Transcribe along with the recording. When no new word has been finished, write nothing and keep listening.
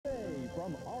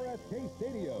RFK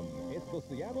Stadium. It's the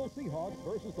Seattle Seahawks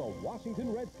versus the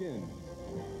Washington Redskins.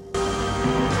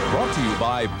 Brought to you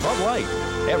by Bud Light.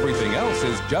 Everything else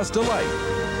is just a light.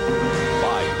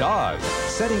 By Dodge,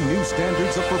 setting new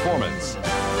standards of performance.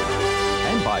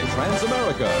 And by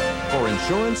Transamerica, for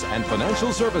insurance and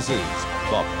financial services.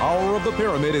 The power of the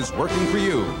pyramid is working for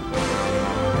you.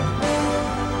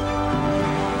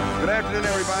 Good afternoon,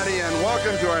 everybody, and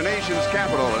welcome to our nation's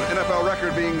capital. An NFL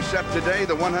record being set today,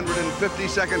 the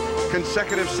 152nd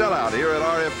consecutive sellout here at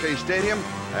RFK Stadium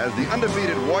as the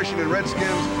undefeated Washington Redskins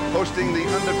hosting the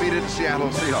undefeated Seattle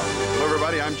Seahawks. Hello,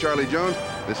 everybody. I'm Charlie Jones.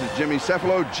 This is Jimmy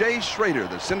Cefalo. Jay Schrader,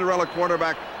 the Cinderella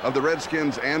quarterback of the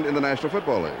Redskins and in the National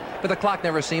Football League. But the clock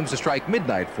never seems to strike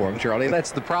midnight for him, Charlie.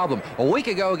 That's the problem. A week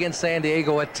ago against San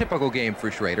Diego, a typical game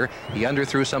for Schrader. He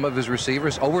underthrew some of his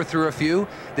receivers, overthrew a few,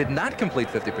 did not complete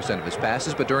 50% of his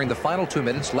passes, but during the final 2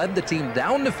 minutes led the team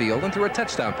down the field and threw a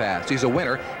touchdown pass. He's a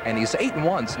winner, and he's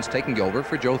 8-1 since taking over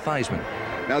for Joe Theismann.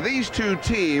 Now, these two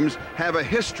teams have a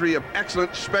history of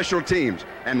excellent special teams,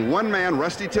 and one man,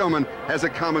 Rusty Tillman, has a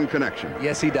common connection.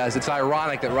 Yes, he does. It's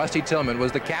ironic that Rusty Tillman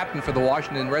was the captain for the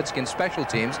Washington Redskins special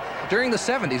teams during the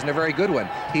 70s, and a very good one.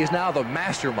 He is now the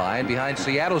mastermind behind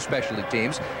Seattle's specialty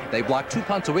teams. They blocked 2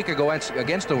 punts a week ago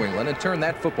against New England and turned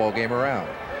that football game around.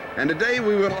 And today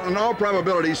we will, in all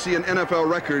probability, see an NFL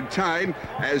record tied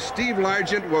as Steve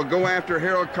Largent will go after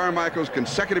Harold Carmichael's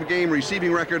consecutive game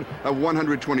receiving record of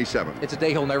 127. It's a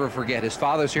day he'll never forget. His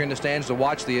father's here in the stands to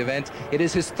watch the event. It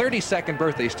is his 32nd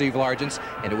birthday, Steve Largent's,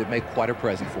 and it would make quite a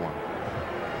present for him.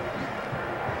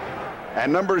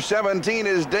 And number 17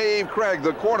 is Dave Craig,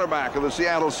 the quarterback of the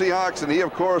Seattle Seahawks, and he,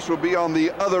 of course, will be on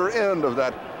the other end of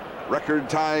that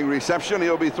record-tying reception.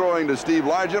 He'll be throwing to Steve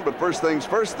Largent, but first things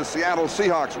first, the Seattle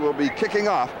Seahawks will be kicking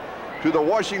off to the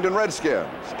Washington Redskins.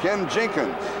 Ken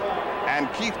Jenkins and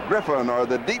Keith Griffin are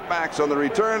the deep backs on the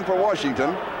return for Washington,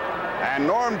 and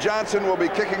Norm Johnson will be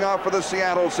kicking off for the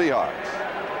Seattle Seahawks.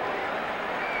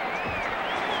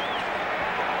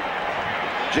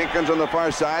 Jenkins on the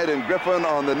far side and Griffin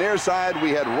on the near side.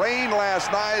 We had rain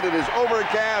last night. It is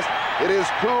overcast. It is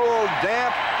cool,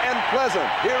 damp, and pleasant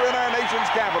here in our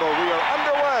nation's capital. We are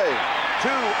underway.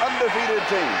 Two undefeated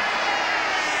teams.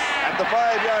 At the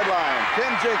 5-yard line,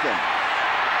 Ken Jenkins.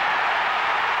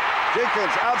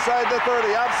 Jenkins outside the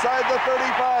 30, outside the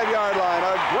 35-yard line.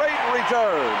 A great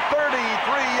return. 33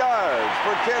 yards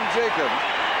for Ken Jenkins.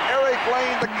 Eric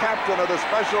Lane, the captain of the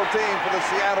special team for the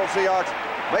Seattle Seahawks,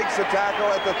 makes a tackle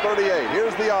at the 38.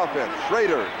 Here's the offense.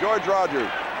 Schrader, George Rogers,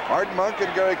 Art Monk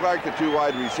and Gary Clark, the two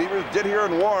wide receivers. Didier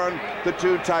and Warren, the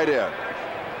two tight ends.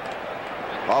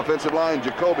 Offensive line,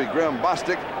 Jacoby, Grimm,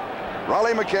 Bostic,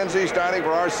 Raleigh McKenzie starting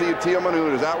for R.C. Thielman,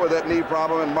 who is out with that knee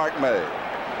problem, and Mark May.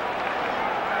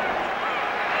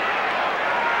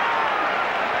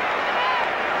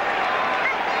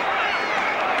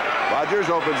 Rogers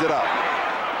opens it up.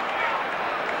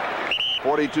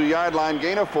 42-yard line,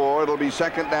 gain of 4. It'll be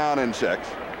second down and 6.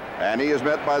 And he is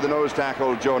met by the nose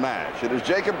tackle, Joe Nash. It is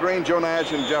Jacob Green, Joe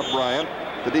Nash, and Jeff Bryant,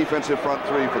 the defensive front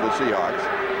three for the Seahawks.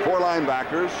 4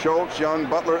 linebackers, Schultz, Young,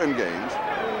 Butler, and Gaines.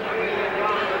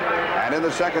 And in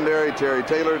the secondary, Terry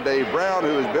Taylor, Dave Brown,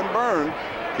 who has been burned,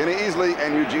 Kenny Easley,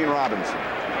 and Eugene Robinson.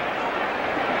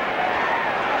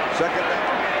 Second down.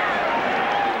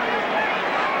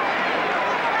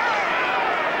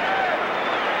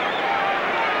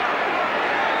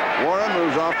 Warren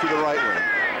moves off to the right wing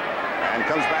and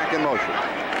comes back in motion.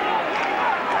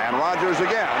 And Rogers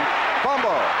again.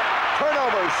 Fumble.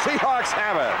 Turnover. Seahawks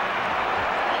have it.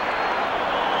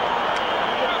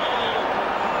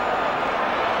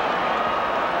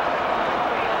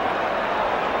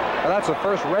 Well, that's the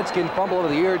first Redskin fumble of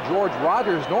the year. George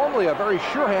Rogers, normally a very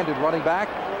sure-handed running back.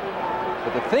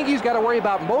 But the thing he's got to worry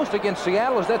about most against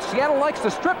Seattle is that Seattle likes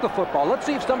to strip the football. Let's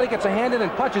see if somebody gets a hand in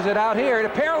and punches it out here. It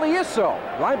apparently is so.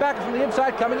 Linebacker from the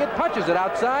inside coming in, punches it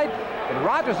outside, and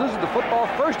Rogers loses the football.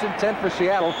 1st and 10 for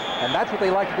Seattle, and that's what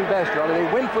they like to do best, Charlie. They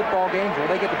win football games when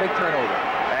they get the big turnover.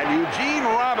 And Eugene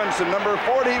Robinson, number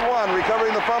 41,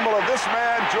 recovering the fumble of this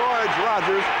man, George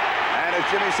Rogers. And as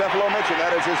Jimmy Cefalo mentioned,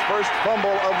 that is his first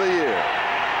fumble of the year.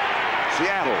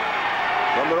 Seattle,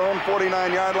 from their own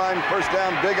 49-yard line, first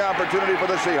down, big opportunity for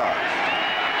the Seahawks.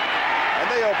 And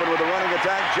they open with a running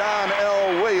attack. John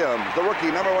L. Williams, the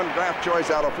rookie number 1 draft choice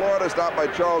out of Florida, stopped by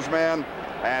Charles Mann.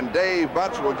 And Dave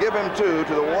Butts will give him 2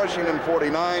 to the Washington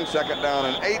 49, second down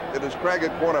and 8. It is Craig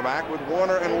at quarterback with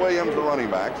Warner and Williams, the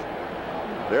running backs.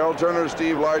 Darrell Turner,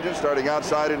 Steve Largent starting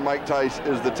outside, and Mike Tice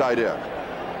is the tight end.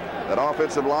 That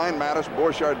offensive line, Mattis,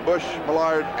 Borchardt, Bush,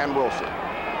 Millard, and Wilson.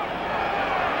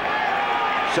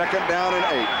 Second down and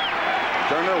 8.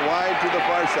 Turner wide to the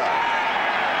far side.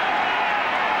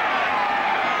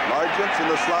 intelligence in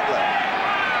the slot left.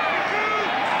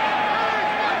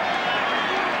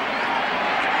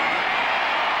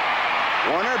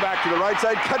 Warner back to the right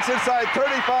side, cuts inside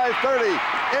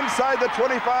 35-30, inside the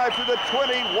 25 to the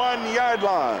 21-yard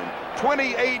line.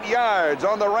 28 yards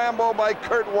on the Rambo by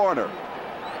Kurt Warner.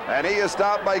 And he is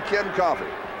stopped by Ken Coffey.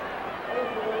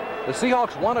 The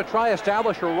Seahawks want to try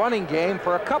establish a running game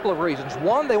for a couple of reasons.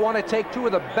 One, they want to take two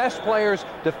of the best players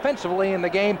defensively in the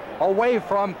game away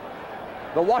from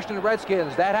the Washington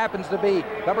Redskins. That happens to be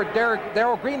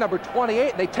Darrell Green, number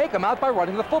 28. They take him out by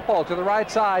running the football to the right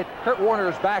side. Kurt Warner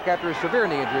is back after a severe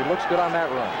knee injury. Looks good on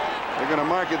that run. They're going to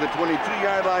mark it the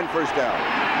 22-yard line, first down.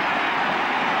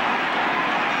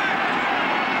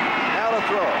 Now to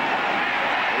throw.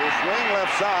 Little swing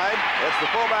left side. It's the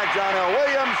fullback, John L.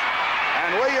 Williams.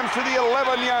 And Williams to the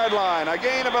 11-yard line. A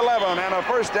gain of 11 and a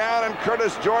first down. And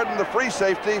Curtis Jordan, the free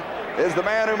safety, is the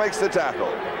man who makes the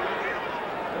tackle.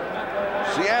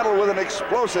 Seattle with an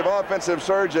explosive offensive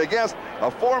surge against a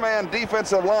four-man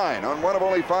defensive line on one of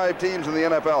only 5 teams in the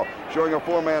NFL, showing a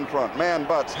four-man front. Mann,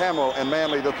 Butts, Hamill, and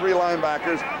Manley, the 3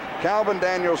 linebackers. Calvin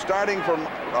Daniels starting from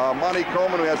Monty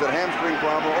Coleman, who has a hamstring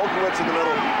problem. Olkewicz in the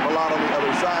middle, Malott on the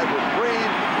other side with Green,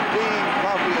 Dean,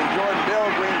 Coffey, and Jordan.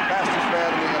 Darrell Green, fastest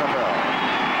man in the NFL.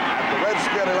 At the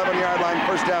Redskin 11-yard line,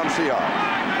 first down Seahawks.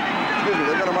 Excuse me,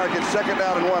 they're going to mark it second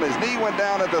down and 1. His knee went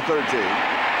down at the 13.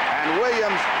 And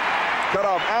Williams cut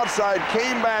off outside,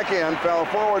 came back in, fell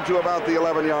forward to about the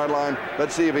 11-yard line.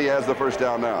 Let's see if he has the first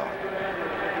down now.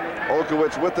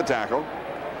 Olkewicz with the tackle,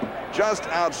 just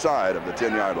outside of the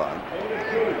 10-yard line.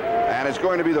 And it's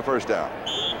going to be the first down.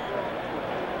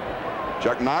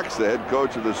 Chuck Knox, the head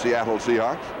coach of the Seattle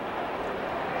Seahawks.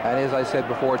 And as I said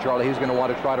before, Charlie, he's going to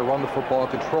want to try to run the football,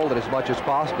 control it as much as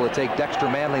possible, to take Dexter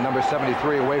Manley, number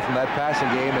 73, away from that passing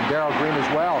game, and Darrell Green as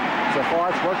well. So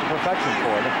far, it's worked to perfection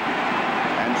for them.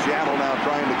 And Seattle now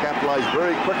trying to capitalize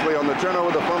very quickly on the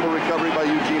turnover, the fumble recovery by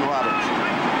Eugene Robinson.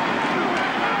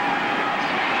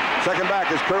 Second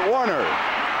back is Kurt Warner.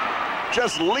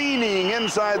 Just leaning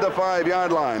inside the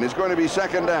 5-yard line. It's going to be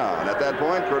second down. At that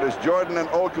point, Curtis Jordan and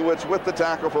Olkewicz with the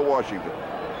tackle for Washington.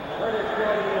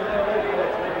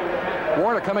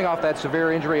 Warner coming off that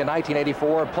severe injury in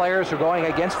 1984. Players who are going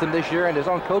against him this year and his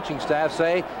own coaching staff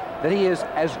say that he is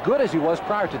as good as he was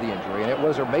prior to the injury, and it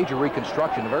was a major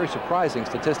reconstruction, a very surprising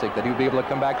statistic that he would be able to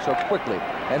come back so quickly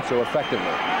and so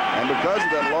effectively. And because of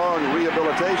that long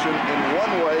rehabilitation, in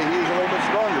one way, he's a little bit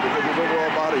stronger because his overall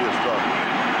body is stronger.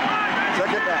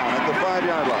 Second down at the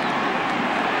 5-yard line.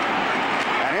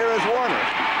 And here is Warner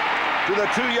to the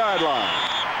 2-yard line.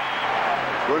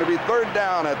 It's going to be third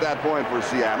down at that point for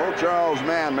Seattle. Charles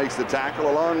Mann makes the tackle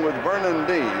along with Vernon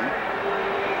Dean.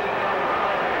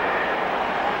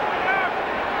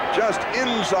 Just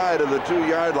inside of the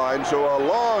 2-yard line, so a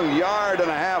long yard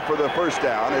and a half for the first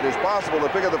down. It is possible to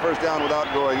pick up the first down without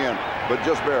going in, but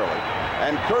just barely.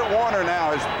 And Kurt Warner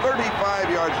now has 35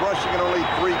 yards rushing and only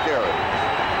 3 carries.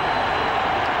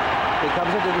 He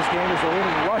comes into this game as the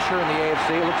leading rusher in the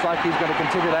AFC. It looks like he's going to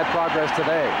continue that progress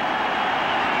today.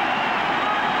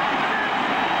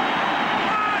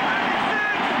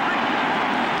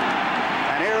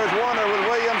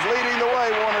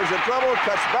 In trouble,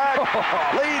 cuts back,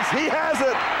 leads, he has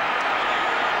it.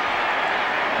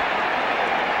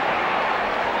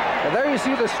 And there you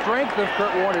see the strength of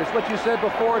Kurt Warner. It's what you said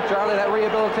before, Charlie, that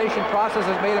rehabilitation process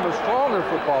has made him a stronger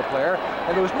football player,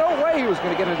 and there was no way he was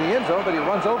going to get into the end zone, but he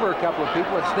runs over a couple of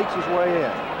people and sneaks his way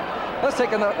in. Let's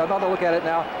take another look at it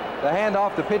now. The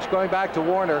handoff, the pitch going back to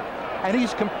Warner, and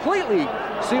he's completely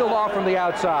sealed off from the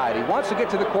outside. He wants to get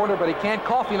to the corner, but he can't.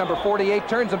 Coffey, number 48,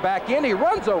 turns him back in. He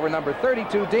runs over number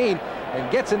 32, Dean,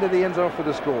 and gets into the end zone for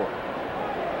the score.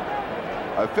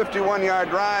 A 51-yard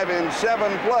drive in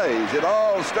 7 plays. It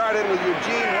all started with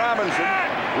Eugene Robinson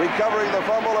recovering the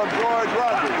fumble of George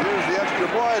Rogers. Here's the extra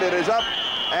point. It is up,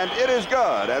 and it is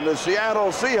good. And the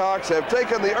Seattle Seahawks have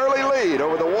taken the early lead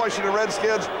over the Washington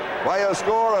Redskins by a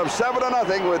score of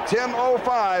 7-0 with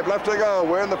 10:05 left to go.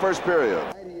 We're in the first period.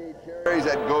 98 carries.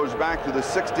 That goes back to the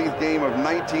 16th game of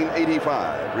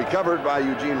 1985. Recovered by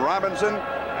Eugene Robinson,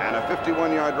 and a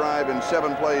 51-yard drive in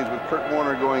 7 plays with Kurt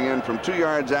Warner going in from 2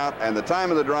 yards out, and the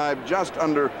time of the drive just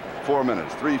under 4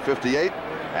 minutes, 3:58,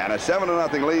 and a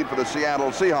 7-0 lead for the Seattle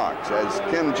Seahawks as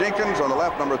Ken Jenkins on the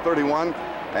left, number 31,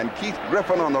 and Keith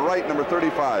Griffin on the right, number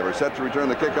 35, are set to return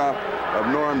the kickoff of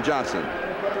Norm Johnson.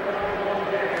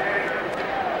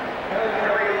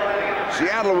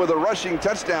 Seattle with a rushing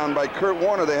touchdown by Kurt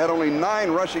Warner. They had only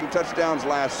 9 rushing touchdowns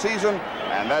last season,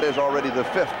 and that is already the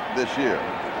 5th this year.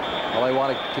 Well, they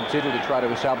want to continue to try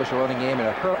to establish a running game, and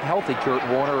a healthy Kurt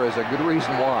Warner is a good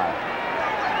reason why.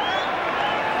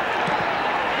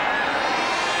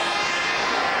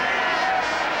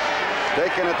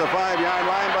 Taken at the 5-yard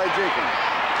line by Jenkins.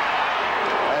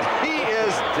 And he is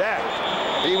dead.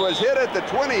 He was hit at the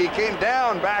 20. He came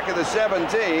down back at the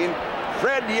 17.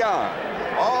 Fred Young,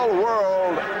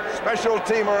 all-world special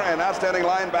teamer and outstanding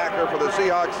linebacker for the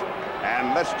Seahawks.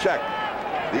 And let's check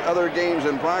the other games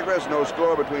in progress. No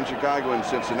score between Chicago and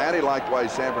Cincinnati.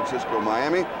 Likewise, San Francisco,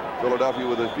 Miami. Philadelphia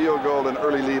with a field goal and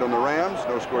early lead on the Rams.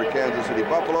 No score Kansas City,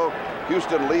 Buffalo.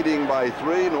 Houston leading by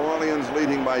 3. New Orleans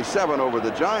leading by 7 over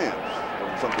the Giants.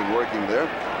 Something working there.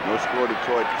 No score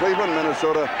Detroit, Cleveland.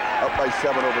 Minnesota up by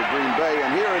 7 over Green Bay.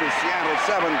 And here it is Seattle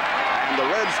 7 and the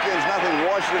Redskins nothing.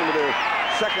 Washington with their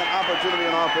second opportunity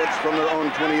on offense from their own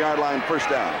 20-yard line, first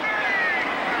down.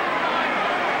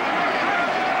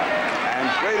 And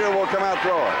Schrader will come out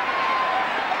throwing.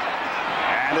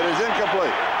 And it is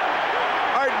incomplete.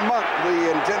 Art Monk,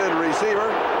 the intended receiver.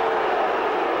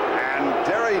 And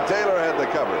Terry Taylor had the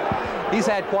coverage. He's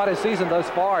had quite a season thus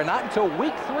far. Not until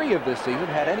week 3 of this season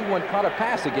had anyone caught a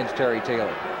pass against Terry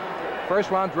Taylor.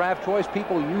 First-round draft choice,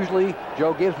 people usually,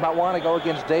 Joe Gibbs might want to go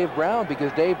against Dave Brown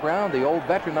because Dave Brown, the old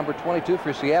veteran, number 22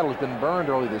 for Seattle, has been burned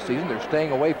early this season. They're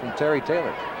staying away from Terry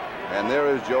Taylor. And there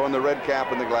is Joe in the red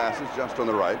cap and the glasses just on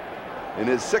the right. In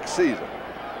his 6th season,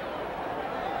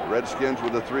 the Redskins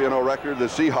with a 3-0 record. The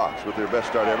Seahawks with their best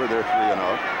start ever. They're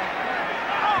 3-0.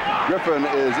 Griffin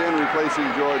is in replacing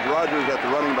George Rogers at the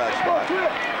running back spot.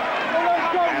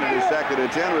 And it is 2nd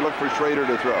and 10. We look for Schrader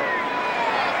to throw.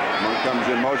 Monk comes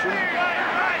in motion.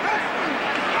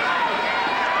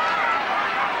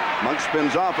 Monk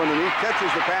spins off underneath,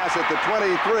 catches the pass at the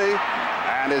 23,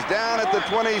 and is down at the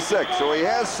 26. So he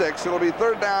has 6. It'll be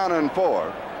 3rd down and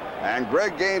 4. And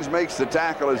Greg Gaines makes the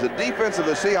tackle as the defense of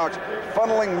the Seahawks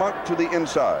funneling Monk to the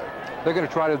inside. They're going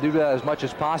to try to do that as much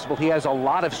as possible. He has a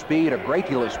lot of speed, a great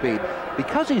deal of speed.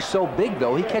 Because he's so big,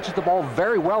 though, he catches the ball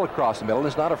very well across the middle and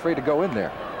is not afraid to go in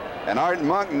there. And Art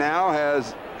Monk now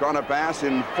has drawn a pass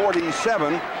in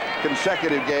 47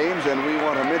 consecutive games, and we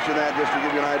want to mention that just to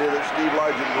give you an idea that Steve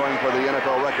Largent going for the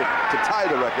NFL record to tie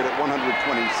the record at 127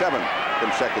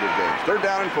 consecutive games. 3rd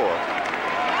down and 4.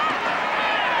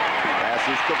 Pass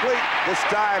is complete. This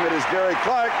time it is Gary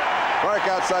Clark. Clark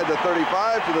outside the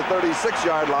 35 to the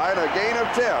 36-yard line, a gain of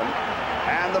 10,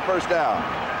 and the first down.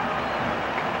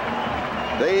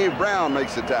 Dave Brown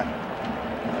makes the tackle.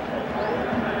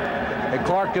 And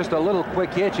Clark, just a little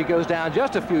quick hitch. He goes down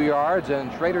just a few yards,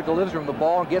 and Schrader delivers him the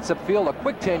ball and gets upfield a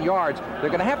quick 10 yards. They're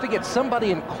going to have to get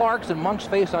somebody in Clark's and Monk's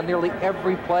face on nearly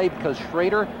every play because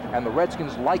Schrader and the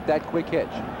Redskins like that quick hitch.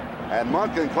 And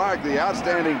Monk and Clark, the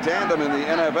outstanding tandem in the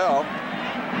NFL.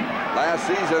 Last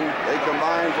season, they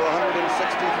combined for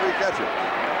 163 catches.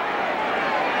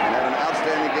 And had an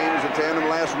outstanding game as a tandem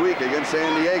last week against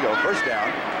San Diego. First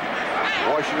down.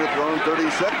 Washington thrown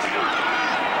 36.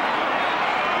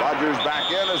 Rogers back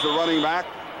in as the running back.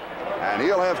 And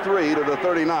he'll have 3 to the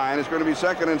 39. It's going to be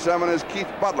 2nd and 7 as Keith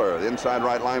Butler, the inside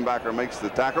right linebacker, makes the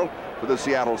tackle for the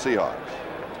Seattle Seahawks.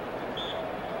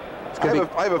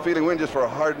 I have a feeling we're in just for a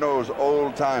hard-nosed,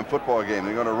 old-time football game.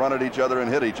 They're going to run at each other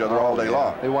and hit each other all day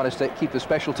long. They want to keep the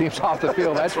special teams off the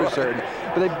field, that's for certain.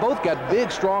 But they've both got big,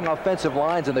 strong offensive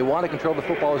lines, and they want to control the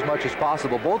football as much as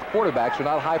possible. Both quarterbacks are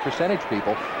not high-percentage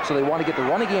people, so they want to get the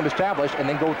running game established and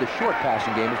then go with the short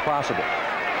passing game if possible.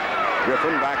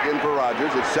 Griffin back in for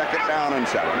Rogers. It's 2nd down and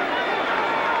 7.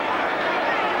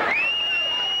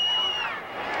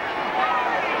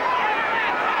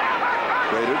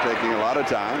 Schrader taking a lot of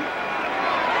time.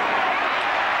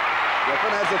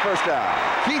 Griffin has the first down.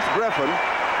 Keith Griffin,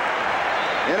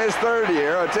 in his 3rd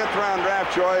year, a 10th-round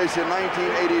draft choice in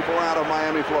 1984 out of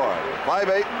Miami, Florida.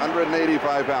 5'8",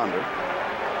 185-pounder.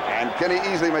 And Kenny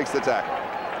Easley makes the tackle.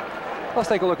 Let's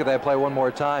take a look at that play one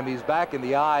more time. He's back in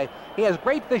the eye. He has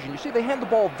great vision. You see, they hand the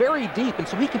ball very deep, and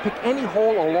so he can pick any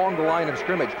hole along the line of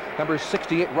scrimmage. Number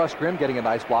 68, Russ Grimm, getting a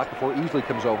nice block before Easley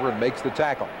comes over and makes the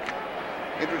tackle.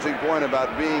 Interesting point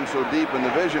about being so deep in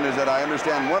the vision is that I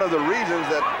understand one of the reasons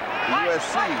that the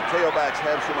USC tailbacks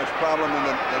have so much problem in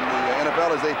the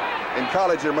NFL is in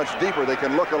college they're much deeper. They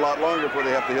can look a lot longer before they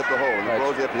have to hit the hole. In the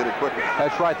pros, they have to hit it quicker.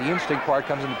 That's right. The instinct part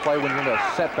comes into play when you're in a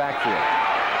set backfield.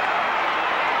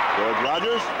 George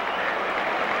Rogers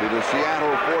to the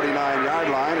Seattle 49-yard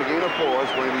line. A gain of 4.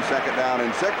 It's going to be 2nd down and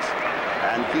 6.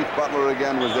 And Keith Butler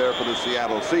again was there for the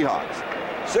Seattle Seahawks.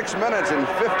 6 minutes and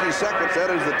 50 seconds. That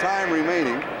is the time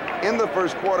remaining. In the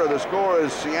first quarter, the score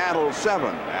is Seattle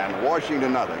 7 and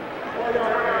Washington nothing.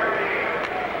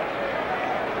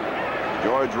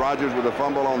 George Rogers with a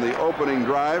fumble on the opening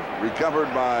drive,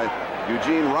 recovered by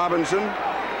Eugene Robinson.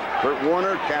 Kurt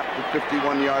Warner capped the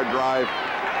 51-yard drive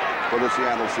for the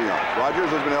Seattle Seahawks. Rogers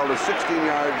has been held to 16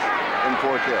 yards in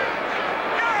 4 carries.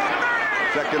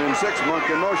 2nd and 6, Monk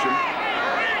in motion.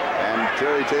 And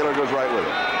Terry Taylor goes right with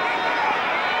it.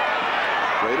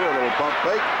 Rader, a little pump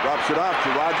fake, drops it off to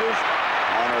Rodgers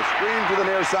on a screen to the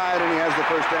near side, and he has the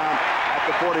first down at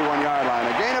the 41-yard line.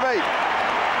 A gain of 8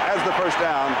 has the first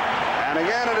down, and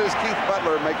again it is Keith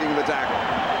Butler making the tackle.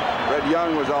 Fred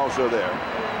Young was also there,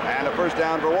 and a first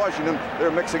down for Washington.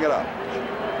 They're mixing it up.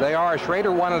 They are.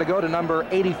 Schrader wanted to go to number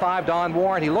 85, Don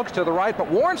Warren. He looks to the right, but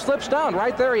Warren slips down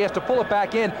right there. He has to pull it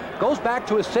back in, goes back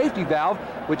to his safety valve,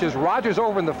 which is Rodgers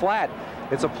over in the flat.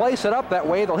 It's a play set up that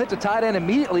way. They'll hit the tight end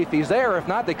immediately if he's there. If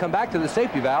not, they come back to the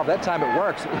safety valve. That time it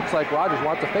works. It looks like Rodgers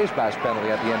wants a face mask penalty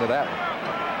at the end of that one.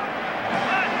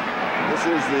 This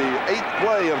is the 8th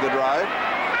play of the drive.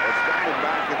 It's started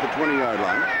back at the 20-yard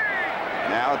line.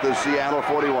 Now at the Seattle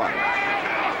 41.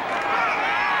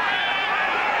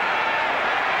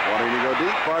 Wanting to go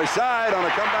deep, far side on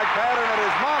a comeback pattern. It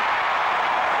is Monk.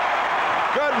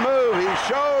 Good move. He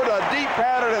showed a deep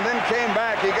pattern and then came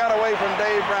back. He got away from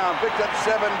Dave Brown. Picked up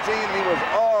 17. He was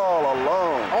all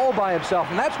alone. All by himself,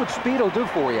 and that's what speed will do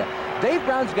for you. Dave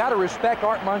Brown's got to respect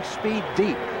Art Monk's speed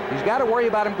deep. He's got to worry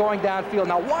about him going downfield.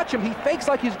 Now watch him. He fakes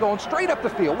like he's going straight up the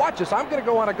field. Watch this. I'm going to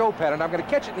go on a go pattern. I'm going to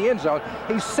catch it in the end zone.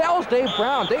 He sells Dave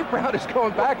Brown. Dave Brown is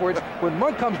going backwards when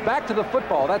Monk comes back to the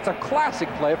football. That's a classic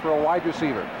play for a wide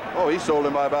receiver. Oh, he sold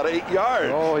him by about 8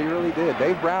 yards. Oh, he really did.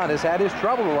 Dave Brown has had his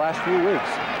trouble the last few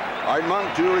weeks. Art Monk,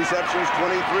 2 receptions,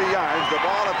 23 yards. The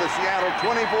ball at the Seattle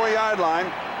 24-yard line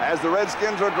as the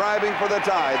Redskins are driving for the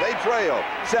tie. They trail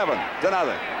 7-0.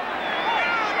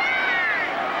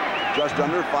 Just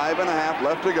under 5.5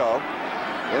 left to go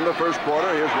in the first quarter.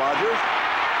 Here's Rodgers.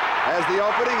 Has the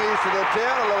opening. He's to the 10.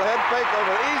 A little head fake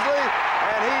over easily,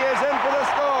 and he is in for the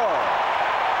score.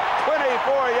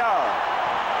 24 yards.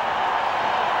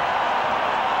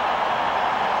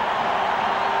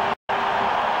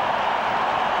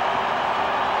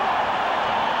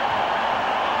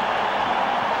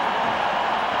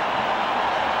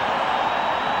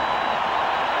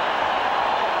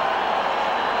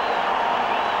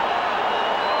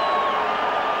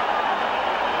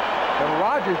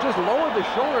 Just lowered the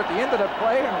shoulder at the end of the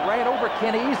play and ran over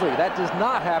Ken Easley. That does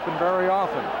not happen very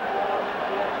often.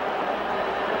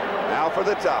 Now for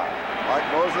the tie. Mark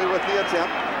Mosley with the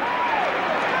attempt.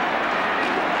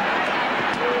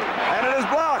 And it is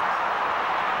blocked.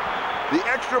 The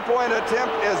extra point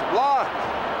attempt is blocked.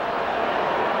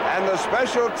 And the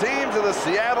special teams of the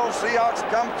Seattle Seahawks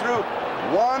come through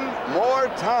one more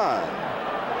time.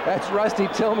 That's Rusty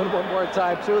Tillman one more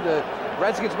time, too. The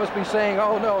Redskins must be saying,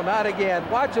 oh, no, not again.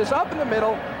 Watch this, up in the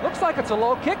middle. Looks like it's a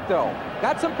low kick, though.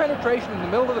 Got some penetration in the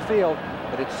middle of the field,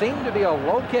 but it seemed to be a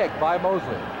low kick by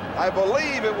Mosley. I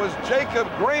believe it was Jacob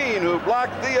Green who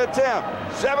blocked the attempt.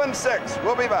 7-6.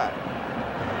 We'll be back.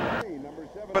 Number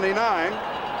 79,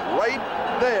 right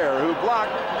there, who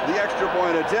blocked the extra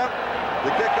point attempt.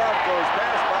 The kickoff goes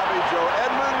past Bobby Joe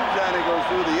Edmonds, and he goes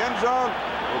through the end zone.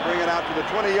 We'll bring it out to the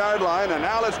 20-yard line, and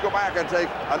now let's go back and take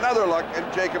another look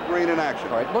at Jacob Green in action.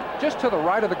 All right, look just to the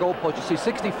right of the goalpost. You see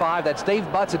 65. That's Dave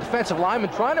Butts, a defensive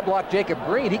lineman, trying to block Jacob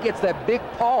Green. He gets that big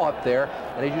paw up there,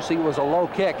 and as you see, it was a low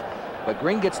kick. But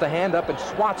Green gets the hand up and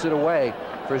swats it away,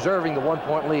 preserving the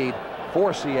one-point lead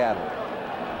for Seattle.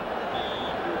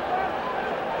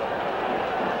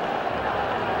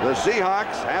 The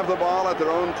Seahawks have the ball at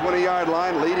their own 20-yard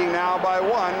line, leading now by 1,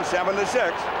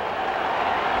 7-6.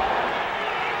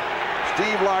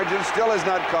 Steve Largent still has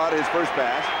not caught his first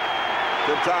pass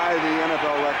to tie the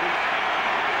NFL record.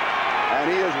 And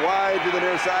he is wide to the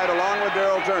near side along with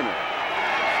Darrell Turner.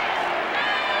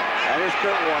 And here's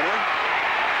Kurt Warner.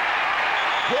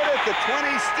 Hit at the 20,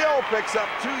 still picks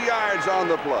up 2 yards on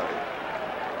the play.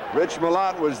 Rich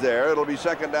Malott was there. It'll be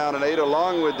 2nd down and 8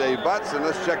 along with Dave Butts. And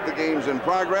let's check the games in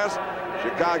progress.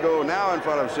 Chicago now in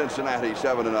front of Cincinnati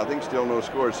 7-0. Still no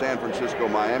score. San Francisco,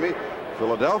 Miami.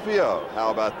 Philadelphia,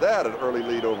 how about that? An early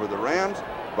lead over the Rams.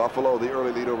 Buffalo, the early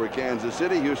lead over Kansas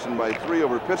City. Houston by 3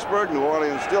 over Pittsburgh. New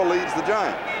Orleans still leads the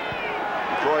Giants.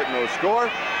 Detroit, no score.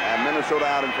 And Minnesota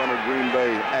out in front of Green Bay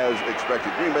as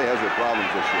expected. Green Bay has their problems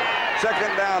this year.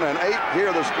 2nd down and 8. Here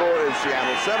the score is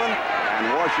Seattle 7 and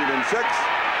Washington 6.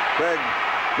 Craig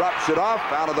drops it off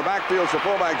out of the backfield. So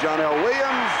fullback John L.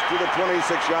 Williams to the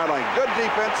 26-yard line. Good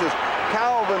defense is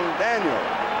Calvin Daniel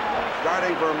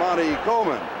starting for Monty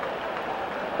Coleman.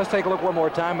 Let's take a look one more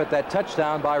time at that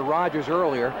touchdown by Rodgers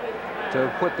earlier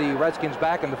to put the Redskins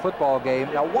back in the football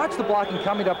game. Now watch the blocking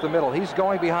coming up the middle. He's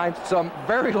going behind some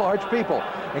very large people,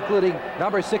 including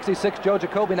number 66, Joe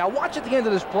Jacoby. Now watch at the end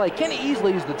of this play. Kenny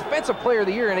Easley is the defensive player of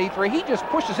the year in E3. He just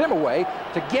pushes him away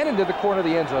to get into the corner of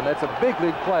the end zone. That's a big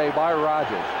league play by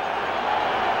Rodgers.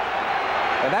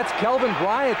 And that's Kelvin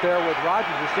Bryant there with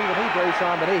Rodgers receiving knee brace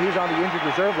on the knee. He's on the injured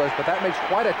reserve list, but that makes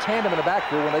quite a tandem in the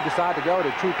backfield when they decide to go to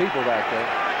 2 people back there.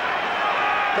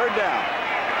 Third down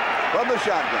from the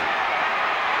shotgun.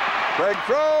 Craig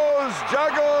throws,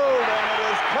 juggled, and it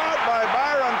is caught by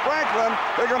Byron Franklin.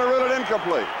 They're going to rule it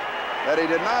incomplete. That he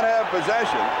did not have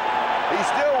possession. He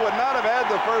still would not have had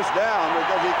the first down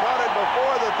because he caught it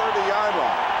before the 30-yard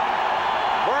line.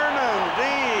 Vernon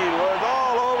Dean was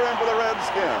all over him for the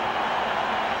Redskins.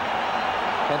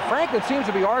 And Franklin seems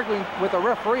to be arguing with the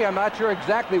referee. I'm not sure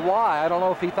exactly why. I don't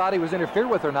know if he thought he was interfered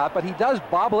with or not, but he does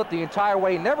bobble it the entire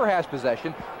way, never has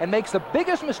possession, and makes the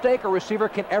biggest mistake a receiver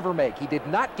can ever make. He did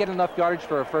not get enough yardage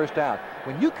for a first down.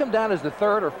 When you come down as the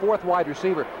 3rd or 4th wide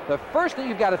receiver, the first thing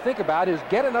you've got to think about is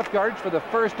get enough yardage for the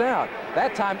first down.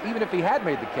 That time, even if he had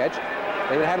made the catch,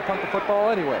 they would have had to punt the football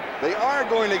anyway. They are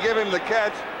going to give him the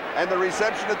catch and the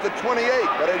reception at the 28,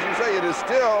 but as you say, it is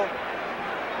still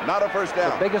not a first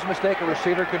down. The biggest mistake a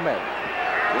receiver could make.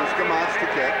 Here's Kamats to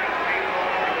kick.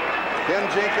 Ken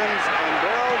Jenkins and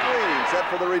Darrell Green set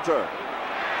for the return.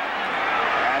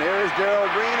 And here is Darrell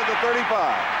Green at the 35,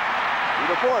 to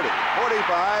the 40, 45,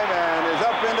 and is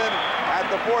upended at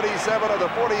the 47 of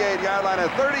the 48-yard line. A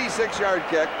 36-yard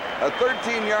kick, a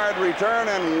 13-yard return,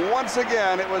 and once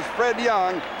again it was Fred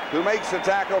Young who makes the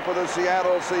tackle for the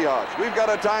Seattle Seahawks. We've got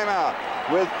a timeout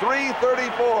with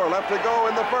 3:34 left to go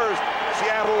in the first.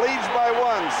 Seattle leads by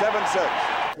 1, 7-6.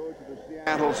 Coach of the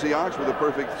Seattle Seahawks with a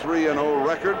perfect 3-0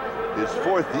 record. His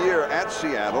 4th year at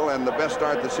Seattle and the best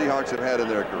start the Seahawks have had in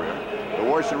their career. The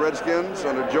Washington Redskins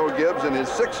under Joe Gibbs in his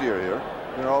 6th year here,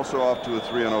 they're also off to a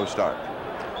 3-0 start.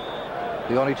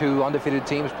 The only 2 undefeated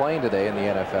teams playing today in the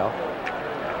NFL.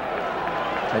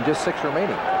 And just 6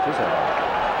 remaining, which is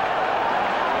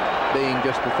being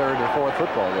just the 3rd or 4th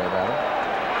football game, rather.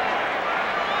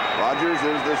 Rodgers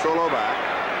is the solo back.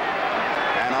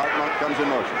 And Art Monk comes in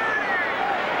motion.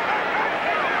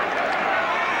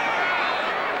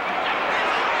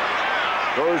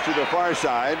 Goes to the far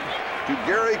side to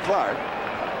Gary Clark.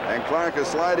 And Clark a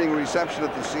sliding reception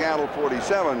at the Seattle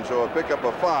 47, so a pickup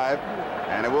of 5,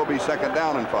 and it will be 2nd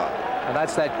down and 5. And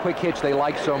that's that quick hitch they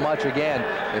like so much. Again,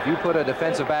 if you put a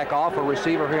defensive back off a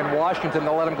receiver here in Washington,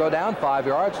 they'll let him go down 5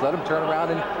 yards, let him turn around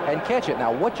and catch it.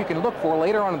 Now, what you can look for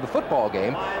later on in the football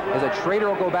game is that Schrader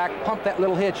will go back, pump that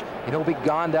little hitch, and he'll be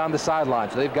gone down the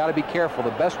sideline. So they've got to be careful. The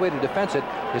best way to defense it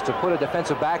is to put a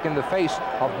defensive back in the face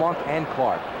of Monk and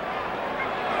Clark.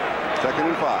 2nd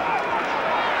and 5.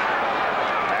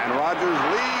 And Rodgers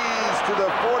leads to the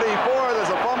 44. There's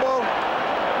a fumble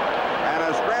and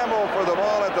a scramble for the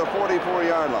ball at the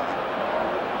 44-yard line.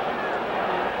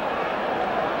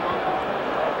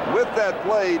 With that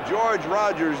play, George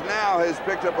Rodgers now has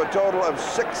picked up a total of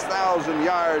 6,000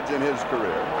 yards in his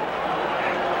career.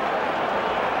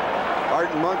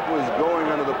 Art Monk was going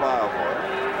under the pile for it.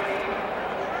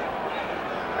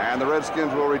 And the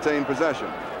Redskins will retain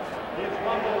possession.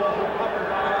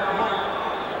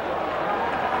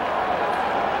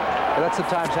 That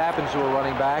sometimes happens to a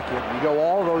running back. You go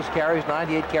all those carries,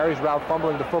 98 carries without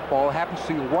fumbling the football. It happens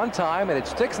to you one time, and it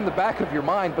sticks in the back of your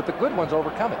mind, but the good ones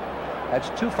overcome it. That's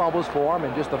 2 fumbles for him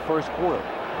in just the first quarter.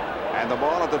 And the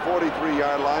ball at the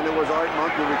 43-yard line, it was Art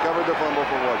Monk who recovered the fumble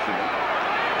for Washington.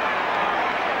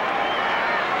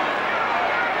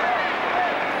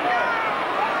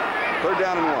 Third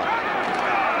down and 1.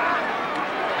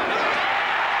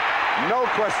 No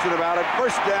question about it.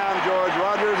 First down, George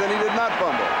Rodgers, and he did not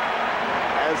fumble.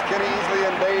 As Kenny Easley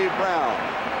and Dave Brown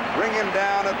bring him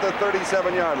down at the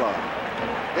 37-yard line.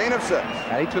 Gain of 6.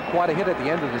 And he took quite a hit at the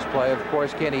end of this play. Of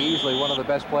course, Kenny Easley, one of the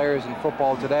best players in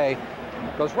football today,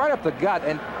 goes right up the gut,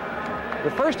 and the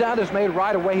first down is made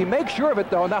right away. He makes sure of it,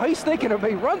 though. Now he's thinking of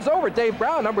it. He runs over Dave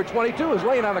Brown, number 22, is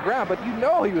laying on the ground, but you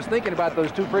know he was thinking about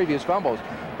those 2 previous fumbles.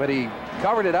 But he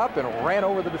covered it up and ran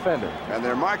over the defender. And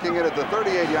they're marking it at the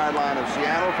 38-yard line of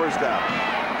Seattle, first down.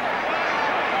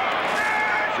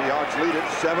 Seahawks lead it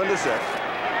 7-6.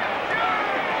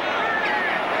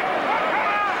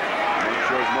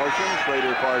 Shows motion,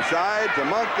 Schrader far side to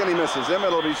Monk, and he misses him.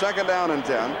 It'll be 2nd down and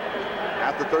 10.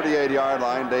 At the 38-yard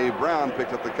line, Dave Brown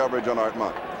picked up the coverage on Art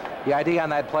Monk. The idea on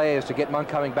that play is to get Monk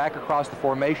coming back across the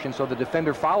formation so the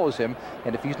defender follows him,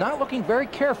 and if he's not looking very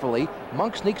carefully,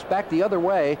 Monk sneaks back the other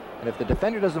way, and if the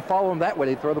defender doesn't follow him that way,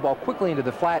 they throw the ball quickly into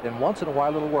the flat, and once in a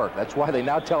while it'll work. That's why they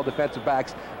now tell defensive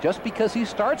backs, just because he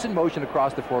starts in motion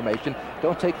across the formation,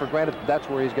 don't take for granted that that's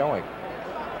where he's going.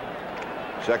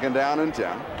 2nd down and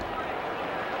 10.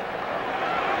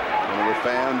 One of the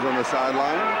fans on the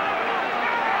sideline,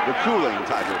 the cooling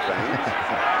type of fans.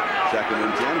 2nd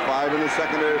and 10, 5 in the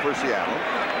secondary for Seattle.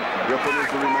 Griffin is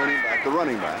the remaining back, the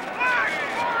running back.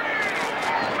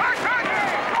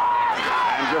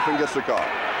 Griffin gets the call.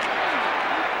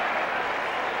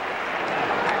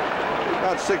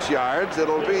 About 6 yards.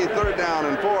 It'll be 3rd down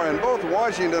and 4. And both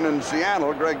Washington and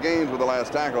Seattle, Greg Gaines with the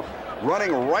last tackle,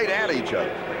 running right at each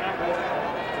other.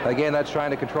 Again, that's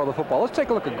trying to control the football. Let's take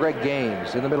a look at Greg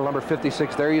Gaines in the middle, number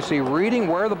 56. There you see reading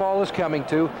where the ball is coming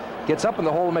to. Gets up in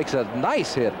the hole, makes a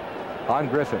nice hit on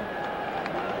Griffin.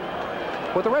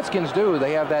 What the Redskins do,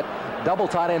 they have that double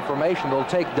tight end formation. They'll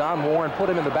take Don Warren, put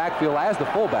him in the backfield as the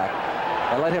fullback,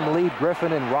 and let him lead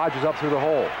Griffin and Rodgers up through the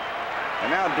hole. And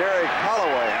now Derek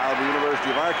Holloway out of the University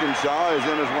of Arkansas is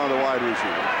in as one of the wide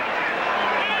receivers.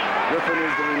 Griffin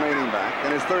is the remaining back,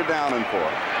 and it's 3rd down and 4.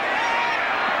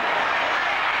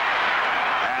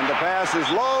 And the pass is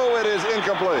low. It is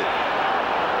incomplete.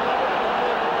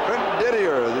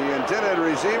 Didier, the intended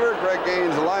receiver. Greg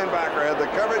Gaines, the linebacker, had the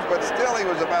coverage, but still he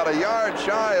was about a yard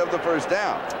shy of the 1st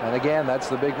down. And again, that's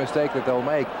the big mistake that they'll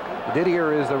make.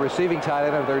 Didier is the receiving tight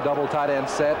end of their double tight end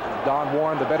set. Don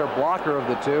Warren, the better blocker of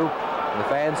the two. And the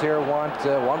fans here want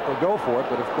to go for it,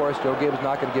 but of course Joe Gibbs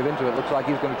not going to give into it. Looks like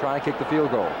he's going to try and kick the field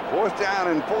goal. 4th down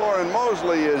and 4, and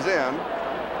Mosley is in.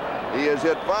 He has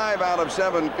hit 5 out of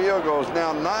 7 field goals,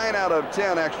 now 9 out of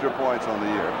 10 extra points on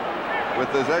the year, with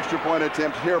his extra point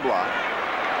attempt here blocked.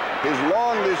 His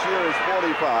long this year is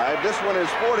 45. This one is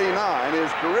 49.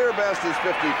 His career best is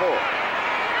 54.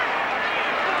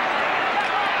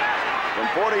 From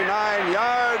 49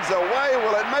 yards away,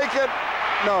 will it make it?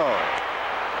 No.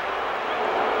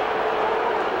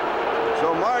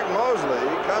 So Mark Mosley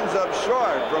comes up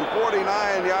short from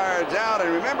 49 yards out.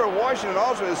 And remember, Washington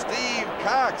also has Steve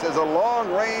Cox as a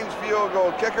long-range field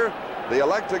goal kicker. They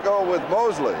elect to go with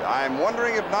Mosley. I'm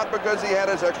wondering if not because he had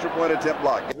his extra point attempt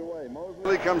blocked.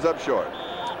 Mosley comes up short.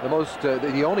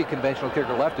 The only conventional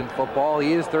kicker left in football.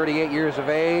 He is 38 years of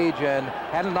age and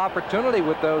had an opportunity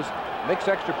with those mixed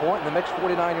extra point and the mixed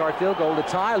 49-yard field goal to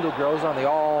tie Lou Groza on the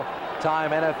all-time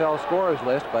NFL scorers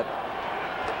list, but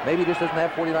maybe he just doesn't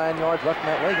have 49 yards left in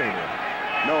that leg anymore.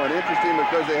 No, and interesting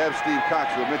because they have Steve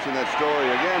Cox. We'll mention that story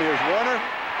again. Here's Warner.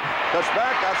 Cuts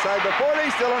back outside the 40,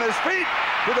 still on his feet.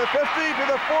 To the 50, to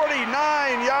the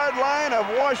 49-yard line of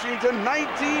Washington.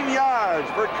 19 yards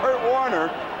for Kurt Warner.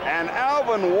 And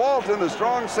Alvin Walton, the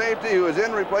strong safety who is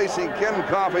in replacing Ken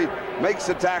Coffey, makes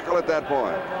the tackle at that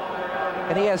point.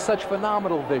 And he has such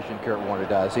phenomenal vision, Kurt Warner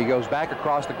does. He goes back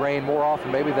across the grain more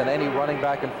often maybe than any running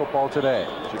back in football today.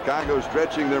 Chicago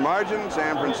stretching their margin.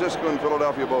 San Francisco and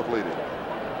Philadelphia both leading.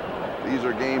 These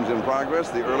are games in progress.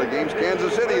 The early games.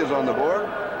 Kansas City is on the board.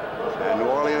 And New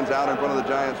Orleans out in front of the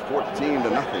Giants 14-0.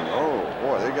 Oh,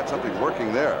 boy, they got something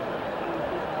working there.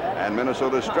 And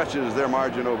Minnesota stretches their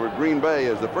margin over Green Bay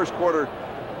as the first quarter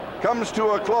comes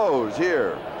to a close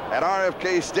here at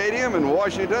RFK Stadium in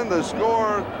Washington. The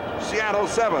score, Seattle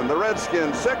 7, the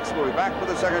Redskins 6. We'll be back for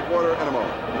the second quarter in a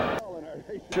moment.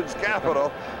 It's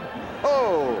capital.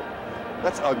 Oh,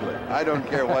 that's ugly. I don't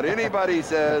care what anybody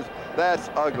says. That's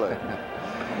ugly.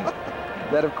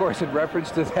 That, of course, in reference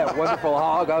to that wonderful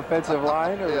hog offensive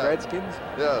line of the Redskins.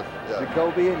 Yes, yes.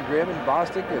 Jacoby and Grimm and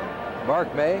Bostic and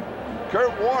Mark May.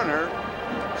 Kurt Warner,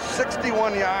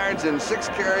 61 yards and 6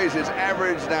 carries. His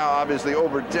average now obviously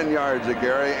over 10 yards a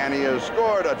carry, and he has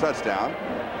scored a touchdown,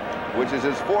 which is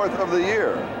his 4th of the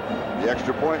year. The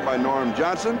extra point by Norm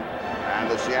Johnson, and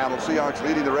the Seattle Seahawks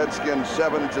leading the Redskins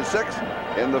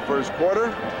 7-6 in the first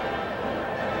quarter.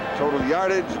 Total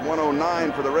yardage,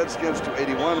 109 for the Redskins to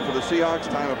 81 for the Seahawks.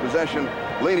 Time of possession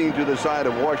leaning to the side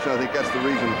of Washington. I think that's the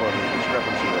reason for the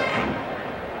discrepancy there.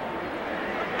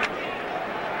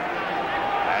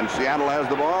 And Seattle has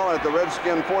the ball at the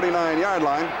Redskin 49-yard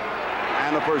line.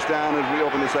 And the first down as we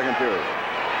open the second period.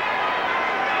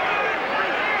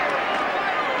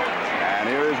 And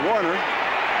here is Warner.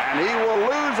 And he will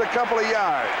lose a couple of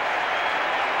yards.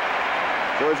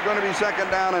 So it's going to be 2nd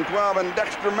down and 12, and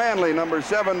Dexter Manley, number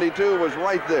 72, was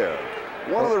right there.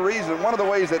 One of the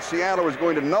ways that Seattle is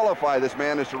going to nullify this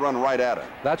man is to run right at him.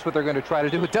 That's what they're going to try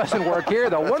to do. It doesn't work here,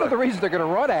 though. One of the reasons they're going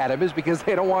to run at him is because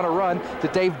they don't want to run to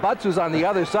Dave Butts, who's on the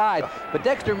other side. But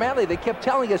Dexter Manley, they kept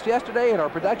telling us yesterday in our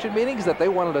production meetings that they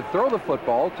wanted to throw the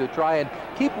football to try and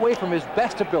keep away from his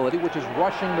best ability, which is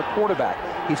rushing the quarterback.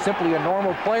 He's simply a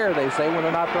normal player, they say, when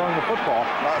they're not throwing the football.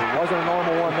 It wasn't a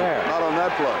normal one there. Not on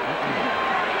that play.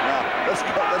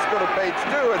 Let's go to page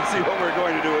 2 and see what we're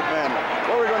going to do with Manley.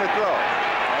 What we're going to throw.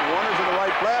 And Warner's in the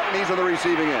right flat, and he's on the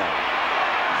receiving end.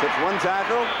 Sits one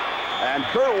tackle, and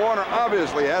Kurt Warner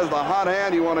obviously has the hot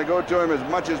hand. You want to go to him as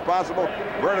much as possible.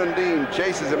 Vernon Dean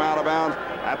chases him out of bounds.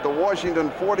 at the Washington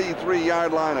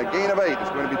 43-yard line. A gain of 8. It's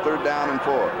going to be 3rd down and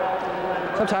 4.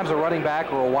 Sometimes a running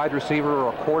back or a wide receiver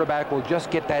or a quarterback will just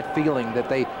get that feeling that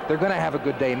they're going to have a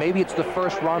good day. Maybe it's the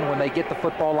first run when they get the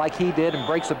football like he did and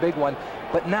breaks a big one.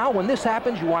 But now when this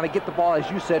happens, you want to get the ball, as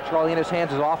you said, Charlie, in his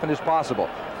hands as often as possible.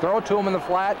 Throw it to him in the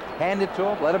flat, hand it to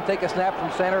him, let him take a snap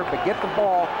from center, but get the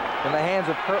ball in the hands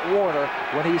of Kurt Warner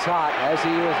when he's hot, as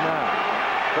he is now.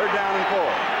 3rd down and 4.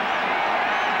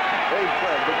 Dave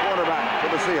Clegg, the quarterback for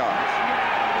the Seahawks.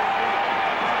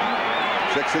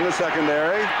 6 in the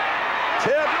secondary.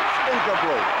 Tipped,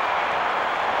 incomplete.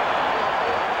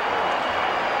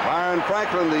 Byron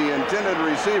Franklin, the intended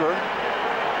receiver.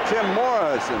 Tim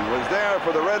Morrison was there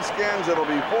for the Redskins. It'll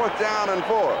be 4th down and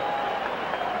 4.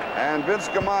 And Vince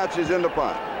Camacho is in the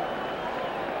punt.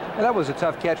 And that was a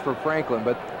tough catch for Franklin,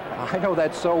 but I know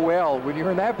that so well. When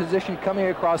you're in that position coming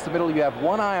across the middle, you have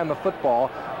one eye on the football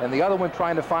and the other one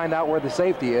trying to find out where the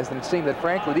safety is. And it seemed that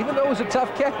Franklin, even though it was a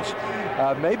tough catch,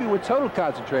 maybe with total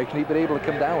concentration, he'd been able to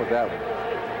come down with that one.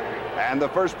 And the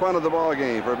first punt of the ball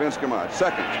game for Vince Camacho.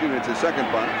 It's his second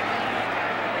punt.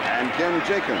 And Ken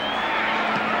Jenkins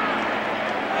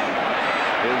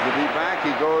is the deep back.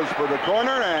 He goes for the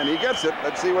corner and he gets it.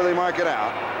 Let's see where they mark it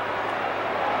out.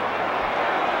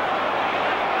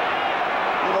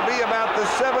 It'll be about the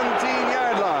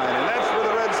 17-yard line, and that's where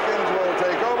the Redskins will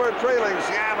take over, trailing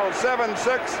Seattle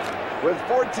 7-6 with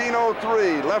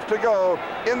 14:03 left to go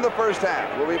in the first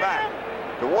half. We'll be back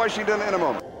to Washington in a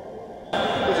moment.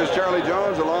 This is Charlie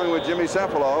Jones along with Jimmy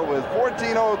Cefalo with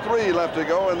 14:03 left to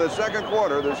go in the second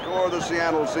quarter. The score of the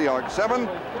Seattle Seahawks 7,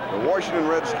 the Washington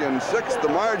Redskins 6. The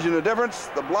margin of difference,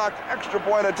 the blocked extra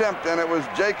point attempt, and it was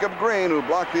Jacob Green who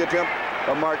blocked the attempt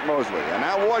of Mark Mosley. And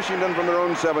now Washington from their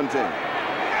own 17.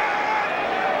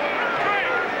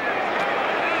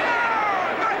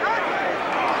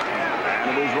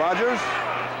 And it is Rodgers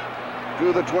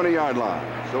to the 20-yard line.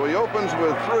 So he opens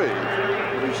with 3.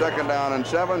 It'll be 2nd down and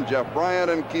 7. Jeff Bryant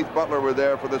and Keith Butler were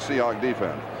there for the Seahawks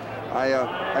defense.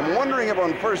 I'm wondering if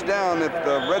on 1st down if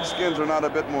the Redskins are not a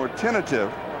bit more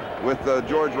tentative with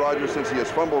George Rodgers, since he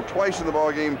has fumbled twice in the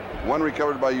ballgame, one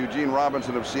recovered by Eugene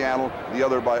Robinson of Seattle, the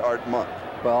other by Art Monk.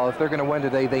 Well, if they're going to win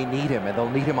today, they need him, and they'll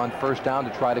need him on 1st down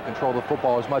to try to control the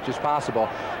football as much as possible.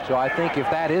 So I think if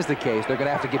that is the case, they're going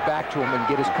to have to get back to him and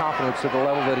get his confidence to the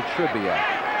level that it should be at.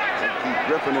 Keith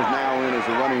Griffin is now in as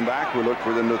a running back. We look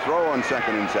for them to throw on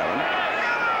 2nd and 7.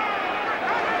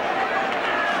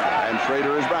 And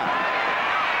Schrader is back.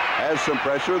 Has some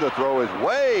pressure. The throw is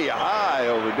way high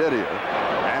over Didier.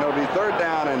 And it'll be 3rd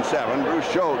down and 7. Bruce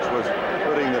Schultz was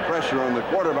putting the pressure on the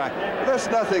quarterback. But that's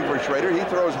nothing for Schrader. He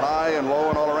throws high and low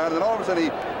and all around. And all of a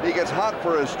sudden he gets hot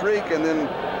for a streak and then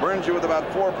burns you with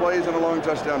about 4 plays and a long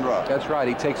touchdown drive. That's right.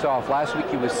 He takes off. Last week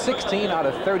he was 16 out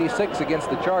of 36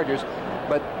 against the Chargers.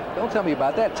 But don't tell me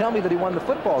about that. Tell me that he won the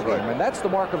football game. And that's the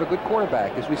mark of a good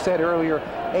quarterback. As we said earlier,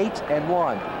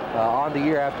 8-1 on the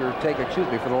year after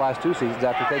for the last 2 seasons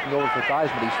after taking over for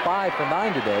Theismann. He's 5 for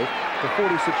 9 today for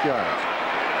 46 yards.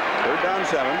 3rd down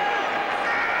 7.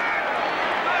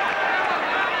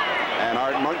 And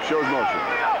Art Monk shows motion.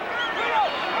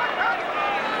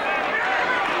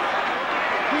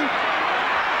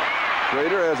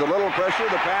 Schrader has a little pressure.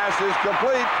 The pass is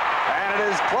complete. And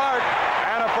it is Clark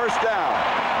and a 1st down.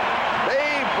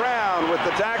 Dave Brown with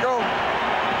the tackle.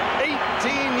 18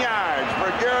 yards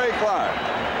for Gary Clark.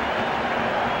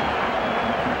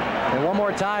 And one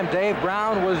more time, Dave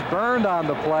Brown was burned on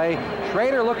the play.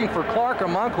 Schrader looking for Clark or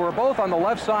Monk, who are both on the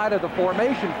left side of the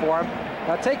formation for him.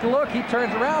 Now take a look. He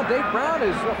turns around. Dave Brown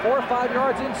is 4 or 5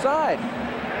 yards inside.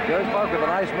 Gary Clark with a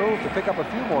nice move to pick up a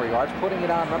few more yards, putting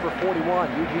it on number 41,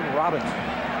 Eugene Robinson.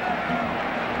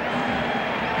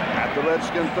 At the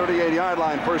Redskin 38-yard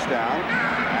line, 1st down.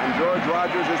 And George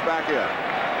Rodgers is back in.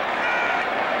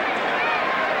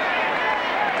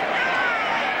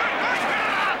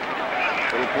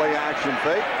 Little play action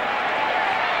fake.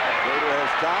 Schrader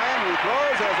has time. He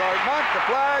throws, has Art Monk. The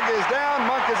flag is down.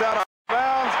 Monk is out of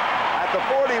bounds at the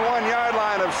 41-yard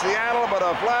line of Seattle, but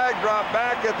a flag dropped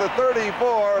back at the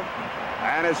 34,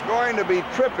 and it's going to be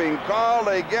tripping called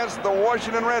against the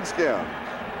Washington Redskins.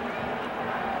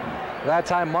 That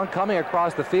time, Monk coming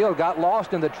across the field got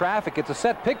lost in the traffic. It's a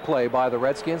set pick play by the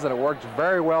Redskins, and it works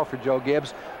very well for Joe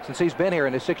Gibbs since he's been here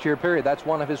in his 6-year period. That's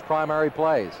one of his primary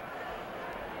plays.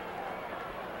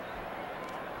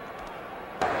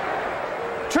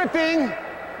 Tripping,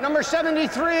 number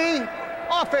 73,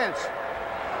 offense.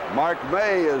 Mark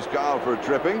May is called for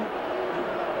tripping.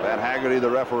 Pat Haggerty, the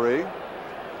referee.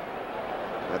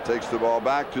 That takes the ball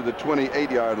back to the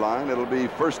 28-yard line. It'll be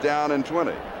 1st down and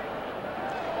 20.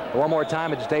 One more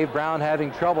time, it's Dave Brown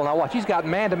having trouble. Now watch, he's got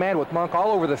man-to-man with Monk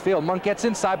all over the field. Monk gets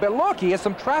inside, but look, he has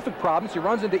some traffic problems. He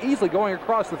runs into Easley going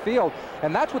across the field,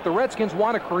 and that's what the Redskins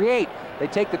want to create. They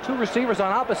take the two receivers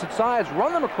on opposite sides,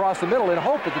 run them across the middle, and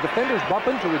hope that the defenders bump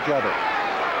into each other.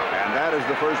 And that is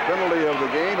the first penalty of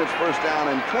the game. It's first down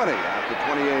and 20 at the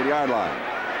 28-yard line.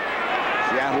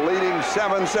 Seattle leading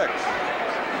 7-6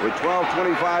 with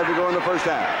 12:25 to go in the first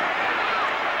half.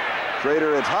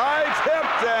 Schrader, it's high,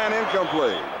 tipped, and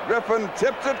incomplete. Griffin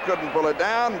tipped it, couldn't pull it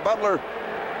down. Butler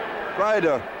tried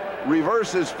to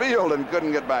reverse his field and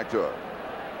couldn't get back to it.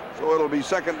 So it'll be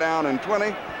second down and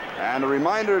 20. And a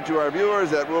reminder to our viewers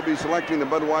that we'll be selecting the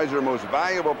Budweiser most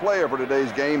valuable player for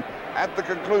today's game at the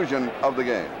conclusion of the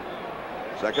game.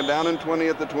 Second down and 20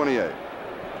 at the 28.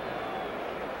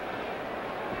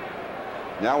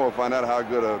 Now we'll find out how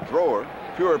good a thrower,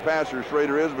 pure passer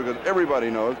Schrader is, because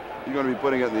everybody knows he's going to be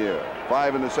putting it in the air.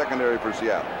 5 in the secondary for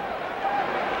Seattle.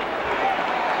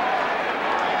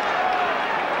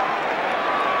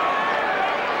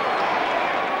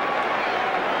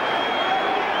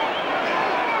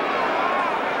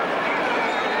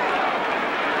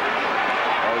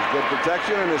 Good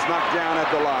protection, and it's knocked down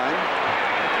at the line.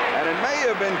 And it may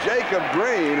have been Jacob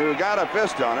Green who got a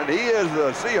fist on it. He is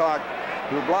the Seahawk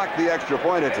who blocked the extra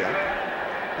point attempt.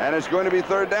 And it's going to be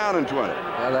third down and 20.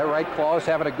 Well, that right claw is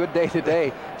having a good day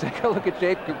today. Take a look at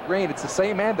Jacob Green. It's the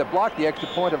same man that blocked the extra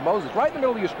point of Moses. Right in the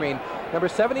middle of your screen, number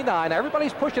 79.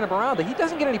 Everybody's pushing him around. He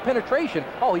doesn't get any penetration.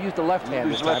 Oh, he used the left hand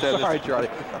this time. Sorry, Charlie.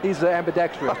 He's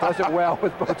ambidextrous. Does it well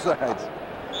with both sides.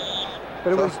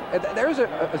 But it was, there's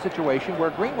a situation where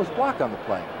Green was blocked on the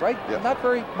play, right? Yep. Not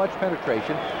very much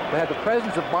penetration, but had the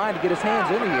presence of mind to get his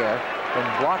hands in the air and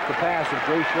block the pass of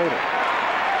Jay Schrader.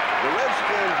 The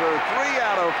Redskins are 3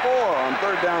 out of 4 on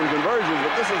third down conversions,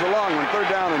 but this is a long one, third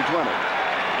down and 20.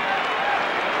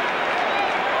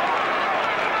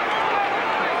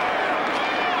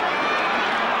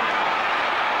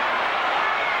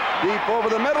 Deep over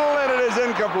the middle, and it is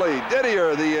incomplete.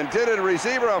 Didier, the intended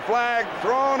receiver, a flag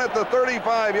thrown at the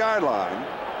 35-yard line.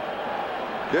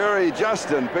 Gary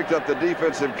Justin picked up the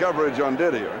defensive coverage on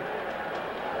Didier.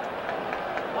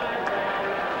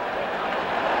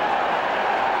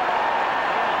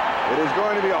 It is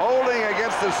going to be holding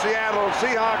against the Seattle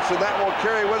Seahawks, and that will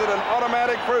carry with it an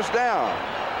automatic first down.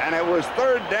 And it was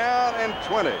third down and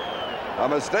 20. A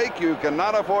mistake you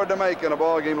cannot afford to make in a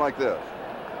ball game like this.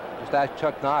 Just ask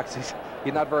Chuck Knox.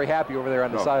 He's not very happy over there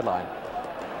on the sideline.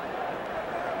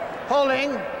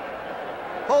 Holding,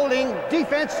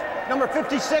 defense, number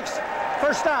 56,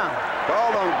 first down.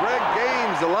 Called on Greg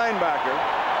Gaines, the linebacker.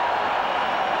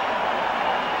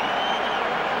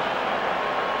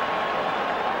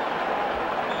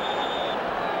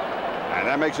 And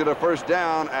that makes it a first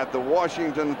down at the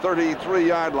Washington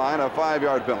 33-yard line, a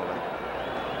 5-yard penalty.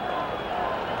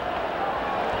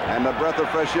 And a breath of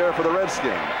fresh air for the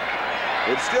Redskins.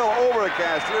 It's still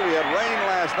overcast here. We had rain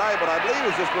last night, but I believe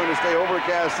it's just going to stay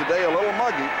overcast today, a little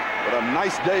muggy, but a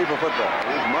nice day for football.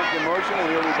 Here's Monk in motion, and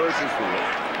he'll reverse his field.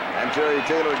 And Terry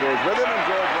Taylor goes with him, and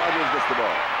George Rogers gets the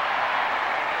ball.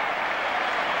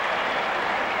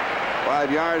 5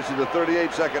 yards to the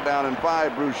 38, second down and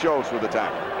 5. Bruce Schultz with the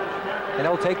tackle. And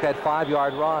he'll take that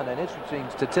 5-yard run. An interesting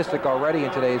statistic already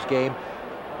in today's game.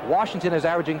 Washington is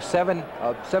averaging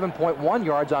 7.1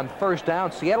 yards on first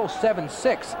down. Seattle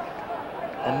 7.6.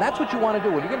 And that's what you want to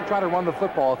do when you're going to try to run the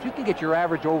football. If you can get your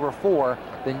average over 4,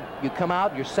 then you come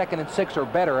out, you're 2nd and 6 or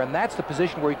better, and that's the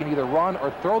position where you can either run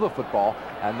or throw the football.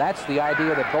 And that's the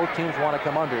idea that both teams want to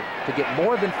come under. To get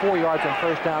more than 4 yards on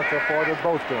first down so far, they're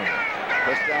both doing it.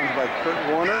 Touchdowns by Kurt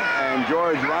Warner and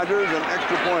George Rogers, an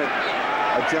extra point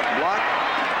attempt blocked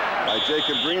by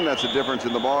Jacob Green. That's the difference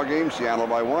in the ball game. Seattle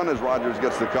by 1 as Rogers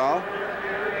gets the call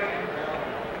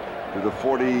to the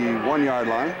 41-yard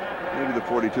line. Maybe the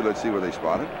 42. Let's see where they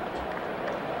spot it.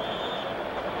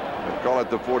 They call it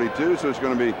the 42, so it's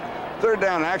going to be third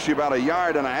down, actually about 1.5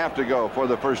 yards to go for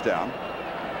the first down.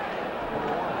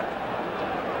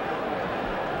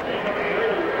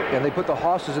 And they put the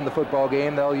horses in the football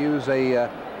game. They'll use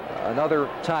another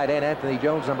tight end. Anthony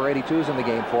Jones, number 82, is in the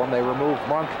game for them. They remove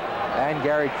Monk and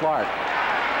Gary Clark.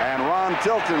 And Ron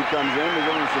Tilton comes in to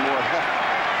give him some more help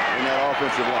in that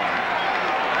offensive line.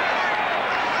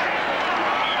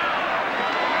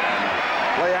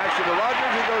 Play action to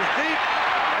Rogers. He goes deep,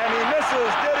 and he misses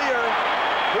Didier,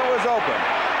 who was open.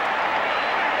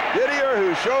 Didier,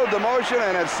 who showed the motion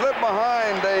and had slipped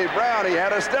behind Dave Brown. He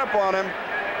had a step on him,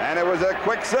 and it was a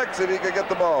quick 6 if he could get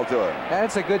the ball to him. And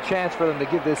it's a good chance for them to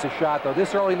give this a shot, though.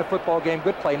 This early in the football game,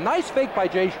 good play. Nice fake by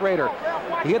Jay Schrader.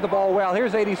 He hit the ball well.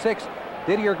 Here's 86.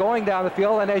 Didier going down the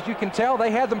field, and as you can tell,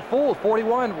 they had them fooled.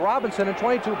 41 Robinson and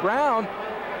 22 Brown.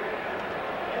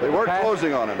 They were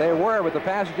closing on him. They were, but the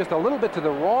pass is just a little bit to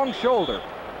the wrong shoulder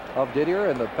of Didier,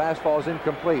 and the pass falls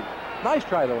incomplete. Nice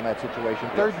try, though, in that situation.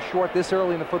 Third and short this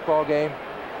early in the football game.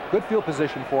 Good field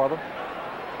position for them.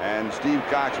 And Steve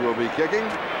Cox will be kicking.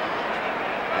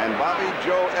 And Bobby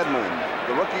Joe Edmonds,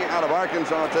 the rookie out of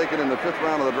Arkansas, taken in the 5th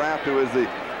round of the draft, who is the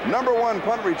 #1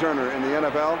 punt returner in the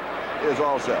NFL, is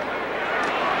all set.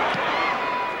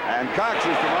 And Cox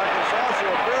is from Arkansas, so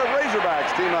a pair of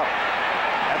Razorbacks team up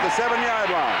at the 7-yard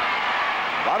line.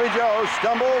 Bobby Joe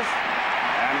stumbles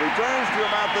and returns to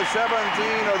about the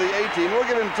 17 or the 18. We'll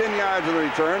give him 10 yards in the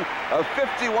return. A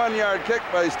 51-yard kick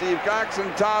by Steve Cox,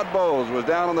 and Todd Bowles was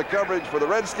down on the coverage for the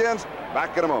Redskins.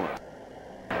 Back in a moment.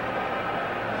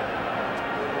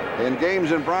 In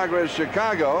games in progress,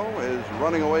 Chicago is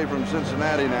running away from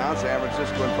Cincinnati now. San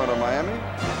Francisco in front of Miami.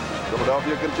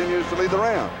 Philadelphia continues to lead the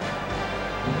round.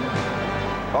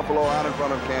 Buffalo out in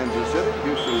front of Kansas City.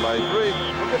 Houston by 3.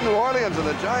 Look at New Orleans and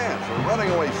the Giants are running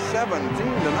away 17-0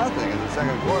 in the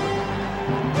second quarter.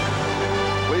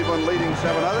 Cleveland leading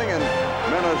 7-0, and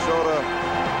Minnesota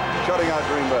shutting out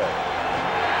Green Bay.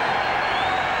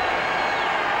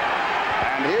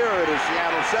 And here it is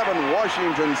Seattle 7,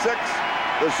 Washington 6.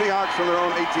 The Seahawks from their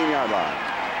own 18-yard line.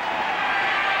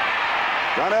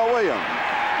 Donnell Williams.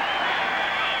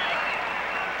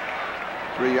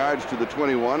 3 yards to the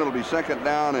 21. It'll be 2nd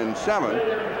down and 7.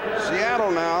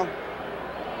 Seattle now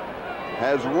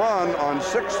has run on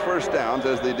 6 first downs,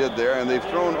 as they did there, and they've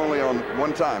thrown only on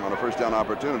 1 time on a first down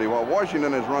opportunity, while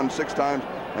Washington has run 6 times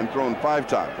and thrown 5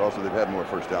 times. Also, they've had more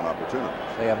first down opportunities.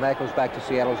 Yeah, that goes back to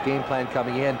Seattle's game plan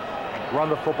coming in. Run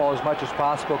the football as much as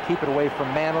possible, keep it away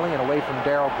from Manley and away from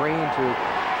Darrell Green to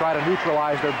try to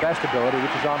neutralize their best ability,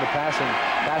 which is on the passing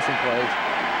plays.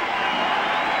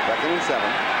 2nd and 7.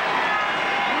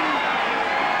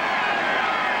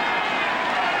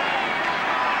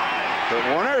 Kurt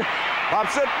Warner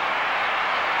pops it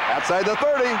outside the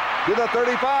 30 to the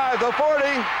 35, the 40,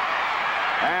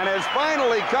 and is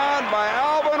finally caught by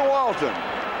Alvin Walton.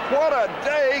 What a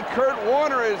day Kurt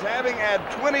Warner is having, at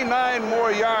 29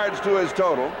 more yards to his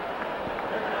total.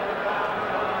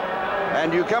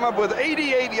 And you come up with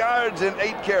 88 yards in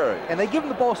 8 carries. And they give him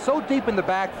the ball so deep in the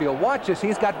backfield. Watch this.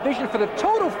 He's got vision for the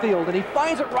total field, and he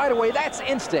finds it right away. That's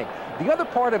instinct. The other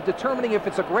part of determining if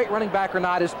it's a great running back or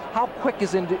not is how quick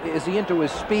is he into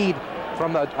his speed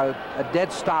from a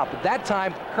dead stop. At that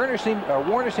time,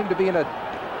 Warner seemed to be in the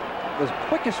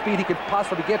quickest speed he could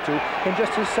possibly get to in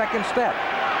just his 2nd step.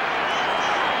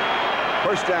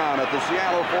 First down at the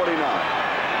Seattle 49.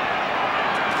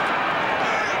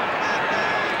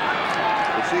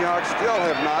 The Seahawks still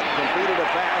have not completed a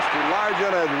pass to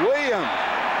Largent, as Williams.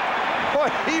 Boy,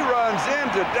 he runs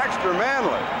into Dexter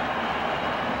Manley.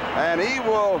 And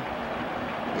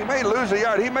he may lose a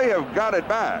yard. He may have got it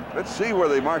back. Let's see where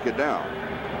they mark it down.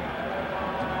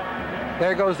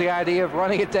 There goes the idea of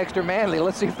running at Dexter Manley.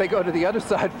 Let's see if they go to the other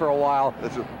side for a while.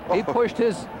 He pushed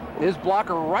his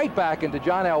blocker right back into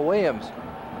John L. Williams.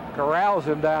 Corrals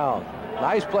him down.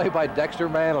 Nice play by Dexter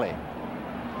Manley.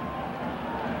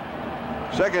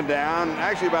 2nd down,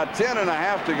 actually about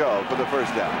 10.5 to go for the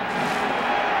first down.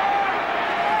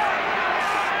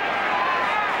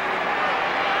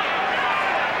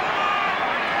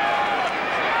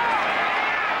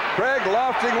 Craig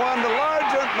lofting one to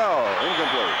Largent. No,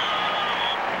 incomplete.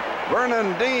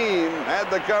 Vernon Dean had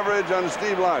the coverage on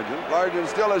Steve Largent. Largent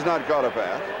still has not caught a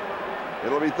pass.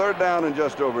 It'll be 3rd down and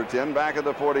just over 10, back at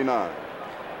the 49.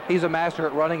 He's a master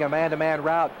at running a man-to-man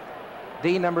route.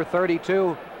 Dean, number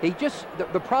 32.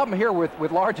 The problem here with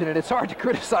Largent, and it's hard to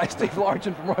criticize Steve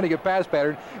Largent from running a pass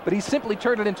pattern, but he simply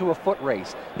turned it into a foot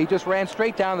race. He just ran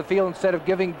straight down the field instead of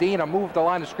giving Dean a move at the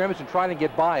line of scrimmage and trying to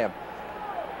get by him.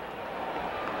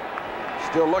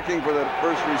 Still looking for that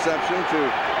first reception to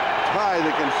tie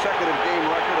the consecutive game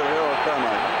record of Harold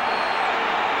Carmichael.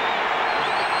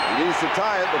 He needs to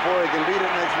tie it before he can beat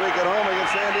it next week at home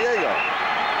against San Diego.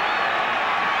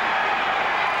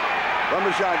 From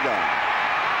the shotgun.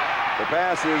 The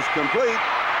pass is complete,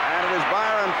 and it is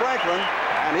Byron Franklin,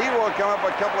 and he will come up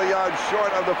a couple of yards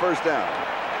short of the first down.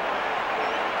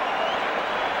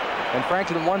 And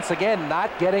Franklin once again not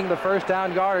getting the first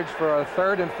down yardage for a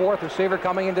 3rd and 4th receiver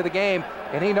coming into the game,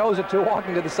 and he knows it too,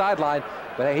 walking to the sideline,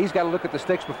 but he's got to look at the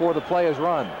sticks before the play is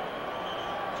run.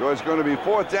 So it's going to be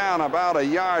 4th down, about a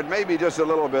yard, maybe just a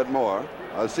little bit more.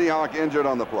 A Seahawk injured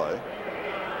on the play.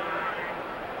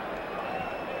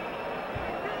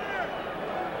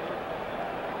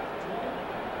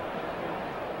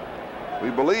 We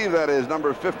believe that is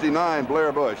number 59,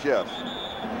 Blair Bush, yes.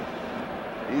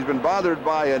 He's been bothered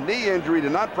by a knee injury,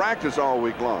 did not practice all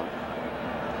week long.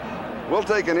 We'll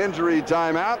take an injury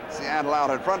timeout. Seattle out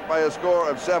in front by a score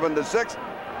of 7-6.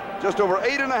 Just over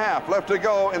 8.5 left to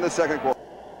go in the second quarter.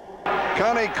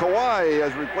 Connie Kawhi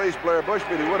has replaced Blair Bush,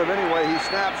 but he would have anyway. He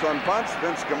snaps on punts.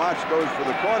 Vince Camacho goes for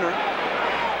the corner,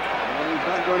 and he's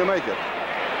not going to make it.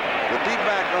 The deep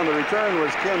back on the return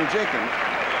was Ken Jenkins,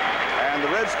 and the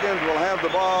Redskins will have the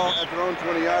ball at their own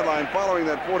 20-yard line following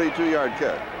that 42-yard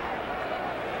catch.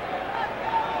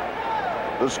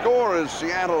 The score is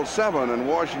Seattle 7 and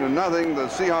Washington nothing. The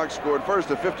Seahawks scored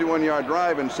first, a 51-yard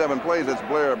drive in 7 plays. That's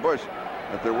Blair Bush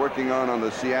that they're working on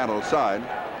the Seattle side.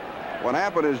 What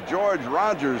happened is George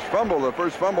Rogers fumbled, the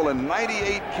first fumble in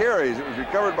 98 carries. It was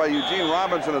recovered by Eugene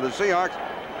Robinson of the Seahawks,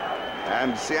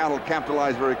 and Seattle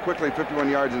capitalized very quickly, 51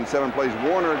 yards in 7 plays.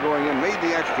 Warner going in, made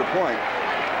the extra point.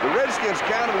 The Redskins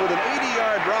counted with an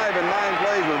 80-yard drive in 9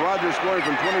 plays, with Rogers scoring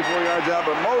from 24 yards out,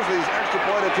 but Mosley's extra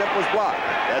point attempt was blocked.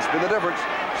 That's been the difference.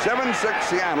 7-6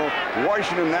 Seattle.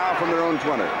 Washington now from their own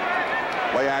 20.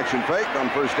 Play action fake on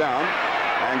first down,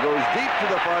 and goes deep to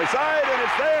the far side, and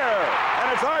it's there,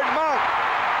 and it's Art Monk.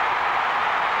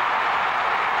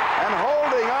 And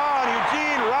holding on,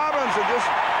 Eugene Robinson just,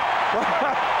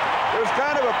 it was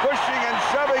kind of a pushing and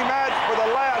shoving match for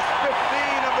the last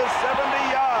 15 of the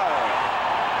 70 yards.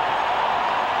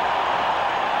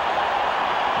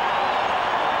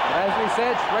 As we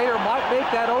said, Schrader might make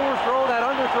that overthrow, that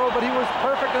underthrow, but he was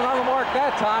perfect and on the mark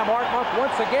that time. Art Monk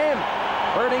once again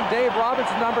hurting Dave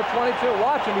Robinson, number 22.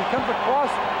 Watch him. He comes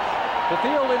across the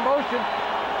field in motion.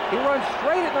 He runs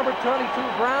straight at number 22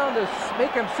 Brown to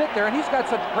make him sit there, and he's got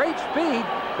such great speed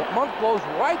that Monk blows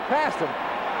right past him.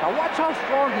 Now watch how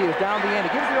strong he is down the end.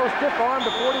 He gives the old stiff arm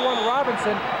to 41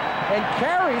 Robinson and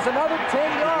carries another 10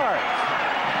 yards.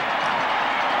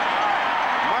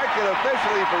 Mark it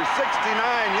officially for 69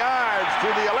 yards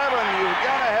to the 11. You've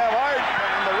got to have Art,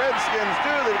 and the Redskins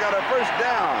do. They've got a first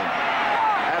down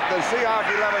at the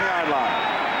Seahawks 11-yard line.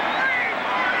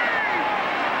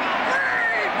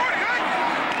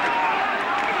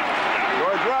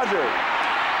 George Rogers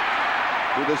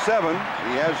to the 7.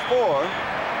 He has 4.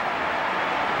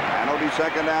 And it'll be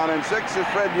second down and 6 as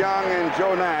Fred Young and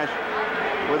Joe Nash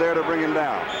were there to bring him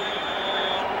down.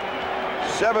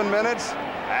 7 minutes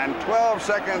and 12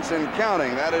 seconds and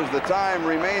counting. That is the time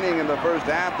remaining in the first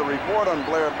half. The report on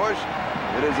Blair Bush,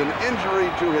 it is an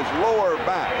injury to his lower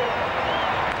back.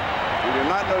 We do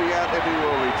not know yet if he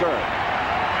will return.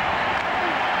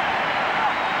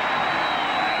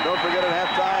 And don't forget at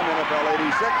halftime, NFL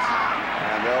 86,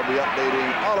 and they'll be updating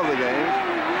all of the games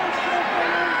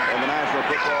in the National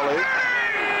Football League.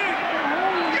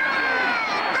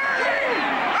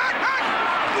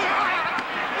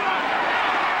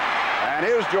 And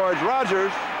here's George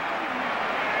Rogers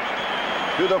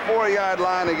to the 4-yard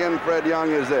line. Again, Fred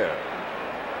Young is there.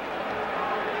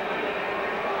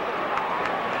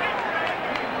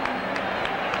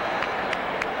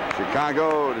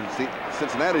 Chicago,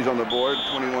 Cincinnati's on the board,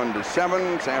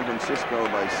 21-7. San Francisco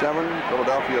by 7.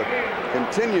 Philadelphia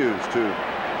continues to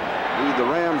lead the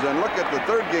Rams. And look at the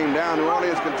third game down. New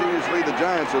Orleans continues to lead the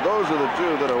Giants. So those are the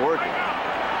two that are working.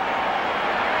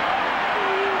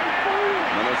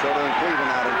 Minnesota and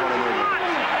Cleveland out in front of their games.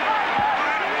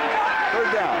 Third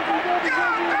down.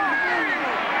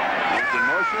 That's in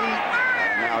motion.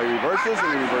 And now he reverses,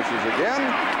 and he reverses again.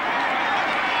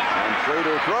 And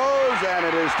Schrader throws, and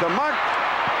it is to Monk.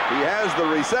 He has the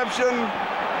reception.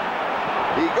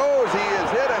 He goes, he is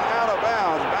hit and out of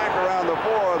bounds, back around the 4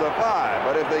 or the 5.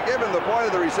 But if they give him the point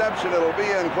of the reception, it'll be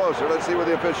in closer. Let's see what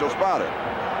the official spotted.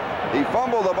 He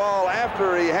fumbled the ball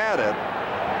after he had it.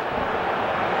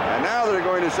 And now they're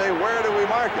going to say, where do we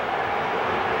mark it?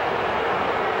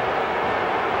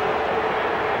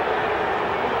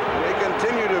 They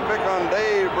continue to pick on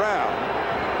Dave Brown.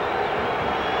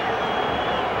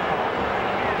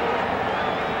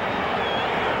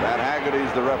 Matt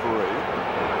Haggerty's the referee.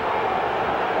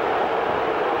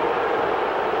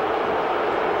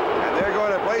 And they're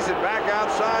going to place it back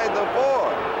outside the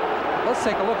 4. Let's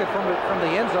take a look at from the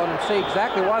end zone and see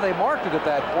exactly why they marked it at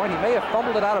that point. He may have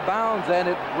fumbled it out of bounds and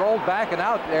it rolled back and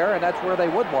out there, and that's where they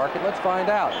would mark it. Let's find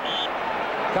out.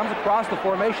 Comes across the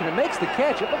formation and makes the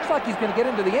catch. It looks like he's going to get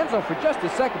into the end zone for just a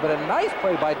second, but a nice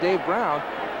play by Dave Brown.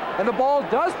 And the ball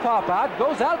does pop out,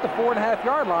 goes out the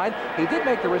 4.5-yard line. He did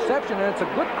make the reception, and it's a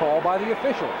good call by the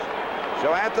officials.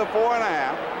 So at the 4.5,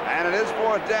 and it is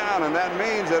 4th down, and that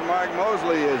means that Mark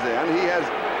Mosley is in. He has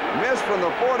missed from the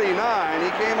 49.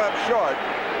 He came up short,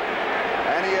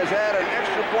 and he has had an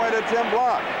extra point attempt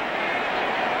blocked.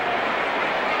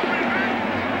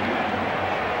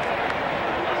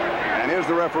 And here's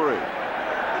the referee.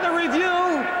 The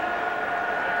review.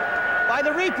 By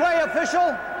the replay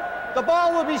official, the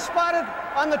ball will be spotted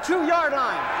on the 2-yard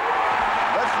line.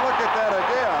 Let's look at that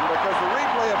again, because the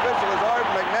replay official is Art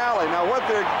McNally. Now what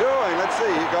they're doing, let's see,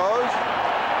 he goes,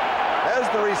 has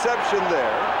the reception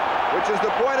there, which is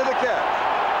the point of the catch.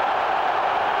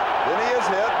 Then he is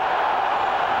hit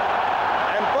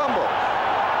and fumbles,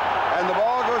 and the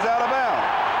ball goes out of bounds.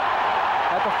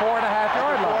 At the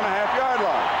 4.5-yard line. 4.5-yard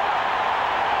line.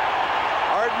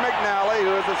 Art McNally,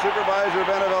 who is the supervisor of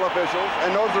NFL officials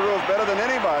and knows the rules better than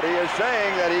anybody, is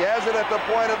saying that he has it at the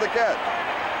point of the catch.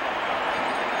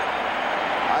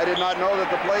 I did not know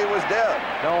that the play was dead.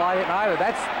 No, I didn't either.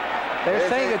 They're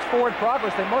saying it's forward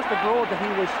progress. They must have ruled that he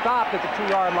was stopped at the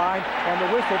 2-yard line, and the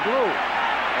whistle blew.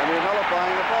 And they're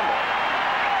nullifying the fumble.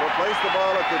 So place the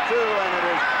ball at the 2, and it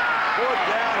is 4th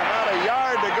down, about a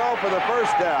yard to go for the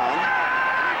first down.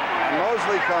 And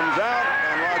Mosley comes out,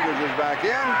 and Rodgers is back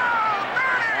in,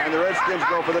 and the Redskins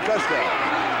go for the touchdown.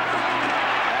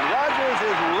 And Rodgers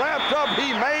is wrapped up.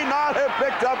 He may not have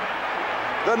picked up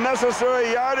the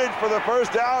necessary yardage for the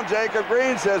first down. Jacob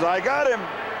Green says, I got him.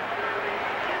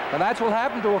 And that's what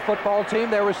happened to a football team.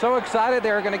 They were so excited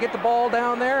they were going to get the ball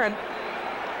down there, and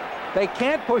they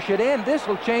can't push it in. This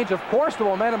will change, of course, the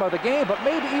momentum of the game, but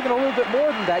maybe even a little bit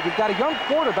more than that. You've got a young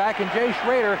quarterback in Jay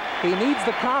Schrader. He needs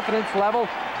the confidence level,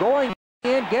 going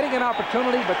in, getting an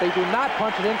opportunity, but they do not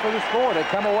punch it in for the score. They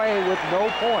come away with no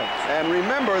points. And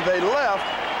remember, they left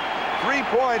 3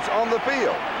 points on the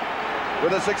field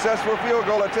with a successful field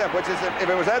goal attempt, which is, if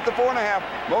it was at the 4.5,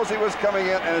 Mosley was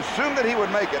coming in and assumed that he would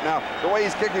make it. Now, the way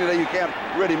he's kicking today, you can't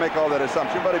really make all that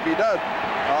assumption, but if he does,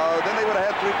 then they would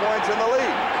have had 3 points in the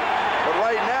lead. But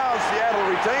right now, Seattle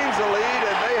retains the lead,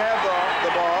 and they have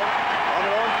the ball on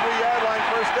their own 3-yard line,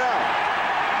 first down.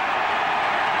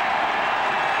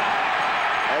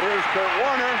 And here's Kurt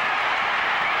Warner,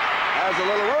 has a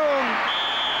little room.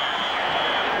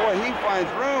 Boy, he finds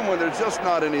room when there's just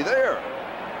not any there.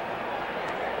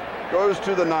 Goes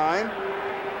to the 9.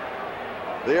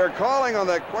 They are calling on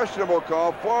that questionable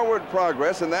call forward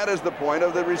progress, and that is the point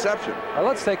of the reception. Now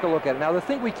let's take a look at it. Now the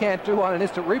thing we can't do on an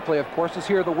instant replay, of course, is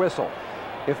hear the whistle.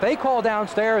 If they call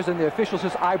downstairs and the official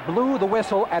says, I blew the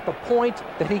whistle at the point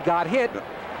that he got hit,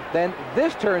 then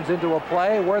this turns into a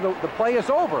play where the play is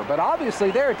over. But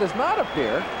obviously there it does not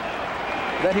appear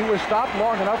that he was stopped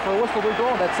long enough for a whistle to be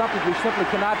blown. That's something we simply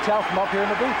cannot tell from up here in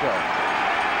the booth there.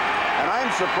 And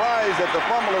I'm surprised that the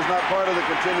fumble is not part of the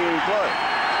continuing play.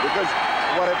 Because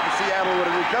what if Seattle would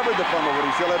have recovered the fumble? Would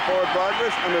he still have forward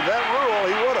progress? Under that rule,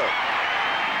 he would have.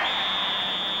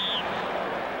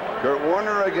 Kurt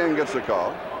Warner again gets the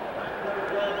call.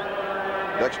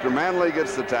 Dexter Manley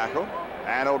gets the tackle.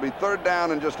 And it'll be 3rd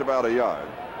down and just about a yard.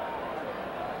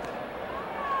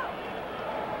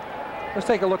 Let's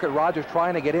take a look at Rodgers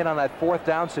trying to get in on that 4th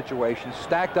down situation.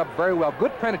 Stacked up very well.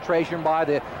 Good penetration by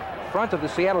the front of the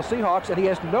Seattle Seahawks, and he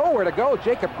has nowhere to go.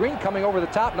 Jacob Green coming over the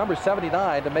top, number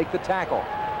 79, to make the tackle.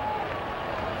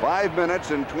 5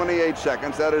 minutes and 28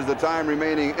 seconds. That is the time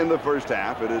remaining in the first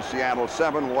half. It is Seattle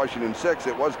 7, Washington 6.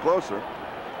 It was closer.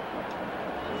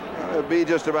 It'll be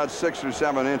just about 6 or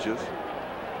 7 inches.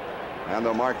 And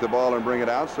they'll mark the ball and bring it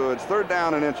out, so it's 3rd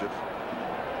down and inches.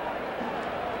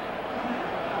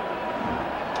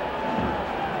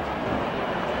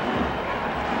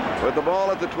 With the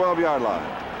ball at the 12-yard line.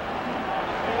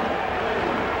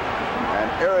 And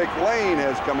Eric Lane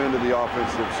has come into the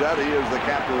offensive set. He is the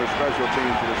captain of the special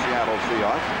teams for the Seattle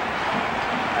Seahawks.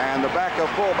 And the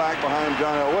backup fullback behind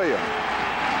John L. Williams.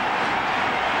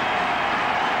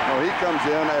 So he comes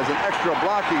in as an extra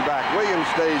blocking back. Williams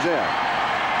stays in.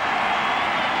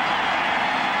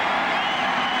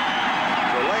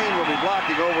 So Lane will be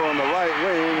blocking over on the right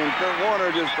wing, and Kurt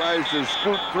Warner just tries to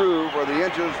scoot through for the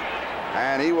inches,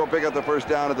 and he will pick up the first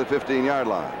down at the 15-yard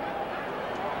line.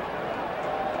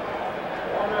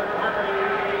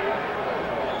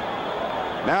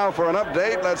 Now for an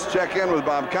update, let's check in with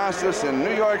Bob Costas in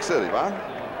New York City. Bob?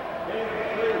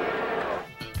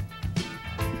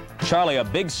 Charlie, a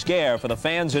big scare for the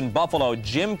fans in Buffalo.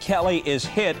 Jim Kelly is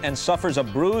hit and suffers a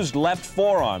bruised left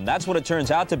forearm. That's what it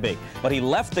turns out to be. But he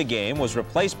left the game, was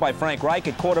replaced by Frank Reich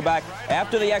at quarterback.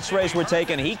 After the x-rays were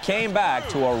taken, he came back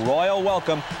to a royal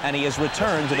welcome, and he has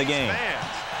returned to the game.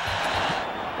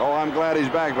 Oh, I'm glad he's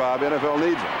back, Bob. NFL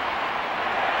needs him.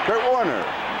 Kurt Warner.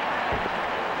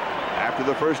 After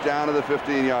the first down of the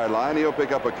 15-yard line, he'll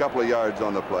pick up a couple of yards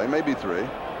on the play, maybe 3.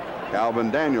 Calvin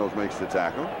Daniels makes the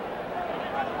tackle.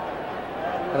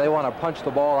 They want to punch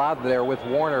the ball out there with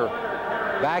Warner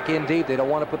back in deep. They don't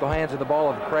want to put the hands in the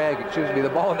ball of Craig, the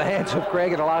ball in the hands of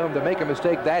Craig, and allow him to make a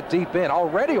mistake that deep in.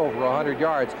 Already over 100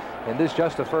 yards in this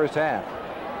just the first half.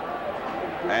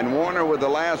 And Warner with the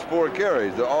last 4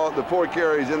 carries. The 4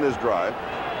 carries in this drive.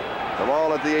 The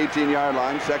ball at the 18-yard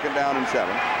line, 2nd down and 7.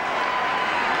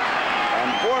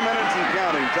 And 4 minutes and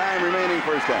counting, time remaining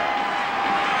first half.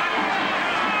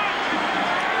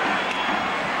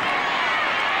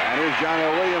 And here's John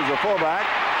L. Williams, the fullback.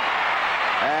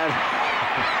 And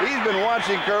he's been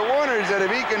watching Kurt Warner. He said,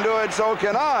 if he can do it, so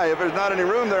can I. If there's not any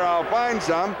room there, I'll find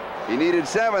some. He needed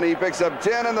 7. He picks up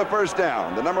 10 in the first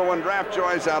down. The #1 draft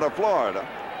choice out of Florida.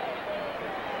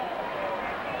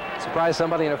 Surprised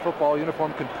somebody in a football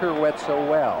uniform could pirouette so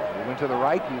well. He went to the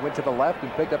right, he went to the left,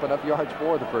 and picked up enough yards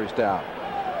for the first down.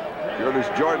 Curtis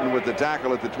Jordan with the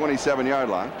tackle at the 27-yard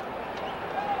line.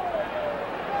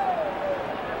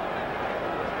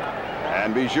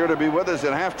 And be sure to be with us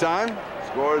at halftime.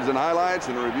 Scores and highlights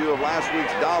and a review of last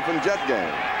week's Dolphin-Jet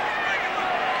game.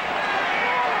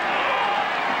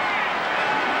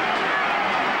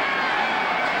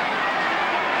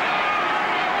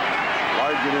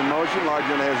 Largent in motion.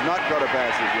 Largent has not caught a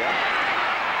pass as yet.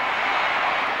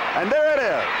 And there it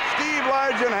is. Steve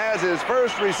Largent has his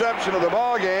first reception of the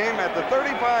ball game at the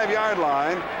 35-yard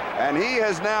line, and he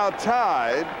has now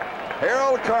tied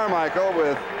Harold Carmichael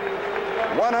with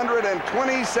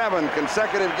 127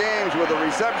 consecutive games with a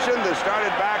reception that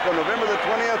started back on November the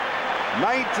 20th,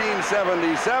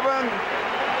 1977.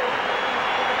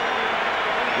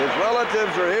 His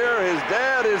relatives are here. His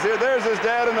dad is here. There's his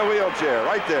dad in the wheelchair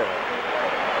right there.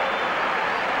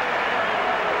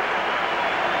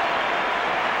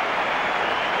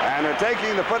 And they're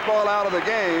taking the football out of the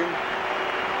game,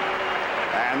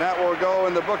 and that will go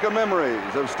in the book of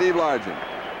memories of Steve Largent.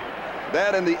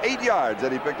 That and the 8 yards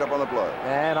that he picked up on the play.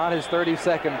 And on his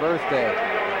 32nd birthday.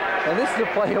 And this is a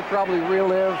play he'll probably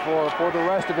relive for the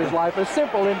rest of his life. A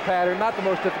simple in pattern, not the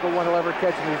most difficult one he'll ever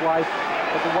catch in his life,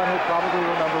 but the one he'll probably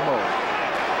remember most.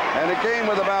 And it came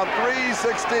with about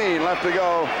 3:16 left to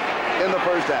go in the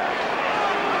first half.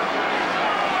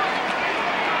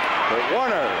 But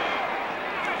Warner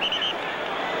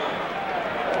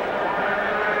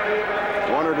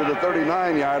to the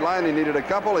 39-yard line. He needed a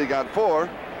couple. He got 4.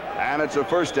 And it's a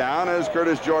first down as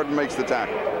Curtis Jordan makes the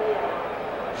tackle.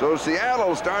 So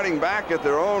Seattle, starting back at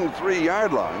their own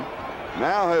 3-yard line,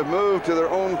 now have moved to their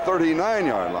own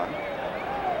 39-yard line.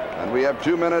 And we have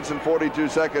 2 minutes and 42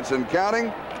 seconds and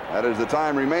counting. That is the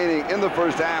time remaining in the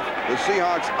first half. The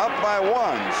Seahawks up by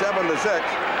 1, 7-6.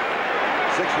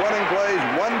 6 running plays,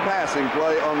 1 passing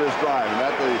play on this drive. And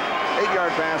that's the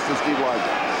 8-yard pass to Steve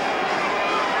Largent.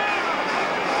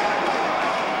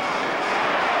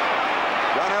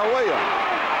 Williams.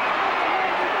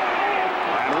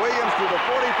 And Williams to the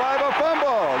 45, a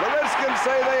fumble. The Redskins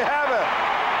say they have it.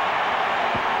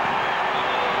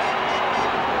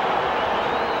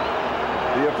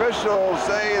 The officials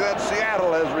say that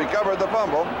Seattle has recovered the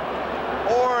fumble,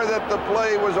 or that the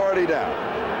play was already down.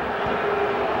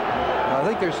 I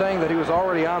think they're saying that he was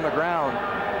already on the ground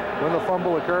when the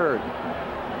fumble occurred.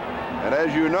 And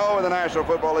as you know, in the National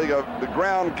Football League, the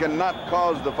ground cannot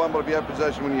cause the fumble. If you have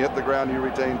possession, when you hit the ground, you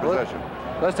retain possession.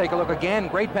 Let's take a look again.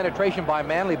 Great penetration by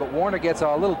Manley, but Warner gets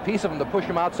a little piece of him to push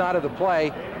him outside of the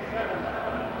play.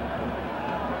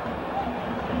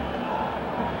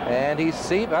 And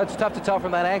that's tough to tell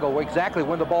from that angle exactly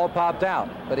when the ball popped out.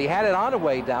 But he had it on the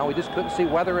way down. We just couldn't see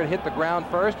whether it hit the ground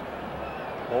first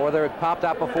or whether it popped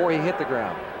out before he hit the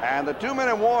ground. And the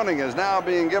 2-minute warning is now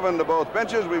being given to both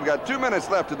benches. We've got 2 minutes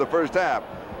left in the first half.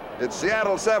 It's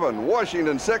Seattle 7,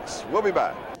 Washington 6. We'll be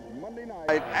back. Monday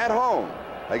night at home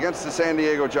against the San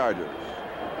Diego Chargers.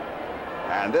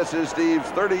 And this is Steve's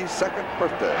 32nd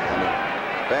birthday.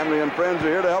 And family and friends are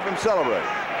here to help him celebrate.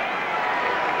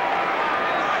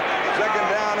 2nd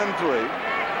down and 3.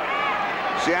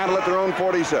 Seattle at their own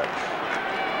 46.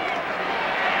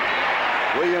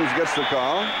 Williams gets the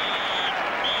call.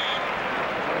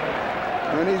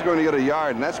 And he's going to get a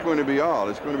yard, and that's going to be all.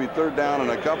 It's going to be 3rd down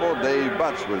and a couple. Dave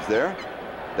Butts was there.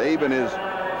 Dave in his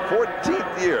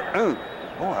 14th year.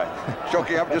 Boy,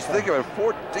 choking up just thinking of it.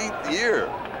 14th year.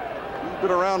 He's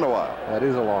been around a while. That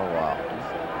is a long while.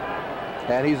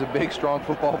 And he's a big, strong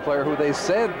football player who they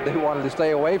said they wanted to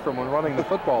stay away from when running the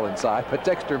football inside. But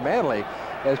Dexter Manley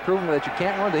has proven that you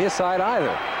can't run to his side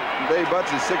either. Dave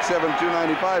Butts is 6'7",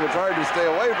 295. It's hard to stay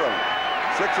away from him.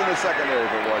 6 in the secondary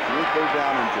for Washington. 3rd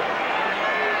down and 2.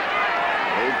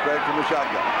 Dave Craig from the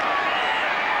shotgun.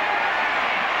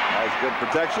 Has good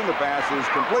protection. The pass is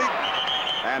complete.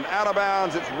 And out of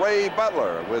bounds, it's Ray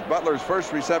Butler with Butler's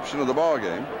first reception of the ball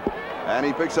game. And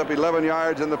he picks up 11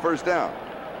 yards in the first down.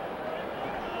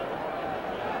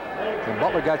 And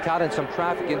Butler got caught in some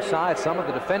traffic inside. Some of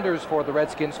the defenders for the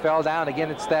Redskins fell down.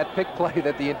 Again, it's that pick play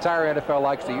that the entire NFL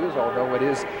likes to use, although it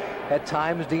is at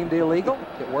times deemed illegal.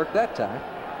 It worked that time.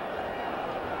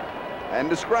 And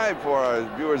describe for our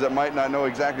viewers that might not know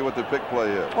exactly what the pick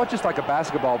play is. Well, just like a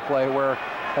basketball play where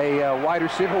a wide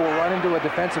receiver will run into a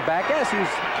defensive back as he's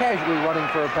casually running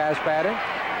for a pass pattern.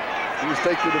 You just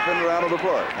take the defender out of the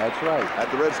play. That's right.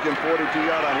 At the Redskin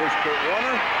 42-yard line, here's Kurt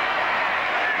Warner.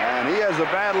 And he has a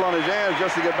battle on his hands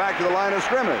just to get back to the line of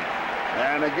scrimmage.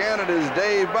 And again, it is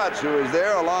Dave Butts who is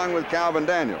there along with Calvin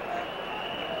Daniels.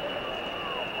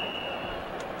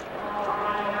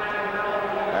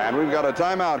 And we've got a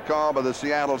timeout call by the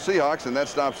Seattle Seahawks, and that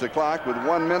stops the clock with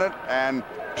 1 minute and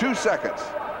 2 seconds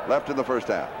left in the first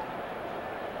half.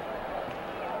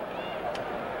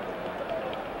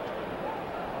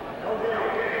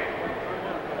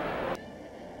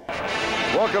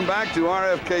 Welcome back to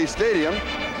RFK Stadium,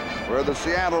 where the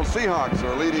Seattle Seahawks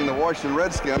are leading the Washington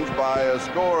Redskins by a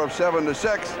score of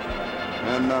 7-6.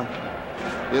 And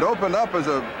it opened up as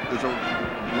a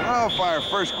wildfire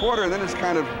first quarter, and then it's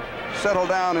kind of settled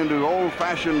down into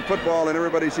old-fashioned football, and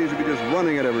everybody seems to be just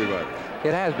running at everybody.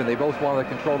 It has been. They both wanted to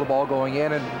control the ball going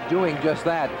in and doing just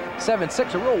that.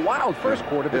 7-6, a real wild first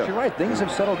quarter, but you're right. Things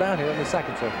have settled down here in the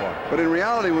second so far. But in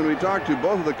reality, when we talk to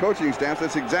both of the coaching staffs,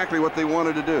 that's exactly what they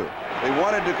wanted to do. They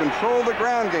wanted to control the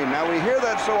ground game. Now, we hear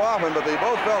that so often, but they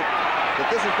both felt that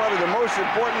this is probably the most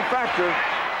important factor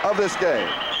of this game.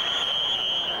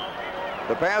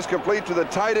 The pass complete to the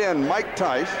tight end, Mike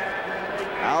Tice.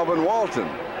 Alvin Walton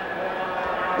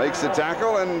makes the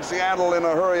tackle, and Seattle in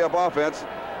a hurry-up offense.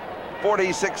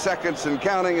 46 seconds and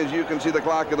counting, as you can see the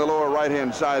clock in the lower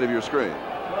right-hand side of your screen.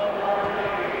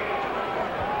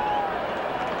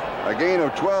 A gain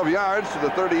of 12 yards to the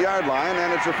 30-yard line,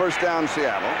 and it's a first down,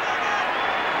 Seattle.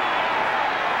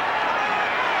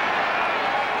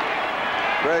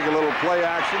 Greg, a little play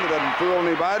action that doesn't fool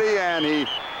anybody, and he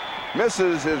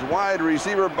misses his wide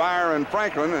receiver, Byron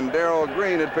Franklin, and Darrell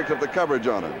Green had picked up the coverage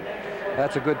on him.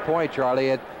 That's a good point,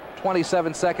 Charlie. At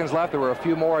 27 seconds left, there were a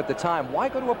few more at the time. Why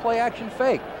go to a play-action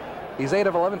fake? He's 8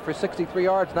 of 11 for 63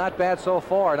 yards. Not bad so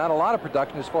far. Not a lot of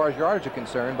production as far as yardage are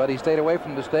concerned, but he stayed away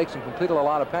from mistakes and completed a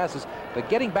lot of passes. But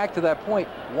getting back to that point,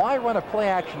 why run a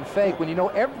play-action fake when you know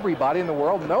everybody in the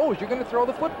world knows you're going to throw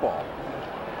the football?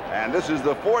 And this is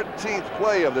the 14th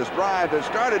play of this drive that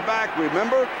started back,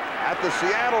 remember, at the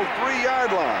Seattle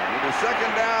 3-yard line. It was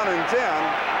second down and 10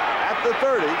 at the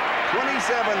 30. 27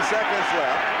 seconds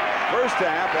left. First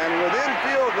half, and within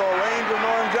field goal range of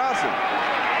Norm Johnson.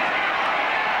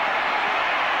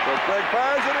 So Craig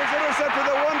fires it, is intercepted.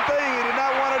 The one thing he did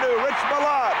not want to do. Rich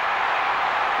Malott.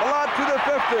 Malott to the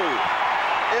 50.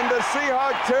 Into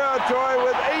Seahawk territory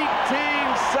with 18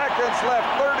 seconds left.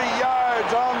 30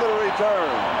 yards on the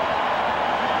return.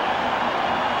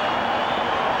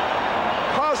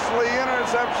 Costly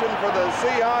interception for the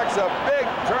Seahawks. A big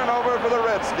turnover for the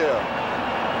Redskins.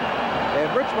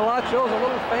 And Rich Malott shows a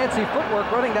little fancy footwork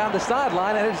running down the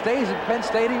sideline. And his days at Penn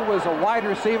State, he was a wide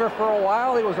receiver for a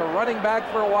while. He was a running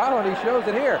back for a while, and he shows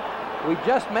it here. We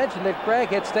just mentioned that Craig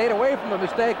had stayed away from the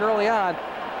mistake early on,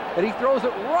 and he throws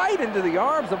it right into the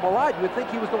arms of Malott. You would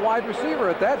think he was the wide receiver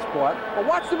at that spot. But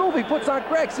watch the move he puts on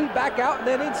Craig. See, back out and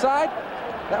then inside.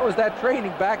 That was that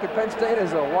training back at Penn State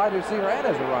as a wide receiver and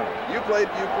as a runner. You played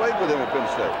with him at Penn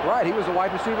State. Right, he was a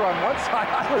wide receiver on one side.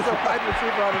 I was a wide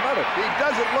receiver on another. He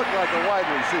doesn't look like a wide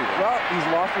receiver. Well, he's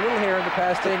lost a little hair in the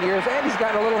past 10 years, and he's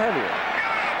gotten a little heavier.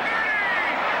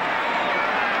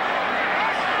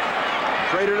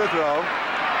 Trader to throw.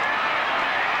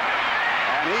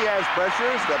 And he has pressure,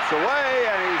 steps away,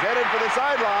 and he's headed for the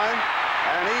sideline.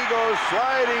 And he goes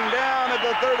sliding down at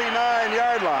the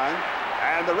 39-yard line.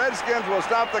 And the Redskins will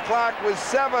stop the clock with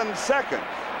 7 seconds.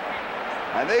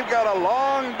 And they've got a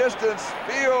long-distance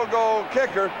field goal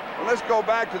kicker. And let's go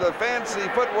back to the fancy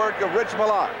footwork of Rich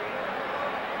Malott.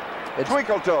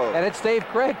 Twinkle toe. And it's Dave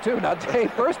Craig, too. Now,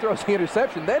 Dave first throws the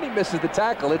interception, then he misses the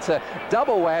tackle. It's a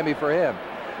double whammy for him.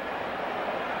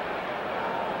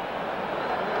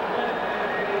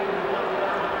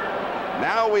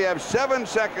 Now we have 7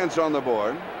 seconds on the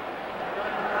board.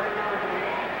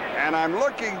 And I'm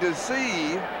looking to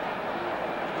see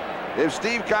if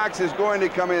Steve Cox is going to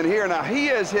come in here. Now, he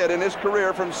has hit in his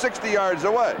career from 60 yards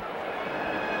away.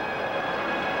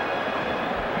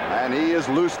 And he is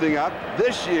loosening up.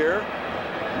 This year,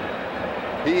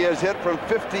 he has hit from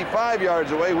 55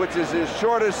 yards away, which is his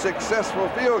shortest successful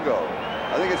field goal.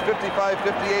 I think it's 55,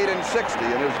 58, and 60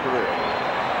 in his career.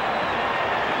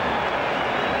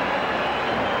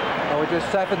 With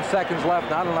just 7 seconds left,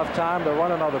 not enough time to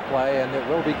run another play, and it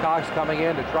will be Cox coming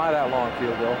in to try that long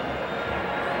field goal.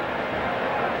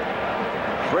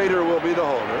 Schrader will be the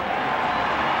holder.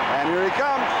 And here he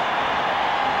comes.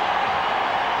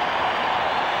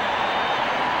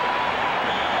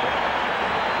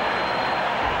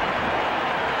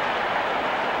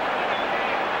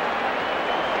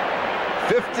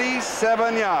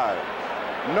 57 yards.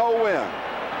 No wind.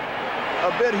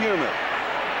 A bit humid.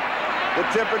 The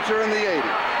temperature in the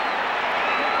 80s.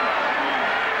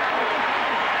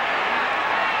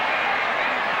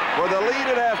 For the lead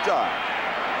at halftime.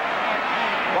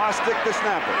 Bostic the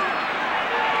snapper.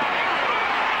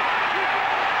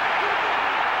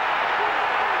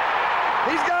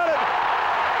 He's got it.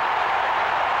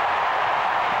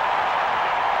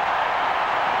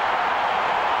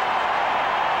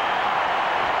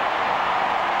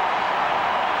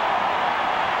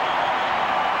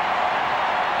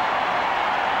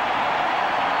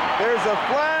 There's a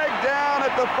flag down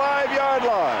at the 5-yard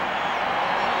line.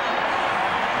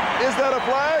 Is that a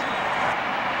flag?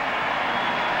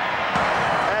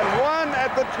 And one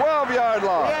at the 12-yard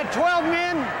line. We had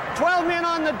 12 men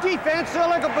on the defense,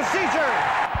 illegal procedure.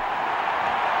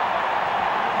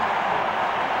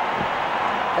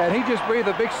 And he just breathed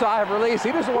a big sigh of release.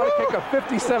 He doesn't want to kick a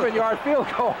 57-yard field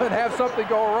goal and have something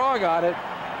go wrong on it.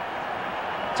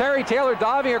 Terry Taylor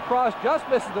diving across, just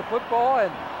misses the football,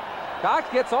 and Cox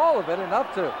gets all of it,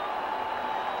 enough to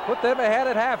put them ahead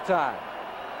at halftime.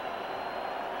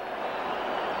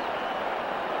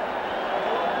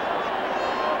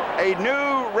 A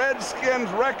new Redskins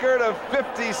record of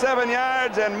 57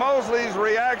 yards, and Mosley's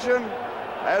reaction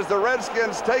as the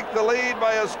Redskins take the lead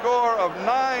by a score of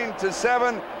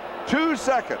 9-7, 2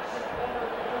 seconds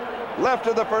left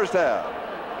of the first half.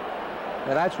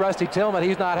 And that's Rusty Tillman.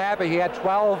 He's not happy. He had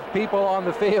 12 people on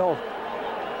the field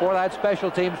for that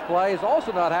special teams play. He's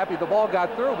also not happy the ball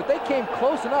got through, but they came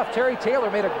close enough. Terry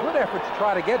Taylor made a good effort to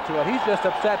try to get to it. He's just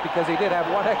upset because he did have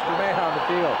one extra man on the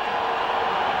field.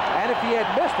 And if he had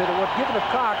missed it, it would have given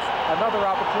Cox another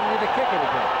opportunity to kick it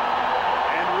again.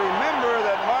 And remember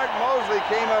that Mark Mosley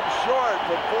came up short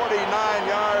for 49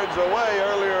 yards away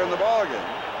earlier in the ballgame.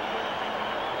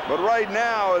 But right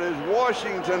now it is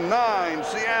Washington 9,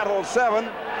 Seattle 7,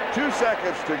 2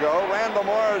 seconds to go. Randall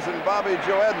Morris and Bobby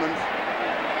Joe Edmonds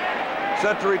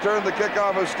set to return the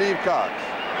kickoff of Steve Cox.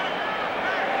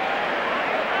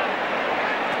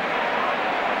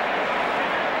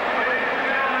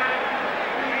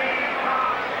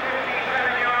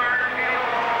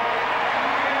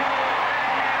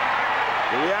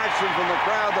 The reaction from the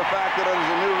crowd, the fact that it is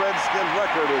a new Redskins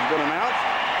record has been announced.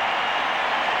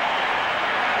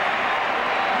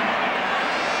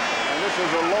 And this is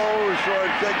a low,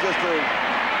 short kick just to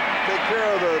take care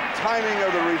of the timing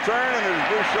of the return, and there's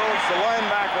Bruce Schultz, the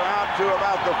linebacker, out to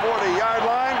about the 40-yard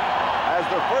line as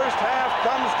the first half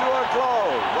comes to a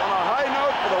close. On a high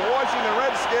note for the Washington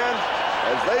Redskins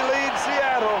as they lead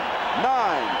Seattle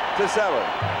 9-7.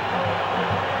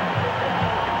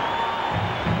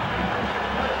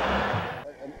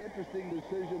 An interesting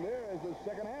decision there as the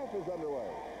second half is underway.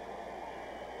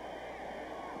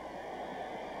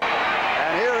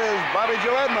 And here is Bobby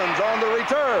Joe Edmonds on the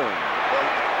return.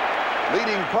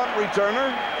 Leading punt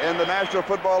returner in the National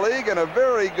Football League and a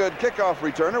very good kickoff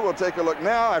returner. We'll take a look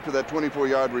now after that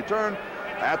 24-yard return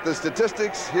at the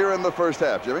statistics here in the first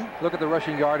half. Jimmy? Look at the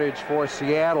rushing yardage for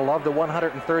Seattle. Of the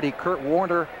 130, Kurt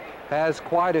Warner has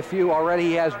quite a few already.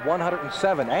 He has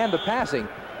 107. And the passing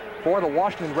for the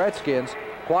Washington Redskins,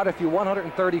 quite a few,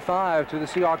 135 to the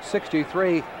Seahawks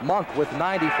 63. Monk with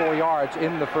 94 yards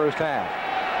in the first half.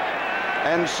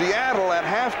 And Seattle at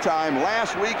halftime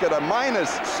last week at a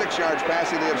 -6 yards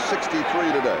passing. They have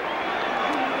 63 today.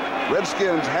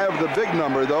 Redskins have the big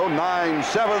number, though,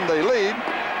 9-7. They lead.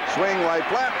 Swing right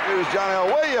flat. Here's John L.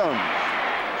 Williams.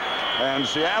 And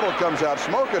Seattle comes out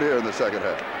smoking here in the second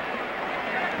half.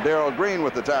 Darrell Green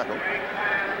with the tackle.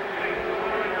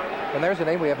 And there's a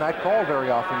name we have not called very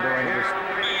often during this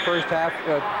first half,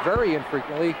 very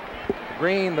infrequently.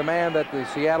 Green, the man that the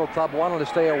Seattle club wanted to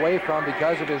stay away from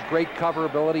because of his great cover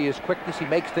ability, his quickness. He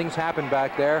makes things happen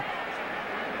back there.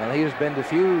 And he has been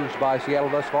diffused by Seattle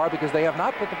thus far because they have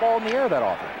not put the ball in the air that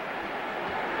often.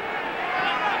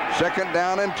 2nd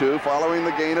down and 2 following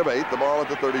the gain of 8. The ball at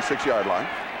the 36-yard line.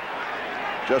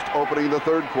 Just opening the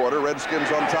third quarter.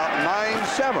 Redskins on top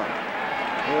 9-7.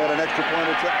 We had an extra point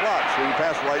at the clock. Swing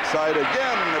pass right side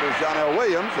again. It is John L.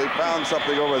 Williams. They found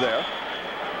something over there.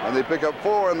 And they pick up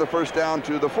 4 on the first down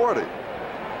to the 40.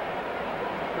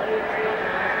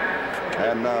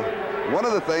 And one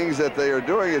of the things that they are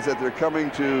doing is that they're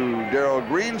coming to Darrell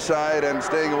Green's side and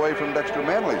staying away from Dexter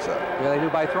Manley's side. Yeah, they do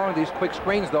by throwing these quick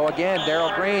screens, though. Again,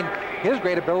 Darrell Green, his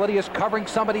great ability is covering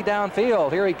somebody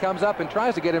downfield. Here he comes up and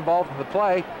tries to get involved in the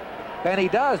play. And he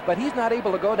does, but he's not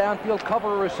able to go downfield,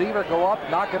 cover a receiver, go up,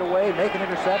 knock it away, make an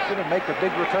interception, and make a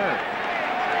big return.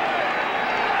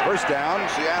 First down,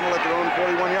 Seattle at their own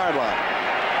 41-yard line.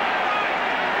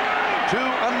 2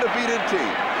 undefeated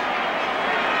teams.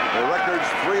 The record's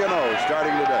 3-0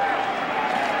 starting today.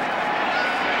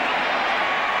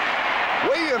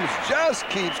 Williams just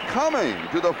keeps coming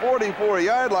to the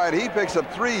 44-yard line. He picks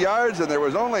up 3 yards, and there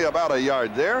was only about a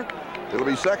yard there. It'll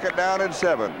be second down and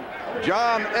 7.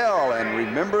 John L. And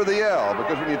remember the L,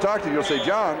 because when you talk to him, you'll say,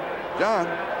 John, John.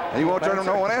 And he won't turn him,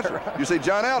 no one answer. You say,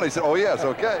 John L. And he said, oh, yes,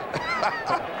 okay.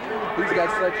 He's got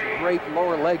such great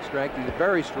lower leg strength. He's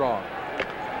very strong.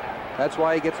 That's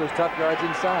why he gets those tough yards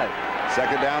inside.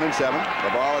 Second down and 7.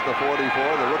 The ball at the 44.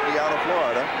 The rookie out of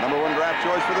Florida. #1 draft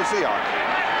choice for the Seahawks.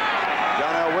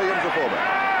 John L. Williams, the fullback.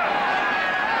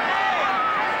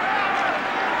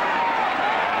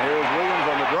 Here's Williams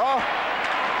on the draw.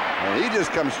 And he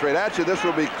just comes straight at you. This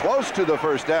will be close to the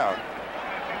first down.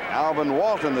 Alvin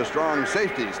Walton, the strong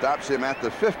safety, stops him at the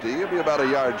 50. He'll be about a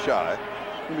yard shy.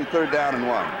 It'll be third down and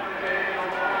 1.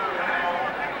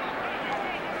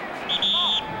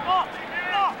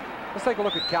 Let's take a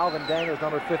look at Calvin Daniels,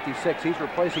 number 56. He's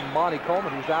replacing Monty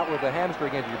Coleman, who's out with a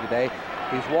hamstring injury today.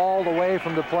 He's walled away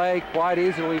from the play quite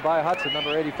easily by Hudson,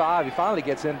 number 85. He finally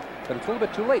gets in, but it's a little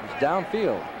bit too late. It's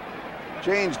downfield.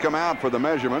 Chains come out for the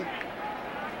measurement.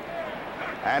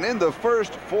 And in the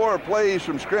first 4 plays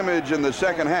from scrimmage in the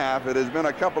second half, it has been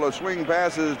a couple of swing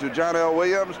passes to John L.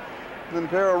 Williams, and then a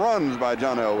pair of runs by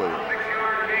John L. Williams.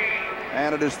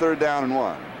 And it is third down and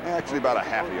 1. Actually, about a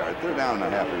half a yard. Third down and a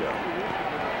half a yard.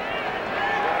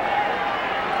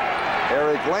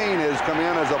 Eric Lane has come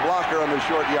in as a blocker on the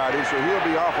short yardage, so he'll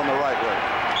be off on the right leg.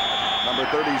 Number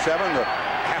 37, the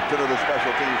captain of the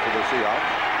special teams for the Seahawks.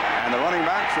 And the running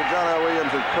backs are John L.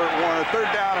 Williams and Kurt Warner.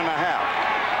 Third down and a half.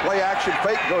 Play action,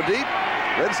 fake, go deep.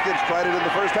 Redskins tried it in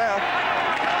the first half.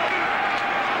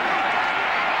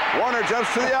 Warner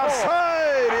jumps to the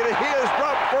outside, and he is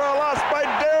dropped for a loss by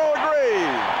Darrell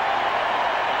Green.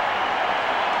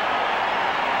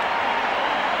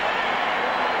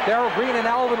 Darrell Green and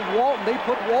Alvin Walton, they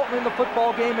put Walton in the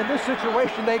football game. In this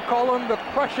situation, they call him the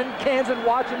Prussian Kansan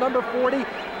Watson, number 40.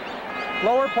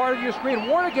 Lower part of your screen.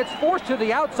 Warner gets forced to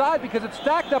the outside because it's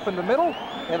stacked up in the middle,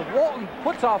 and Walton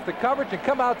puts off the coverage and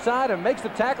come outside and makes the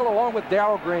tackle along with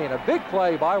Darrell Green. A big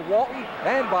play by Walton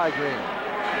and by Green.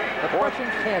 The Prussian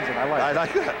Kansan, I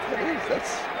like that.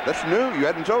 That's new. You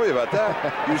hadn't told me about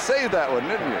that. You saved that one,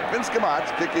 didn't you? Vince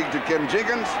Kamatz kicking to Ken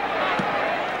Jenkins.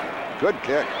 Good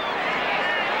kick.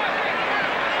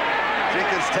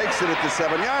 Jenkins takes it at the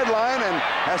 7-yard line and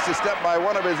has to step by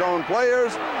one of his own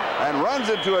players and runs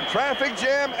into a traffic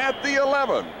jam at the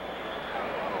 11.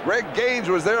 Greg Gaines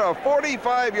was there, a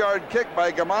 45-yard kick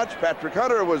by Gamach. Patrick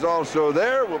Hunter was also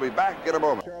there. We'll be back in a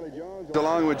moment.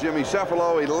 Along with Jimmy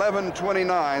Cefalo,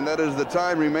 11:29. That is the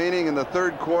time remaining in the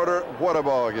third quarter. What a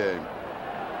ball game.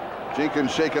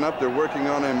 Jenkins shaken up. They're working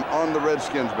on him on the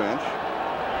Redskins bench.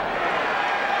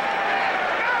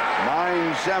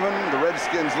 9-7. The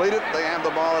Redskins lead it. They have the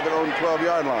ball at their own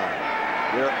 12-yard line.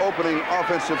 Their opening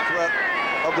offensive threat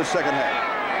of the second half.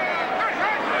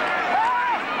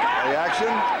 Play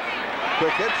action.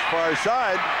 Quick hitch, far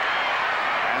side.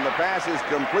 And the pass is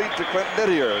complete to Clint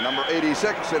Didier, number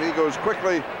 86, and he goes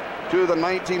quickly to the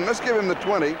 19. Let's give him the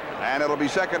 20, and it'll be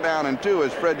second down and 2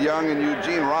 as Fred Young and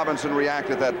Eugene Robinson react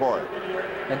at that point.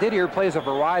 And Didier plays a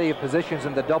variety of positions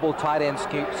in the double tight end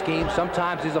scheme.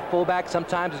 Sometimes he's a fullback,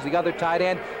 sometimes he's the other tight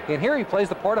end. And here he plays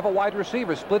the part of a wide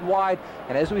receiver, split wide.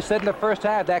 And as we said in the first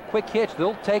half, that quick hitch,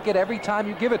 they'll take it every time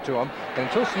you give it to them. And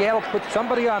until Seattle puts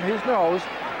somebody on his nose,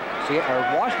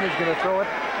 Washington's going to throw it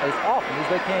as often as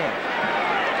they can.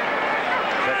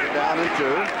 Second down and 2.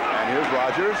 And here's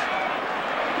Rodgers.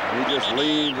 He just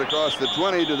leads across the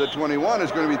 20 to the 21.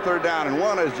 It's going to be third down and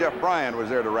 1 as Jeff Bryant was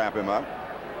there to wrap him up.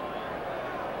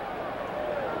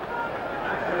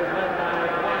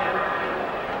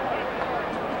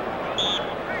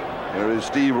 There is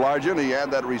Steve Largent. He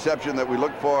had that reception that we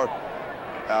looked for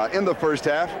in the first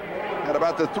half. At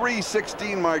about the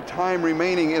 3:16 mark, time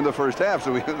remaining in the first half,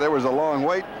 so there was a long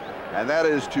wait. And that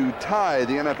is to tie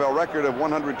the NFL record of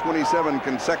 127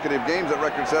 consecutive games. That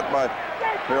record set by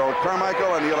Harold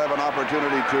Carmichael, and he'll have an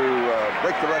opportunity to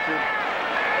break the record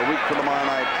a week from tomorrow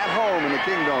night at home in the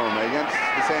Kingdome against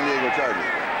the San Diego Chargers.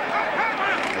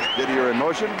 That's Didier in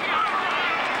motion.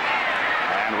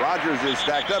 And Rodgers is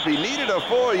stacked up. He needed a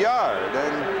 4-yard,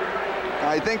 and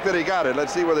I think that he got it.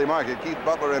 Let's see where they mark it. Keith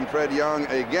Butler and Fred Young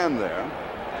again there,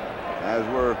 as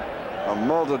were a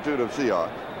multitude of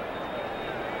Seahawks.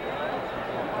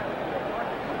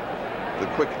 The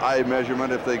quick eye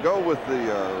measurement. If they go with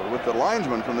the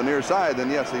linesman from the near side, then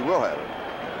yes, he will have it.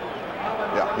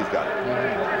 Yeah, he's got it.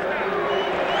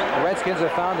 The Redskins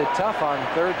have found it tough on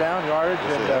third down yardage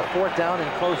and fourth down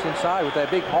and close inside with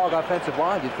that big hog offensive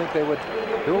line. You'd think they would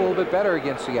do a little bit better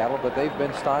against Seattle, but they've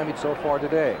been stymied so far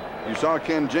today. You saw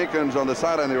Ken Jenkins on the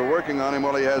sideline. They were working on him.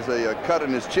 Well, he has a cut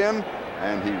in his chin,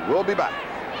 and he will be back.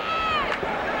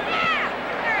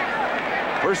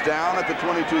 First down at the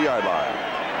 22-yard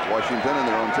line. Washington in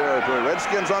their own territory.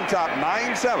 Redskins on top,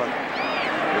 9-7,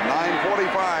 with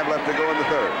 9:45 left to go in the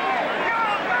third.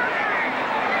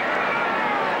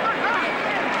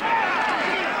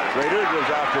 Schrader goes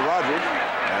out to Rodgers,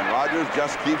 and Rodgers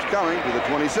just keeps coming to the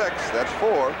 26. That's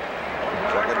 4.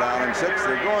 Second down and 6.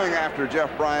 They're going after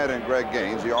Jeff Bryant and Greg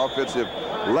Gaines, the offensive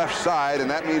left side, and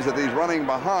that means that he's running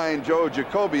behind Joe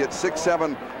Jacoby at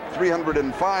 6'7",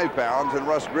 305 pounds, and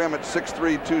Russ Grimm at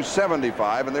 6'3",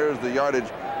 275. And there's the yardage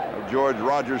of George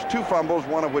Rodgers. 2 fumbles,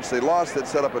 one of which they lost that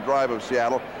set up a drive of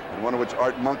Seattle, and one of which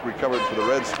Art Monk recovered for the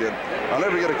Redskins. I'll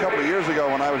never forget a couple of years ago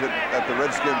when I was at the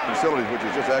Redskin facilities, which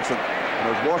is just excellent. And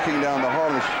I was walking down the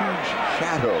hall, and this huge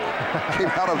shadow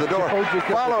came out of the door,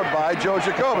 followed by Joe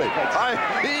Jacoby. I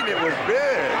mean, it was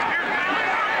big.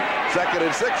 Second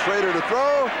and 6, Schrader to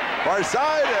throw, far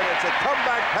side, and it's a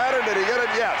comeback pattern. Did he get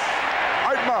it? Yes.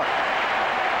 Art Monk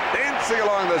dancing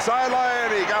along the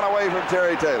sideline. He got away from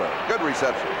Terry Taylor. Good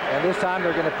reception. And this time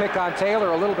they're going to pick on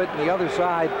Taylor a little bit on the other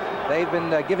side. They've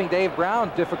been giving Dave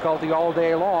Brown difficulty all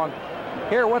day long.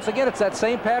 Here, once again, it's that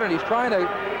same pattern. He's trying to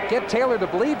get Taylor to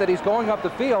believe that he's going up the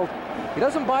field. He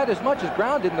doesn't buy it as much as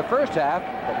Brown did in the first half,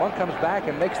 but Monk comes back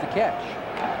and makes the catch.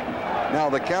 Now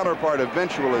the counterpart,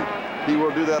 eventually, he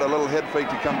will do that, a little head fake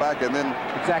to come back, and then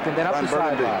exactly, then up the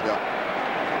sideline. Yeah.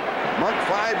 Monk,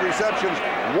 5 receptions,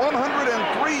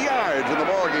 103 yards in the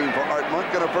ball game for Art Monk,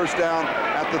 and a first down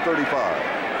at the 35.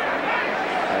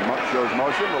 And Monk shows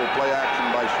motion, little play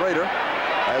action by Schrader.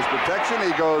 As protection,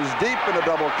 he goes deep into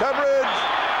double coverage,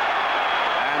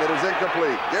 and it is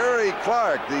incomplete. Gary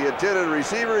Clark, the intended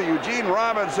receiver, Eugene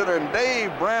Robinson and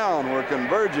Dave Brown were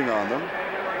converging on them,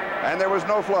 and there was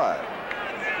no flag.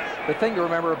 The thing to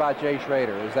remember about Jay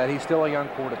Schrader is that he's still a young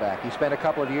quarterback. He spent a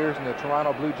couple of years in the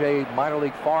Toronto Blue Jay minor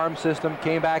league farm system,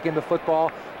 came back into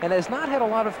football, and has not had a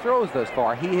lot of throws thus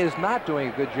far. He is not doing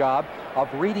a good job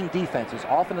of reading defenses.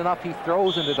 Often enough, he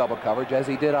throws into double coverage, as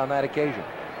he did on that occasion.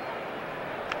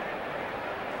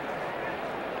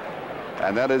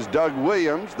 And that is Doug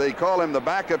Williams. They call him the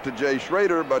backup to Jay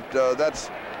Schrader, but that's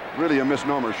really a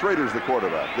misnomer. Schrader's the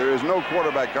quarterback. There is no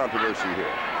quarterback controversy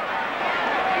here.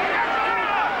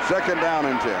 Second down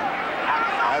and 10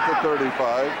 at the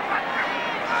 35.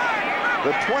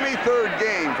 The 23rd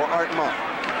game for Art Monk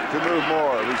to move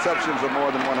more. Receptions of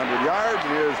more than 100 yards.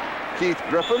 And here's Keith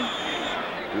Griffin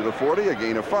to the 40, a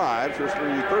gain of 5. So it's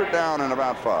the third down and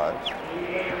about 5.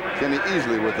 Kenny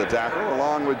Easley with the tackle,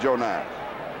 along with Joe Nash.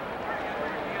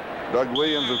 Doug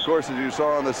Williams, of course, as you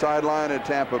saw on the sideline at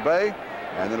Tampa Bay,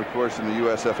 and then, of course, in the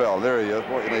USFL. There he is.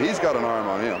 Boy, he's got an arm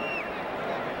on him.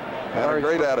 And a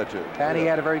great attitude. And he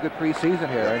had a very good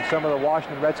preseason here. And some of the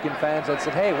Washington Redskin fans had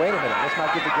said, hey, wait a minute, let's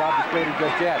not give the job to Schrader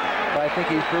just yet. But I think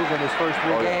he's proven his first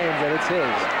 3 games that it's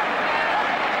his.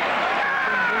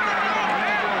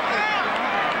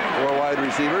 4 wide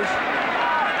receivers.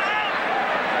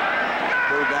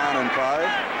 Third down and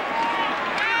 5.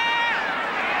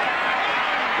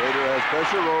 Schrader has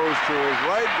pressure, rolls to his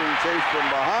right, being chased from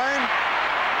behind.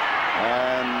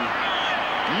 And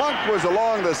Monk was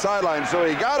along the sideline, so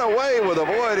he got away with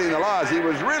avoiding the loss. He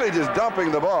was really just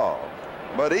dumping the ball.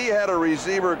 But he had a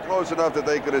receiver close enough that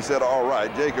they could have said, all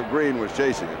right. Jacob Green was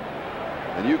chasing him.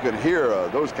 And you could hear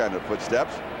those kind of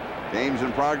footsteps. Games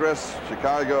in progress.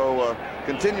 Chicago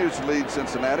continues to lead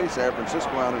Cincinnati. San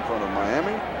Francisco out in front of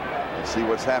Miami. Let's see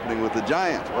what's happening with the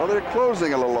Giants. Well, they're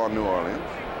closing a little on New Orleans.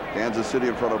 Kansas City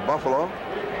in front of Buffalo.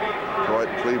 Detroit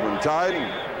and Cleveland tied.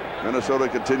 Minnesota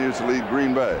continues to lead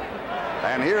Green Bay.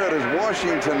 And here it is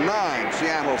Washington 9,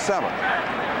 Seattle 7.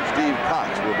 Steve Cox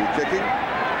will be kicking.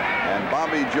 And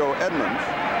Bobby Joe Edmonds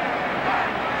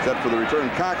set for the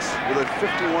return. Cox with a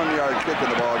 51-yard kick in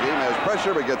the ball game. Has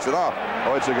pressure but gets it off.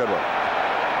 Oh, it's a good one.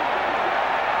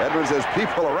 Edmonds has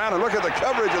people around, and look at the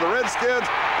coverage of the Redskins.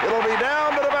 It'll be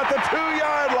down to about the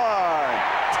 2-yard line.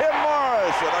 Tim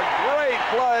Morrison, a great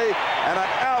play and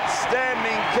an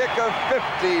outstanding kick of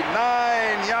 59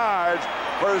 yards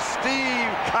for Steve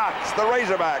Cox, the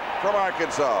Razorback from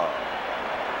Arkansas.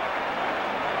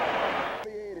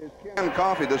 Ken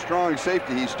Coffey, the strong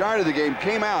safety, he started the game,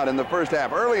 came out in the first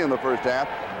half, early in the first half.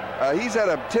 He's had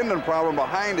a tendon problem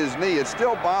behind his knee. It's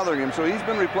still bothering him, so he's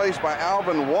been replaced by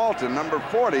Alvin Walton, number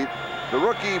 40, the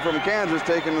rookie from Kansas,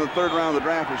 taken in the 3rd round of the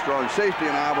draft for strong safety,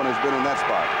 and Alvin has been in that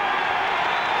spot.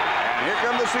 And here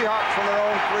come the Seahawks from their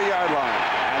own 3-yard line.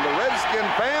 And the Redskin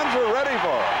fans are ready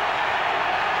for it.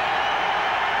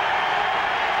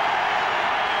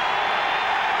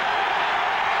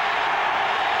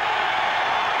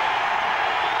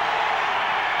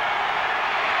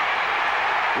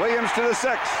 Williams to the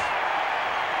 6.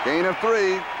 Gain of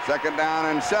 3. 2nd down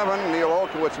and 7. Neil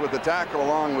Olkowitz with the tackle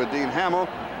along with Dean Hamill.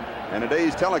 And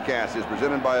today's telecast is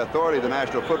presented by authority of the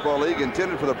National Football League,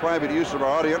 intended for the private use of our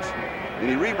audience.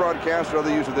 Any rebroadcast or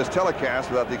other use of this telecast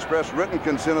without the express written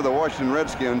consent of the Washington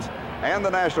Redskins and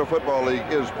the National Football League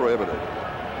is prohibited.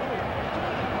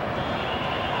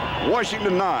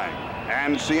 Washington 9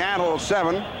 and Seattle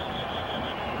 7.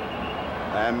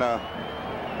 And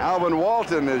Alvin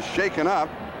Walton is shaken up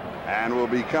and will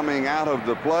be coming out of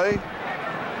the play.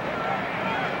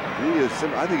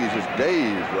 I think he's just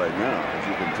dazed right now, as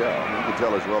you can tell. You can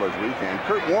tell as well as we can.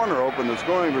 Kurt Warner opened the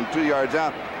scoring from 2 yards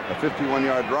out. A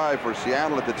 51-yard drive for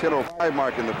Seattle at the 10:05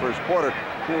 mark in the first quarter.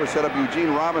 Here was set up.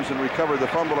 Eugene Robinson recovered the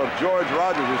fumble of George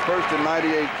Rogers, his first in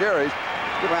 98 carries.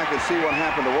 Go back and see what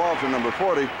happened to Walton, number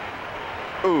 40.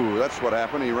 Ooh, that's what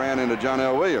happened. He ran into John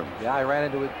L. Williams. Yeah, he ran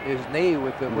into his knee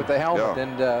with the helmet,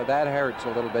 and that hurts a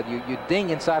little bit. You ding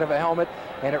inside of a helmet,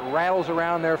 and it rattles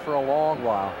around there for a long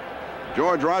while.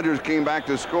 George Rogers came back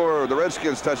to score the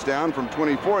Redskins touchdown from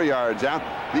 24 yards out.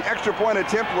 The extra point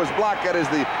attempt was blocked. That is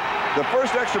the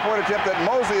first extra point attempt that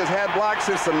Mosley has had blocked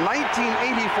since the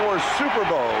 1984 Super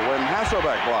Bowl when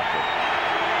Hasselbeck blocked it.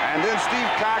 And then Steve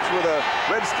Cox with a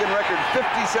Redskin record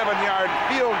 57-yard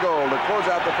field goal to close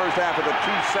out the first half at the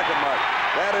 2-second mark.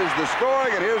 That is the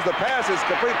scoring, and here's the pass. It's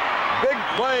complete. Big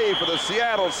play for the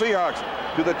Seattle Seahawks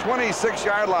to the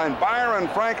 26-yard line. Byron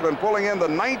Franklin pulling in the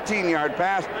 19-yard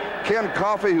pass. Ken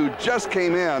Coffey, who just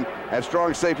came in at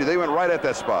strong safety, they went right at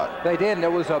that spot. They did, and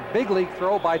it was a big league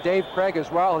throw by Dave Craig as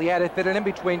well. He had to fit it in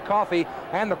between Coffey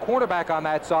and the cornerback on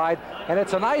that side, and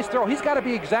it's a nice throw. He's got to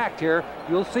be exact here.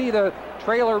 You'll see the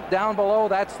trailer down below.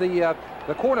 That's the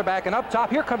cornerback, and up top,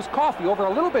 here comes Coffey over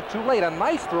a little bit too late. A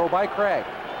nice throw by Craig.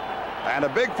 And a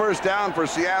big first down for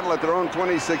Seattle at their own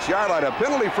 26-yard line. A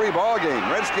penalty-free ball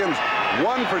game. Redskins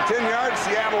 1 for 10 yards,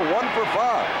 Seattle 1 for 5.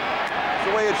 That's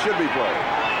the way it should be played.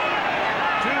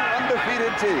 Two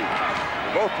undefeated teams,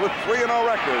 both with 3-0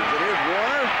 records. And here's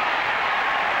Warner,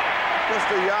 just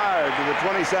a yard to the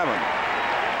 27.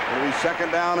 It'll be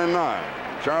 2nd down and 9.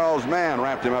 Charles Mann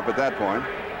wrapped him up at that point.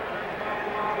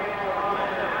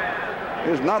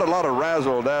 There's not a lot of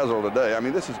razzle-dazzle today. I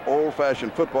mean, this is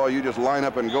old-fashioned football. You just line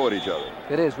up and go at each other.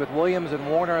 It is, with Williams and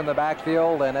Warner in the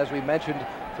backfield, and as we mentioned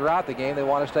throughout the game, they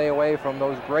want to stay away from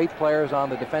those great players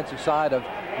on the defensive side of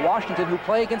Washington who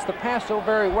play against the pass so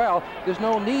very well. There's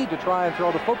no need to try and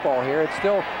throw the football here. It's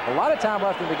still a lot of time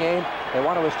left in the game. They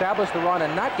want to establish the run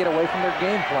and not get away from their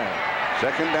game plan.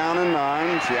 2nd down and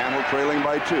 9. Seattle trailing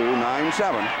by 2,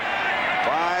 9-7.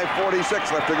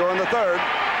 5:46 left to go in the third.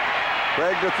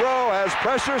 Craig to throw, has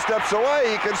pressure, steps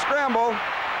away, he can scramble,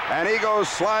 and he goes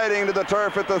sliding to the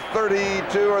turf at the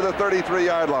 32 or the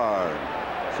 33-yard line.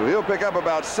 So he'll pick up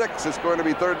about 6. It's going to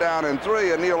be 3rd down and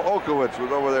 3, and Neil Olkowitz was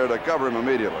over there to cover him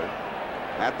immediately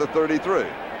at the 33.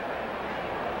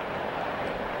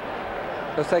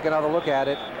 Let's take another look at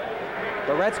it.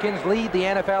 The Redskins lead the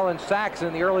NFL in sacks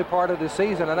in the early part of the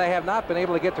season, and they have not been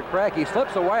able to get to Craig. He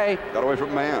slips away. Got away from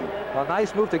Mann. A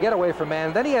nice move to get away from Mann.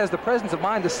 Then he has the presence of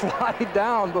mind to slide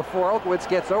down before Olkowitz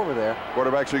gets over there.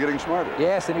 Quarterbacks are getting smarter.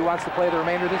 Yes, and he wants to play the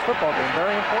remainder of this football game.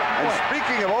 Very important point. And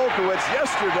speaking of Olkowitz,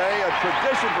 yesterday, a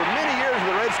tradition for many years of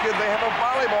the Redskins, they have a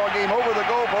volleyball game over the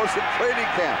goalpost at training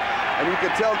camp. And you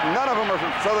can tell none of them are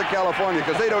from Southern California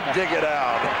because they don't dig it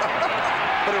out.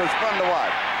 But it was fun to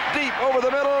watch. Deep over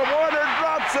the middle, Warner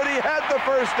drops it. He had the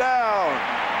first down.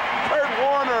 Kurt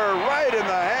Warner right in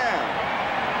the hand.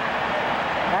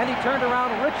 And he turned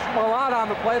around Rich Malott on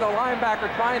the play, the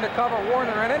linebacker trying to cover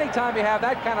Warner. And anytime you have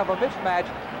that kind of a mismatch,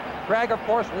 Craig, of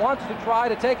course, wants to try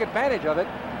to take advantage of it.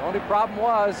 The only problem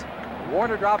was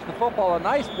Warner drops the football.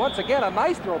 Once again, a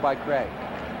nice throw by Craig.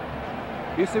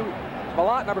 You see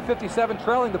Malott, number 57,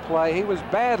 trailing the play. He was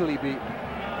badly beaten.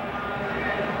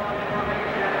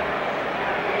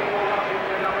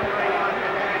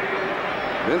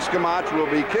 Vince Camacho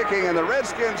will be kicking, and the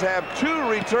Redskins have 2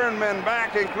 return men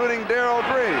back, including Darrell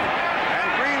Green. And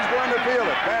Green's going to field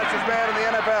it. Fastest man in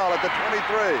the NFL at the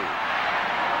 23.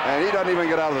 And he doesn't even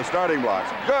get out of the starting blocks.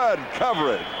 Good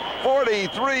coverage.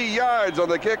 43 yards on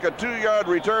the kick, a 2-yard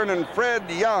return, and Fred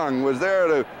Young was there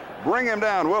to bring him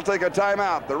down. We'll take a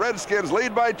timeout. The Redskins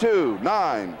lead by 2,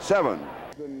 9-7.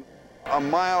 A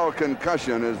mild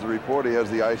concussion is the report. He has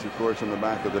the ice, of course, in the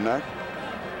back of the neck.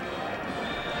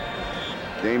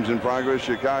 Games in progress.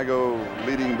 Chicago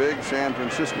leading big. San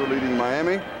Francisco leading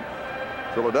Miami.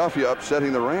 Philadelphia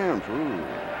upsetting the Rams. Ooh.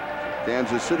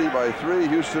 Kansas City by 3.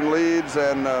 Houston leads,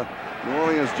 and New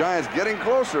Orleans Giants getting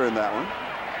closer in that one.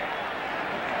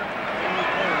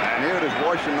 And here it is,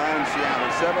 Washington 9,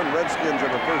 Seattle 7. Redskins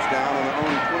have a first down on their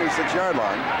own 26-yard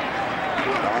line.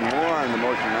 Don Warren, the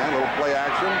motion man, little play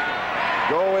action.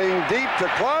 Going deep to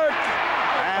Clark,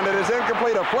 and it is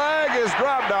incomplete. A flag is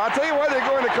dropped. Now, I'll tell you why they're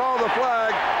going to call the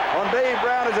flag on Dave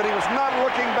Brown is that he was not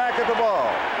looking back at the ball.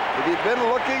 If he'd been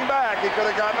looking back, he could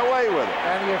have gotten away with it.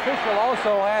 And the official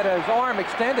also had his arm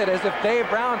extended as if Dave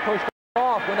Brown pushed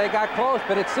off when they got close,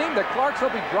 but it seemed that Clark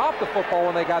simply dropped the football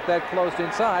when they got that close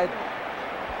inside.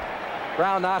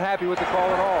 Brown not happy with the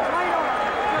call at all.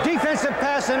 Defensive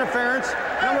pass interference,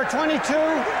 number 22,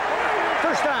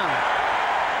 first down.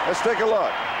 Let's take a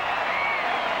look.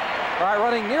 All right,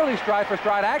 running nearly stride for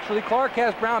stride. Actually, Clark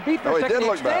has Brown beat for a second. He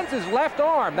extends his left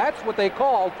arm. That's what they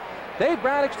called. Dave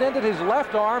Brown extended his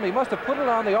left arm. He must have put it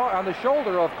on the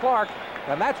shoulder of Clark,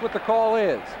 and that's what the call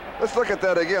is. Let's look at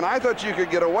that again. I thought you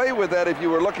could get away with that if you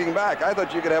were looking back. I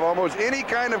thought you could have almost any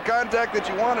kind of contact that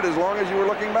you wanted as long as you were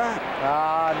looking back.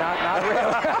 Not really.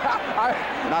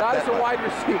 not as a wide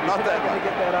receiver. Not that one.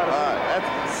 Get that out of That's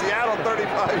Seattle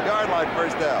 35-yard line,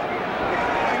 first down.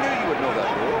 I knew you would know that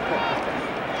rule.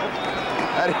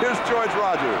 And here's George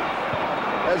Rogers.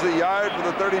 Has a yard for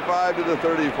the 35 to the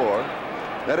 34.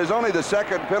 That is only the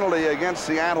second penalty against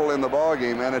Seattle in the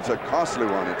ballgame, and it's a costly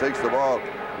one. It takes the ball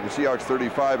the Seahawks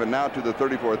 35 and now to the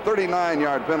 34.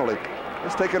 39-yard penalty.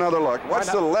 Let's take another look.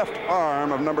 What's the left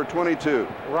arm of number 22?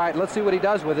 Right, let's see what he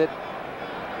does with it.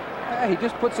 He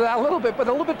just puts it out a little bit, but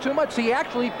a little bit too much. He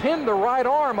actually pinned the right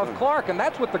arm of Clark, and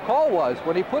that's what the call was.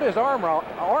 When he put his arm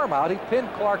out, he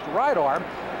pinned Clark's right arm,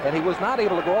 and he was not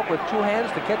able to go up with two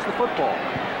hands to catch the football.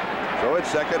 So it's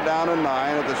second down and 9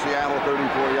 at the Seattle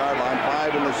 34-yard line.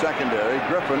 5 in the secondary.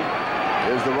 Griffin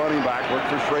is the running back. Look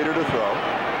for Schrader to throw.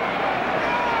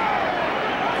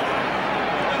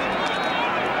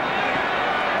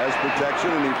 Protection,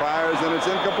 and he fires, and it's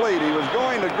incomplete. He was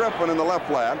going to Griffin in the left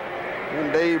flat,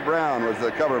 and Dave Brown was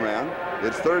the cover man.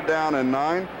 It's third down and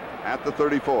 9 at the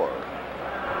 34.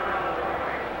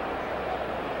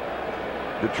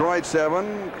 Detroit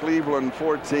 7, Cleveland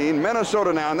 14.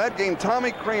 Minnesota now. In that game,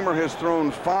 Tommy Kramer has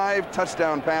thrown 5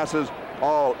 touchdown passes,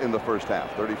 all in the first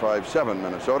half. 35-7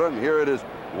 Minnesota, and here it is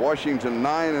Washington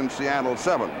 9 and Seattle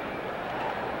 7.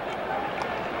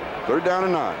 Third down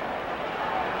and 9.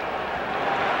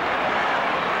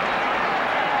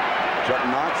 Chuck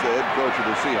Knox, the head coach of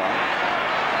the Seahawks.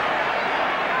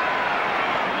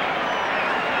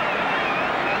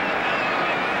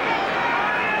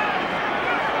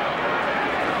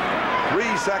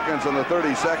 Three seconds on the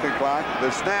 30-second clock. The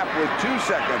snap with 2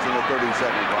 seconds on the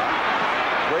 30-second clock.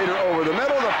 Schrader over the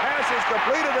middle. The pass is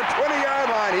completed at 20-yard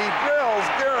line. He drills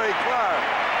Gary Clark.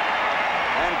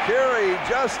 And Kerry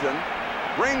Justin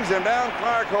brings him down.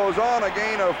 Clark holds on, a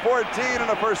gain of 14 and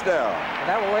a first down. And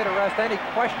that will lay to rest any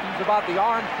questions about the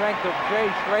arm strength of Jay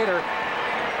Schrader.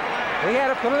 He had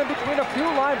to put him in between a few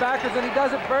linebackers, and he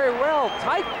does it very well.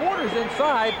 Tight quarters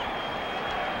inside.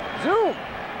 Zoom.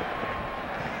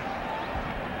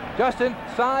 Just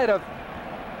inside of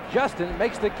Justin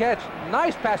makes the catch.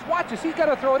 Nice pass. Watch this. He's got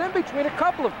to throw it in between a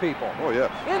couple of people. Oh,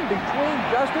 yeah. In between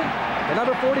Justin and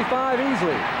number 45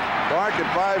 easily. Clark at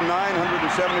 5'9",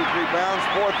 173 pounds,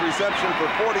 4th reception for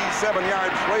 47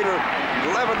 yards. Schrader,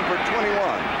 11 for 21.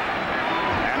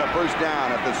 And a first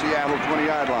down at the Seattle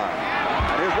 20-yard line.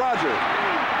 And here's Rogers.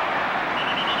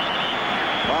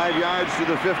 5 yards to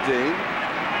the 15.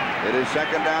 It is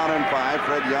second down and 5.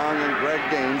 Fred Young and Greg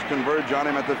Gaines converge on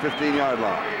him at the 15-yard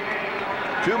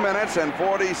line. 2 minutes and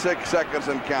 46 seconds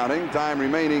and counting. Time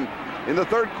remaining in the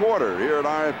third quarter here at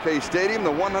RFK Stadium,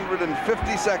 the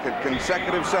 152nd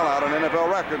consecutive sellout, an NFL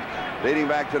record dating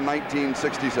back to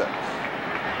 1966.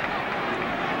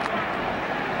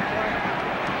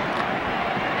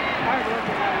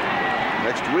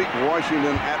 Next week,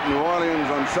 Washington at New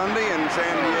Orleans on Sunday, and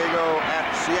San Diego at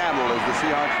Seattle as the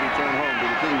Seahawks return home to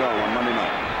the Kingdome on Monday night.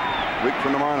 Week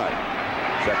from tomorrow night.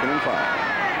 Second and 5.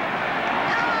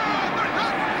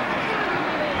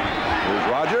 Here's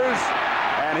Rogers.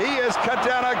 And he has cut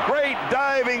down a great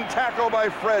diving tackle by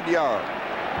Fred Young.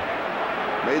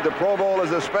 Made the Pro Bowl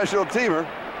as a special teamer.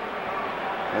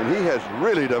 And he has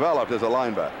really developed as a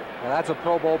linebacker. And that's a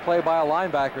Pro Bowl play by a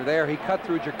linebacker there. He cut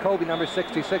through Jacoby, number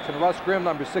 66, and Russ Grimm,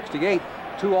 number 68.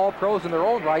 2 All-Pros in their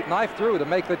own right, knife through to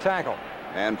make the tackle.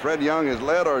 And Fred Young has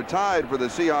led or tied for the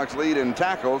Seahawks lead in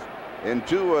tackles in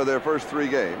 2 of their first 3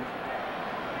 games.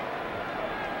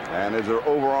 And as their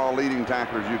overall leading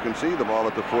tacklers, you can see the ball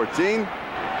at the 14.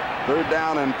 Third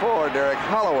down and 4. Derek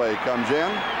Holloway comes in.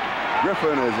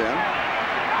 Griffin is in.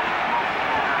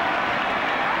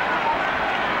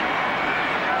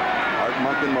 Art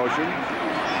Monk in motion.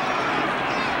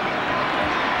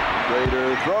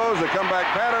 Schrader throws. The comeback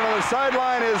pattern on the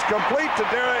sideline is complete to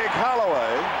Derek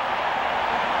Holloway.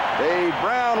 Dave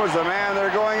Brown was the man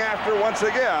they're going after once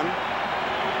again.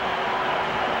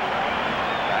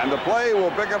 And the play will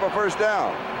pick up a first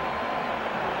down.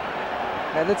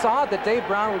 And it's odd that Dave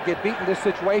Brown would get beat in this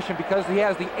situation because he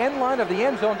has the end line of the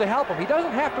end zone to help him. He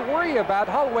doesn't have to worry about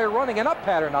Holloway running an up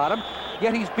pattern on him,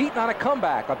 yet he's beaten on a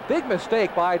comeback. A big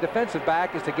mistake by a defensive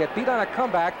back is to get beat on a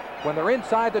comeback when they're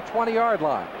inside the 20-yard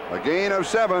line. A gain of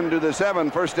 7 to the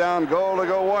 7. First down goal to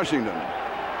go Washington.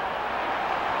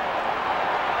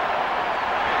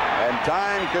 And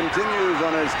time continues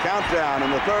on his countdown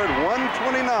in the third.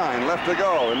 1:29 left to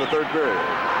go in the third period.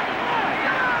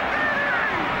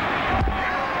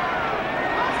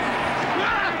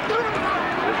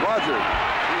 Rogers.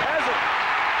 He has it.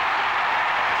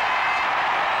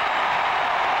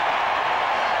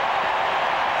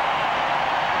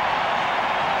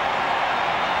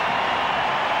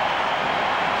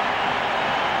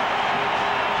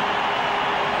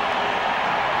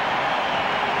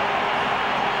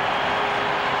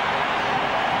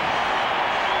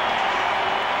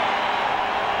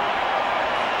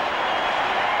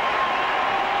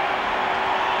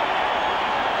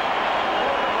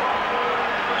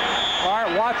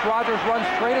 Rogers runs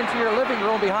straight into your living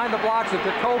room behind the blocks of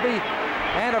Jacoby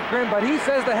and of Grim, but he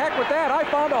says, the heck with that. I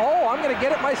found a hole. I'm going to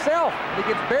get it myself. He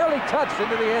gets barely touched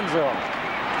into the end zone.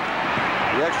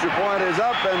 The extra point is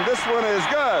up, and this one is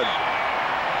good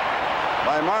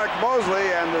by Mark Mosley,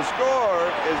 and the score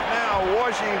is now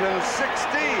Washington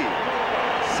 16,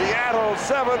 Seattle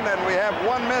 7, and we have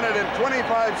 1 minute and 25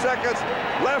 seconds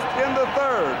left in the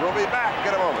third. We'll be back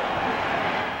in a moment.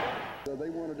 They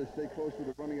wanted to stay close to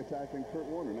the running attack in Kurt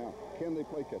Warner. Now, can they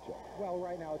play catch-up? Well,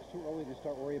 right now it's too early to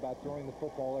start worrying about throwing the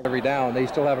football every down. They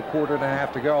still have a quarter and a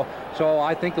half to go. So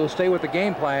I think they'll stay with the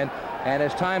game plan. And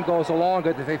as time goes along,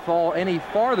 if they fall any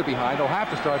farther behind, they'll have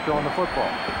to start throwing the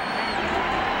football.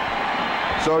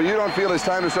 So you don't feel it's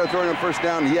time to start throwing on first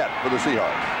down yet for the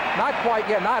Seahawks? Not quite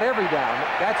yet. Not every down.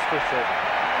 That's for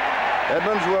certain.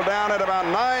 Edmonds will down at about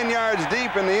 9 yards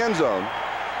deep in the end zone.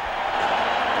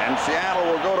 And Seattle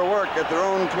will go to work at their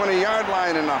own 20-yard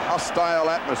line in a hostile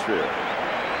atmosphere.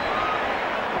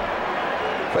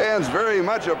 Fans very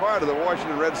much a part of the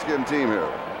Washington Redskins team here.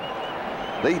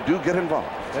 They do get involved.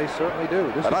 They certainly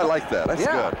do. And I like that. That's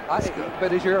good.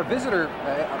 But as you're a visitor,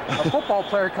 a football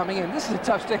player coming in, this is a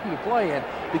tough stadium to play in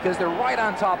because they're right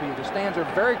on top of you. The stands are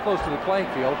very close to the playing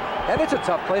field, and it's a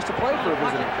tough place to play for a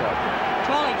visiting club.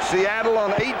 Seattle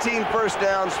on 18 first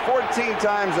downs, 14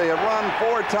 times they have run,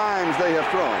 4 times they have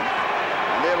thrown.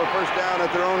 And they have a first down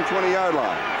at their own 20-yard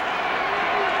line.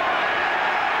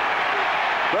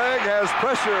 Craig has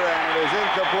pressure, and it is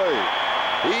incomplete.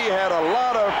 He had a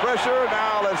lot of pressure.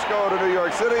 Now let's go to New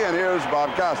York City, and here's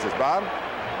Bob Costas. Bob?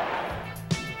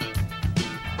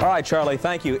 All right, Charlie,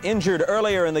 thank you. Injured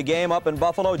earlier in the game up in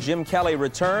Buffalo, Jim Kelly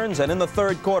returns, and in the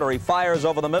third quarter, he fires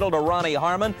over the middle to Ronnie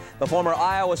Harmon. The former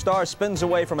Iowa star spins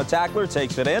away from a tackler,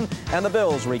 takes it in, and the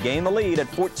Bills regain the lead at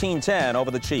 14-10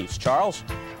 over the Chiefs. Charles?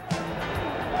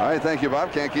 All right, thank you,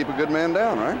 Bob. Can't keep a good man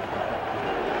down, right?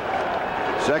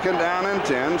 Second down and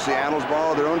 10. Seattle's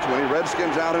ball at their own 20.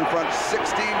 Redskins out in front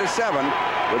 16-7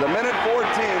 with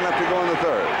 1:14 left to go in the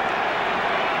third.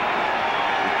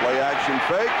 Play action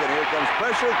fake, and here comes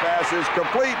pressure. Pass is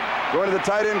complete. Going to the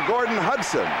tight end, Gordon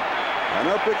Hudson. And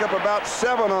they'll pick up about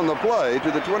 7 on the play to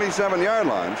the 27-yard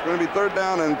line. It's going to be third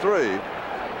down and 3.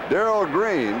 Darrell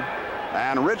Green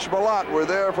and Rich Ballott were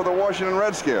there for the Washington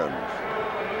Redskins.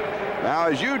 Now,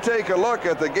 as you take a look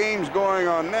at the games going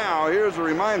on now, here's a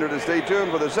reminder to stay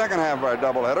tuned for the second half of our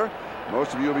doubleheader.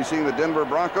 Most of you will be seeing the Denver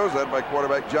Broncos, led by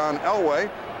quarterback John Elway.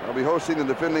 They'll be hosting the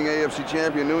defending AFC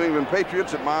champion New England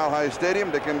Patriots at Mile High Stadium.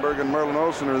 Dick Enberg and Merlin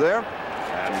Olsen are there.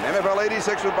 And NFL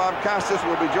 86 with Bob Costas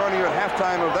will be joining you at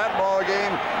halftime of that ball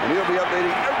game, and he'll be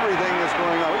updating everything that's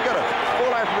going on. We've got a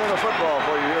full afternoon of football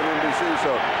for you here on NBC,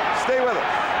 so stay with us.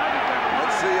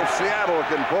 Let's see if Seattle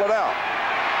can pull it out.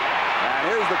 And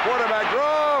here's the quarterback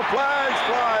draw. Flags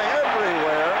flying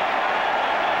everywhere.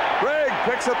 Craig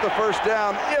picks up the first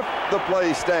down if the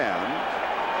play stands.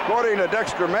 According to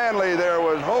Dexter Manley, there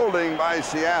was holding by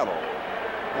Seattle.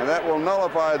 And that will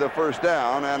nullify the first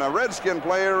down. And a Redskin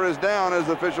player is down as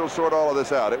the officials sort all of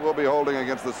this out. It will be holding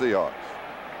against the Seahawks.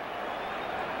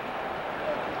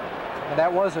 And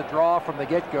that was a draw from the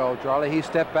get-go, Charlie. He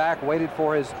stepped back, waited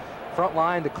for his front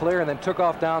line to clear, and then took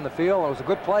off down the field. It was a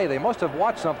good play. They must have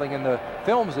watched something in the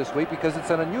films this week because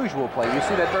it's an unusual play. You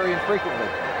see that very infrequently.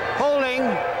 Holding,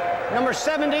 number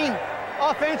 70,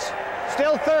 offense,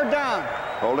 still third down.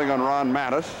 Holding on Ron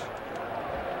Mattis.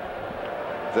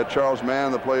 Is that Charles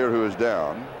Mann, the player who is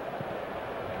down,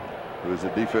 who is the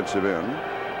defensive end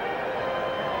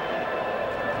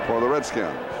for the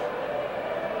Redskins?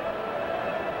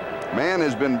 Man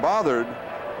has been bothered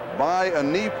by a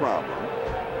knee problem.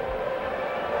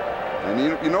 And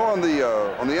you know, on the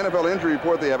NFL injury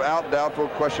report, they have out, doubtful,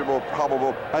 questionable,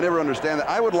 probable. I never understand that.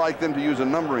 I would like them to use a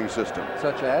numbering system.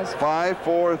 Such as? 5,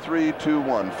 4, 3, 2,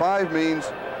 1. 5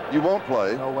 means you won't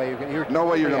play. No way you're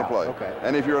going to play. Okay.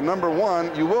 And if you're a number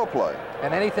 1, you will play.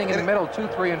 And anything in the middle, 2,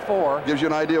 3, and 4. Gives you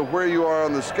an idea of where you are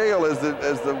on the scale as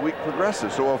the week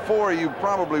progresses. So a 4 you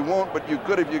probably won't, but you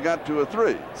could if you got to a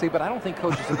 3. See, but I don't think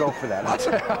coaches will go for that.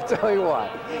 I'll tell you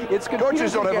what. It's confusing.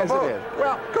 Coaches don't have a vote.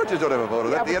 Well, coaches don't have a vote.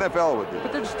 Yeah, the NFL would do.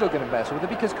 But they're still going to mess with it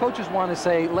because coaches want to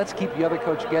say, let's keep the other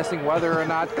coach guessing whether or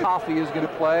not Coffey is going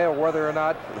to play or whether or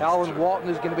not Alan Walton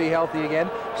is going to be healthy again.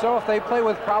 So if they play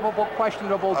with probable,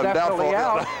 questionable, definitely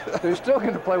out, they're still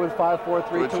going to play with 5, 4,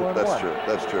 3, 2, and 1. That's true.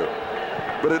 That's true.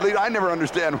 But at least I never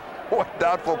understand what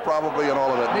doubtful, probably, and all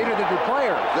of that. Neither did the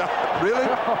players. Yeah, really?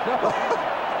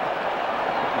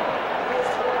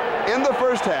 In the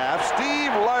first half,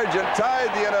 Steve Largent tied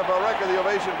the NFL record. The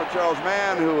ovation for Charles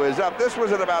Mann, who is up. This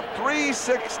was at about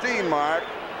 3:16 mark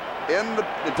in the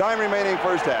time remaining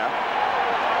first half.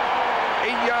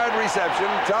 8-yard reception,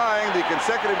 tying the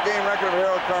consecutive game record of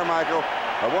Harold Carmichael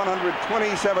of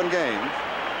 127 games.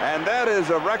 And that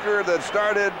is a record that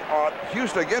started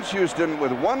against Houston with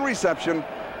 1 reception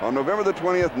on November the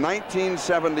 20th,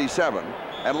 1977.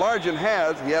 And Largent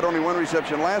he had only 1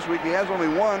 reception last week. He has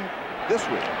only 1 this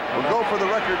week. We'll go for the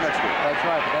record next week. That's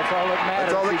right, but that's all that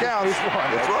matters. That's all that counts.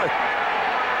 That's right.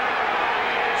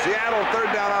 Seattle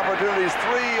third down opportunities,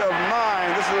 3 of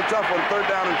 9. This is a tough one, 3rd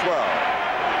down and 12.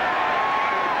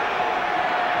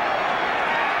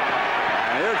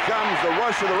 And here comes the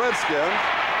rush of the Redskins.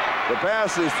 The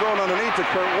pass is thrown underneath to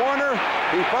Kurt Warner.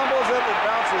 He fumbles it. It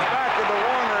bounces back into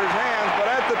Warner's hands, but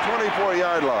at the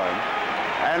 24-yard line.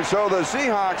 And so the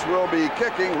Seahawks will be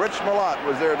kicking. Rich Malott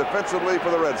was there defensively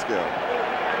for the Redskins.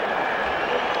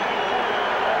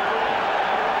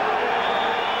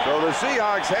 So the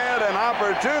Seahawks had an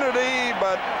opportunity,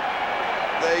 but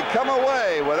they come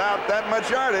away without that much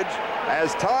yardage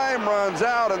as time runs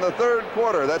out in the 3rd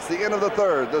quarter. That's the end of the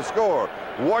 3rd. The score,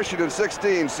 Washington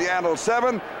 16, Seattle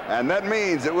 7, and that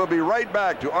means it will be right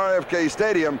back to RFK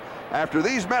Stadium after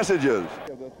these messages.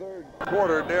 The 3rd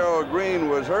quarter, Darrell Green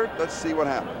was hurt. Let's see what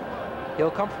happened.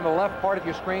 He'll come from the left part of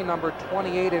your screen, number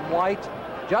 28 in white,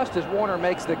 just as Warner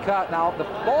makes the cut. Now, the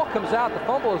ball comes out, the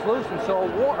fumble is loose, and so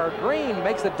Green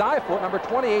makes the dive for it, number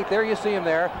 28. There you see him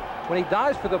there. When he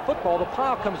dives for the football, the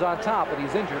pile comes on top, but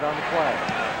he's injured on the play.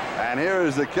 And here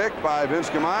is the kick by Vince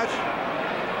Camacho.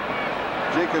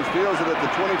 Jenkins fields it at the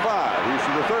 25. He's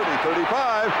to the 30,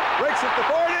 35, breaks it to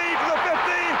 40, to the 50,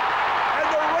 and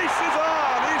the race is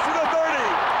on. He's to the 30,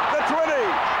 the 20,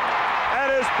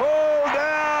 and is pulled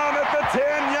down at the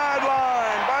 10-yard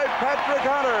line by Patrick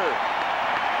Hunter.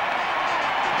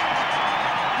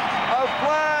 A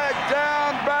flag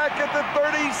down back at the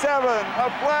 37. A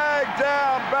flag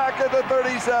down back at the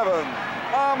 37.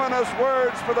 Ominous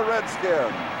words for the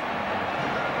Redskins.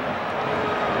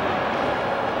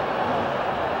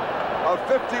 A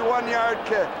 51-yard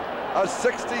kick, a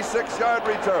 66-yard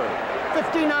return.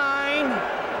 59,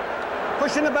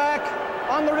 pushing it back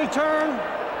on the return.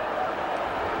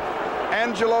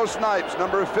 Angelo Snipes,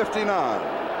 number 59.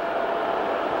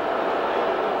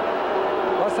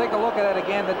 Let's take a look at it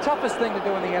again. The toughest thing to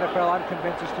do in the NFL, I'm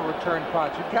convinced, is to return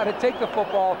punts. You've got to take the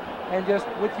football and just,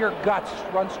 with your guts,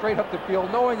 run straight up the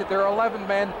field, knowing that there are 11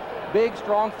 men, big,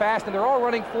 strong, fast, and they're all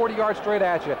running 40 yards straight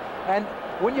at you. And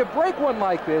when you break one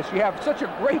like this, you have such a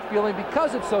great feeling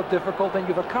because it's so difficult and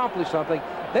you've accomplished something.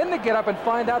 Then to get up and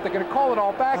find out they're going to call it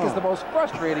all back is the most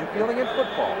frustrating feeling in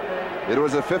football. It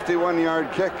was a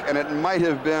 51-yard kick, and it might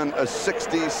have been a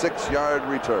 66-yard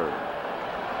return.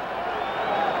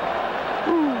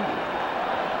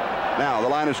 Now, the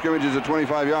line of scrimmage is a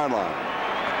 25-yard line.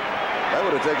 That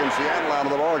would have taken Seattle out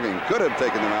of the ballgame. Could have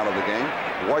taken them out of the game.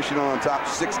 Washington on top,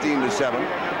 16-7.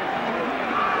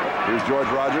 Here's George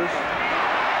Rogers.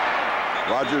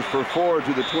 Rogers for 4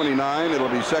 to the 29. It'll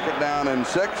be 2nd down and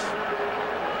 6.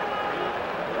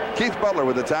 Keith Butler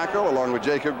with the tackle, along with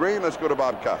Jacob Green. Let's go to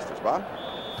Bob Costas. Bob?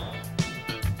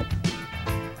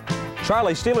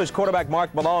 Charlie, Steelers quarterback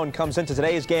Mark Malone comes into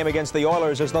today's game against the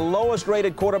Oilers as the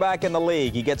lowest-rated quarterback in the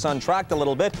league. He gets untracked a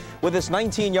little bit with this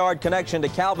 19-yard connection to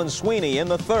Calvin Sweeney in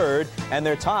the 3rd, and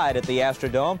they're tied at the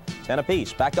Astrodome, 10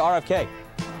 apiece. Back to RFK.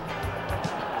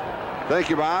 Thank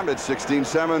you, Bob. It's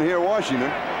 16-7 here,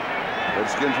 Washington.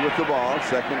 Redskins with the ball,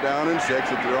 2nd down and 6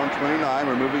 at their own 29.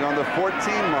 We're moving on the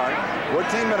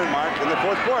 14-minute mark in the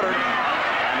 4th quarter.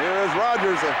 And here is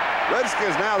Rogers.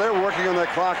 Redskins now, they're working on that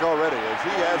clock already as he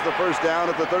has the 1st down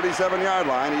at the 37-yard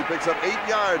line. He picks up 8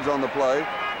 yards on the play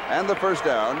and the 1st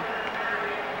down.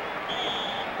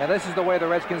 And this is the way the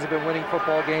Redskins have been winning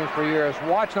football games for years.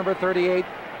 Watch number 38,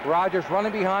 Rodgers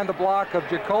running behind the block of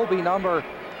Jacoby, number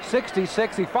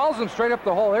 66. He follows him straight up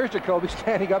the hole. There's Jacoby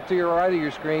standing up to your right of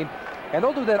your screen. And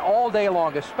they'll do that all day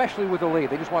long, especially with the lead.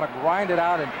 They just want to grind it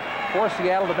out and force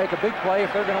Seattle to make a big play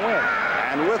if they're going to win.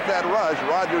 And with that rush,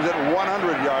 Rodgers at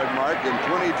 100-yard mark in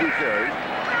 22 carries.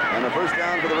 And a first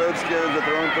down for the Redskins at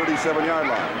their own 37-yard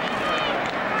line.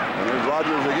 And there's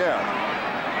Rodgers again.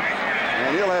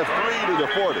 And he'll have 3 to the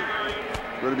 40.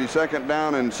 It's going to be second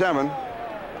down and 7.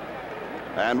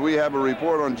 And we have a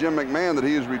report on Jim McMahon that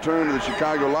he has returned to the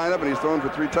Chicago lineup, and he's thrown for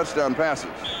 3 touchdown passes.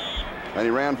 And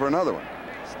he ran for another one.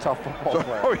 It's a tough football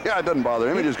player. Oh, yeah, it doesn't bother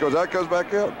him. He just goes out, goes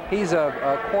back in. He's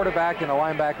a quarterback in a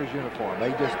linebacker's uniform.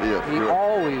 He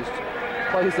always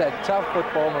plays that tough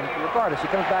football, and regardless, he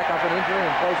comes back off an injury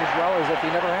and plays as well as if he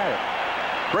never had it.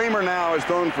 Kramer now has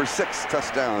thrown for 6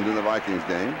 touchdowns in the Vikings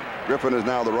game. Griffin is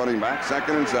now the running back,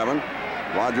 second and 7.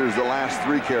 Rodgers the last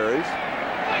 3 carries.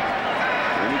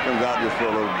 And he comes out just for a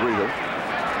little breather.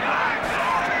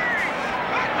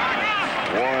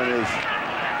 Warren is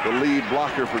the lead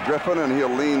blocker for Griffin, and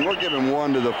he'll lean. We'll give him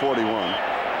 1 to the 41.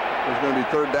 There's going to be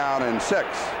third down and 6.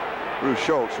 Bruce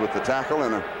Schultz with the tackle,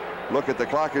 and a look at the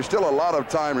clock. There's still a lot of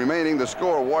time remaining. The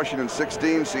score: Washington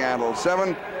 16, Seattle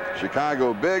 7.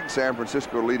 Chicago big, San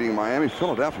Francisco leading Miami.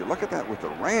 Philadelphia, look at that with the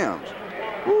Rams.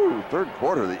 Woo, third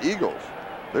quarter, the Eagles.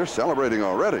 They're celebrating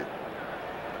already.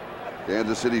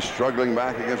 Kansas City struggling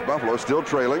back against Buffalo, still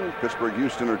trailing. Pittsburgh,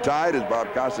 Houston are tied, as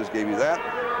Bob Costas gave you that.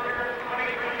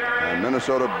 And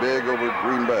Minnesota big over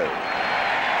Green Bay.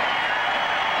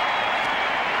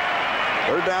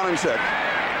 Third down and 6.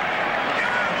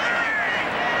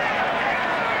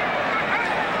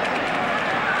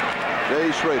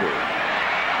 Jay Schrader.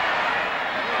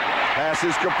 Pass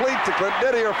is complete to Clint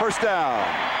Didier, first down.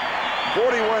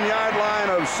 41-yard line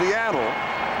of Seattle.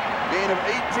 Gain of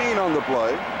 18 on the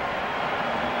play.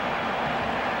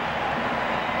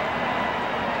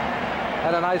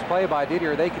 And a nice play by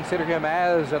Didier. They consider him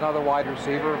as another wide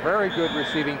receiver. Very good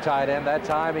receiving tight end. That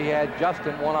time he had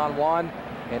Justin one-on-one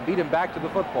and beat him back to the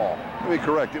football. Let me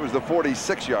correct. It was the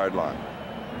 46-yard line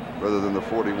rather than the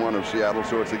 41 of Seattle,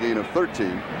 so it's a gain of 13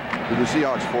 to the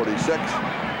Seahawks 46.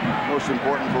 Most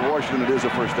important for Washington, it is a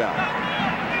first down.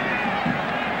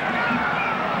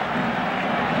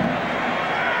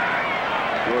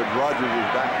 George Rodgers is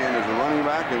back in as a running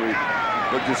back, and we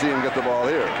look to see him get the ball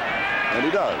here. And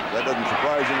he does. That doesn't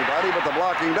surprise anybody, but the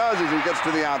blocking does as he gets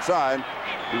to the outside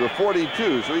to the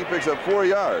 42, so he picks up 4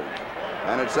 yards.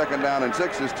 And it's second down and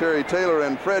 6 as Terry Taylor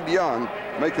and Fred Young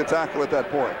make the tackle at that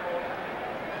point.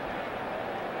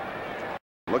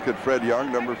 Look at Fred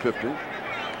Young, number 50.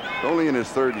 Only in his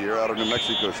 3rd year out of New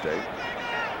Mexico State.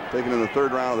 Taken in the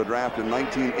 3rd round of the draft in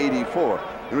 1984.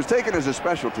 It was taken as a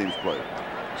special teams player.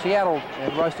 Seattle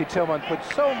and Rusty Tillman put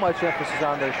so much emphasis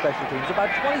on their special teams. About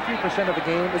 23% of the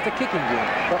game is the kicking game.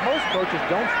 But most coaches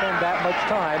don't spend that much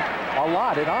time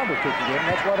allotted on the kicking game.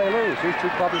 That's why they lose. These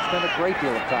two clubs spend a great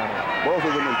deal of time on it. Both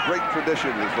of them with great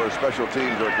tradition as far as special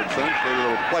teams are concerned. So a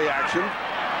little play action.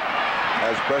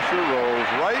 As pressure rolls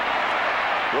right.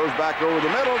 Goes back over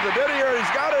the middle to Didier.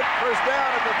 He's got it. First down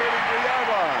at the 33-yard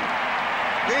line.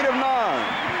 Gain of 9.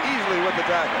 Easily with the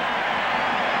tackle.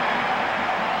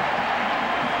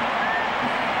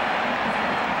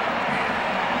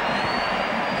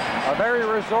 A very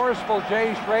resourceful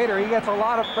Jay Schrader. He gets a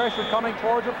lot of pressure coming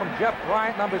towards him from Jeff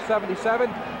Bryant, number 77,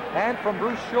 and from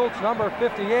Bruce Schultz, number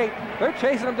 58. They're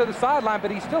chasing him to the sideline,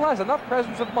 but he still has enough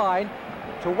presence of mind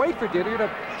to wait for Didier to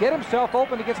get himself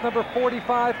open against number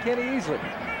 45, Kenny Easley.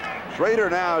 Schrader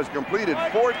now has completed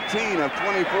 14 of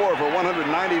 24 for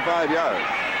 195 yards.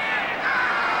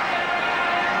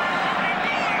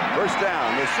 First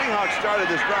down. The Seahawks started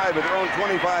this drive at their own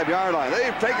 25-yard line.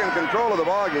 They've taken control of the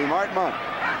ballgame. Art Monk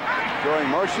showing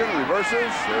motion,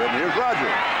 reverses, and here's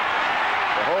Rodgers.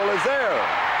 The hole is there.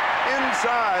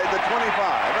 Inside the 25.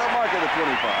 They'll mark it at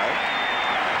 25.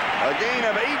 A gain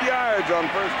of 8 yards on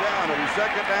first down, and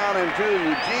second down and 2.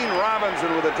 Eugene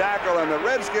Robinson with a tackle, and the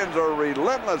Redskins are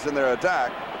relentless in their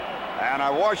attack. And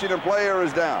a Washington player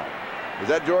is down. Is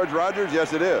that George Rodgers?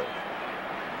 Yes, it is.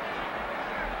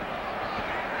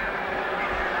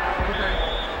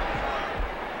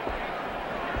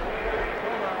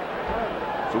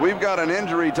 So we've got an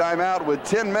injury timeout with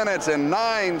 10 minutes and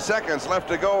 9 seconds left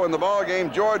to go in the ball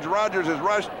game. George Rodgers has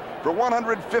rushed for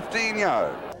 115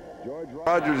 yards. George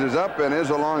Rodgers is up and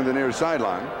is along the near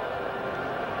sideline.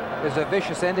 There's a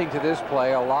vicious ending to this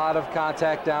play. A lot of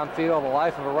contact downfield. The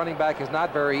life of a running back is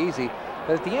not very easy.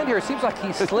 But at the end here, it seems like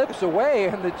he slips away,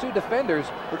 and the two defenders...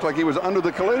 Looks like he was under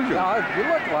the collision. No, it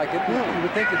looked like it. You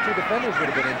would think the two defenders would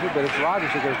have been injured, but it's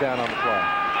Rodgers who goes down on the play.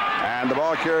 And the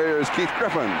ball carrier is Keith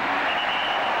Griffin.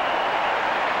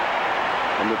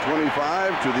 From the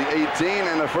 25 to the 18,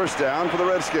 and a first down for the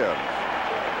Redskins.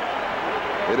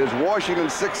 It is Washington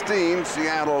 16,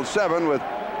 Seattle 7, with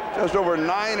just over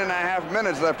 9.5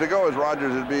 minutes left to go as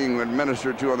Rodgers is being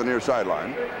administered to on the near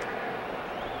sideline.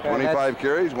 25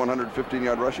 carries,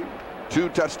 115-yard rushing, 2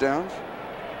 touchdowns.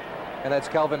 And that's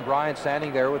Kelvin Bryant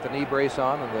standing there with the knee brace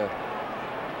on and the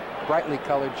brightly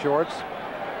colored shorts.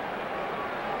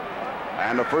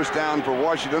 And a first down for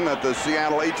Washington at the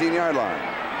Seattle 18-yard line.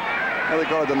 Well, they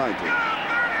call it the 19.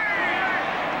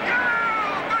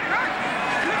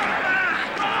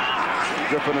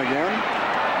 Griffin again.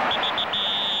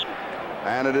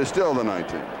 And it is still the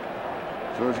 19.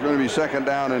 So it's going to be second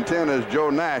down and 10 as Joe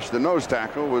Nash, the nose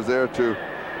tackle, was there to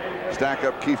stack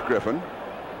up Keith Griffin.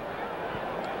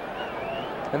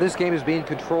 And this game is being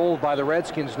controlled by the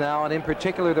Redskins now, and in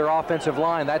particular their offensive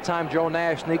line. That time Joe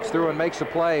Nash sneaks through and makes a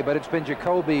play, but it's been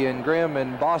Jacoby and Grimm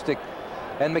and Bostic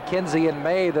and McKenzie and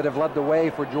May that have led the way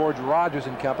for George Rodgers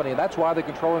and company. And that's why they're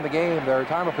controlling the game. Their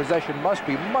time of possession must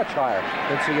be much higher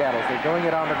than Seattle's. They're doing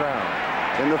it on the ground.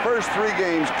 In the first 3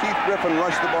 games, Keith Griffin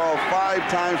rushed the ball 5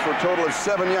 times for a total of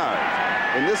 7 yards.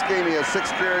 In this game, he has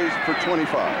 6 carries for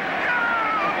 25.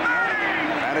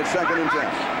 And it's second and 10.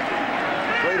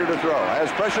 Slater to throw. Has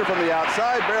pressure from the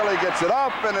outside, barely gets it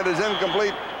up, and it is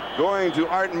incomplete. Going to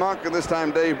Art Monk, and this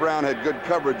time Dave Brown had good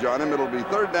coverage on him. It'll be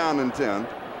third down and 10.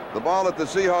 The ball at the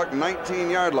Seahawks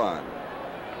 19-yard line.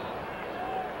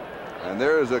 And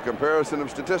there is a comparison of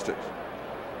statistics.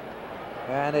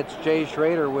 And it's Jay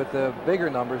Schrader with the bigger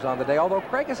numbers on the day. Although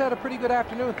Craig has had a pretty good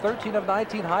afternoon, 13 of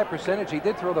 19, high percentage. He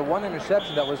did throw the 1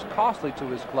 interception that was costly to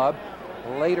his club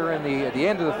later in at the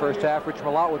end of the first half. Rich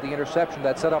Malott with the interception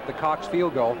that set up the Cox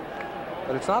field goal.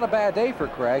 But it's not a bad day for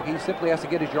Craig. He simply has to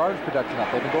get his yardage production up.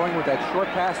 They've been going with that short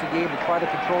passing game to try to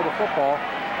control the football.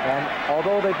 And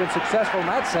although they've been successful in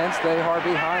that sense, they are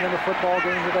behind in the football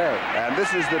game today. And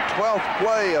this is the 12th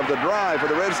play of the drive for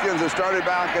the Redskins that started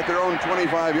back at their own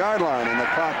 25-yard line, and the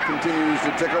clock continues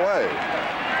to tick away.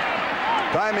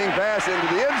 Timing pass into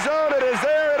the end zone. It is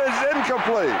there. It is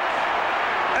incomplete.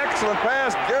 Excellent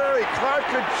pass. Gary Clark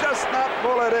could just not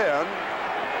pull it in.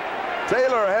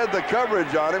 Taylor had the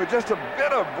coverage on him. Just a bit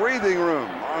of breathing room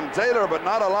on Taylor, but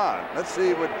not a lot. Let's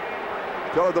see what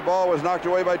tell if the ball was knocked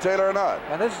away by Taylor or not.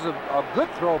 And this is a good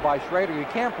throw by Schrader. You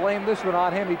can't blame this one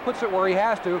on him. He puts it where he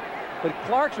has to. But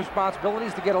Clark's responsibility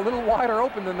is to get a little wider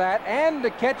open than that and to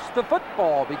catch the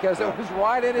football because it was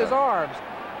right in his arms.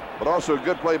 But also a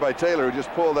good play by Taylor, who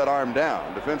just pulled that arm down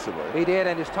defensively. He did,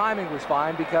 and his timing was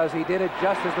fine because he did it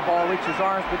just as the ball reached his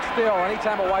arms. But still,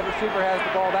 anytime a wide receiver has the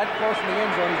ball that close in the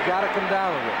end zone, he's got to come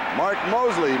down with it. Mark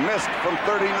Mosley missed from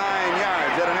 39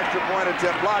 yards. Had an extra point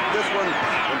attempt blocked. This one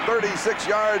from 36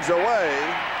 yards away.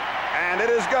 And it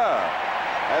is good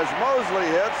as Mosley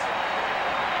hits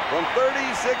from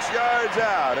 36 yards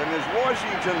out. And it's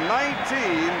Washington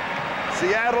 19,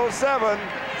 Seattle 7,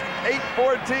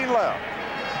 8:14 left.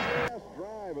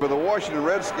 For the Washington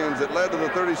Redskins, that led to the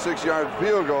 36-yard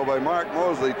field goal by Mark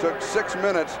Mosley, took 6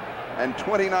 minutes and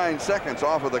 29 seconds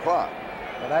off of the clock.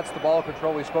 Well, that's the ball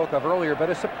control we spoke of earlier, but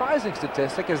a surprising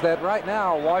statistic is that right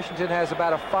now Washington has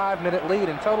about a 5-minute lead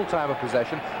in total time of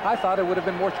possession. I thought it would have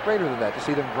been much greater than that to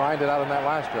see them grind it out on that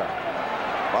last drive.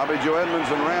 Bobby Joe Edmonds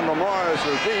and Randall Morris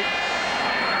are deep.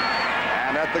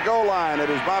 And at the goal line, it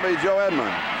is Bobby Joe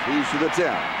Edmonds. He's to the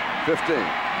 10, 15.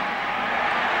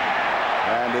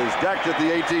 And is decked at the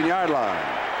 18-yard line.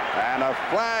 And a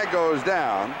flag goes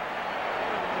down.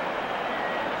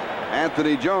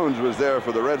 Anthony Jones was there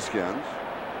for the Redskins.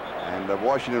 And a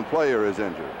Washington player is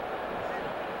injured.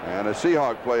 And a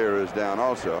Seahawk player is down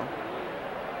also.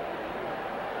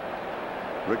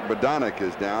 Rick Bodonik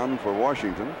is down for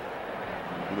Washington.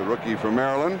 The rookie from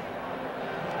Maryland.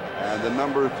 And the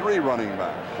number 3 running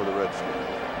back for the Redskins.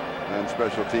 And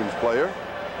special teams player.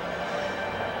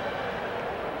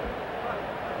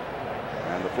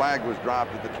 And the flag was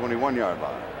dropped at the 21-yard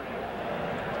line.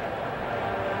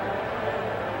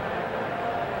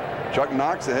 Chuck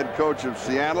Knox, the head coach of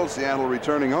Seattle. Seattle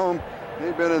returning home.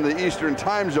 They've been in the Eastern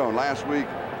time zone last week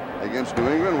against New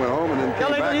England. Went home and then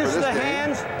came back for this game. Use the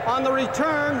hands on the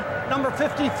return, number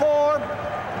 54.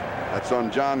 That's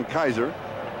on John Kaiser.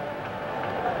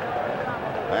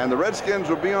 And the Redskins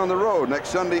will be on the road next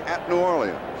Sunday at New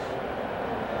Orleans.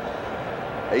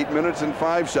 8 minutes and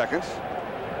 5 seconds.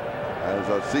 As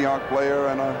a Seahawk player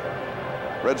and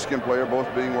a Redskin player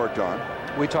both being worked on.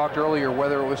 We talked earlier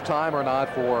whether it was time or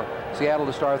not for Seattle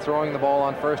to start throwing the ball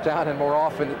on first down, and more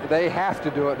often they have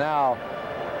to do it now.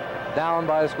 Down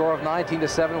by a score of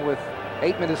 19-7 with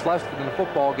 8 minutes left in the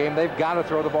football game. They've got to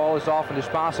throw the ball as often as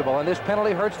possible, and this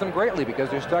penalty hurts them greatly because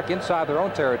they're stuck inside their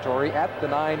own territory at the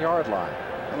 9-yard line.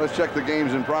 And let's check the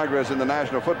games in progress in the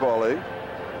National Football League.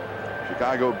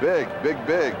 Chicago big.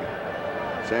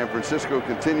 San Francisco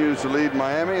continues to lead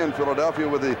Miami, and Philadelphia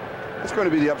with the, it's going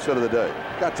to be the upset of the day.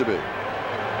 Got to be.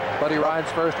 Buddy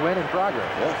Ryan's first win in progress.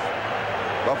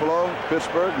 Yes. Buffalo,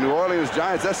 Pittsburgh, New Orleans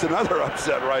Giants. That's another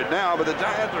upset right now, but the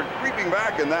Giants are creeping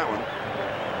back in that one.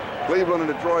 Cleveland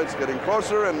and Detroit's getting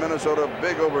closer, and Minnesota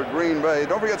big over Green Bay.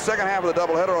 Don't forget, second half of the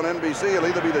doubleheader on NBC. It'll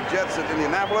either be the Jets at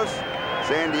Indianapolis,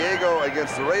 San Diego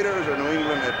against the Raiders, or New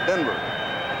England at Denver.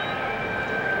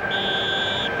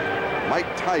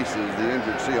 Mike Tice is the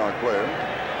injured Seahawks player.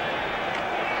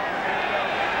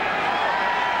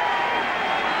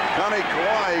 Connie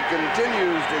Kawhi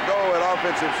continues to go at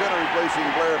offensive center, replacing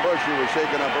Blair Bush, who was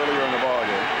shaken up earlier in the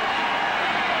ballgame.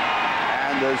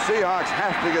 And the Seahawks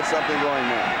have to get something going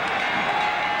now.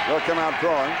 They'll come out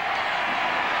throwing.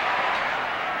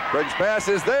 Craig's pass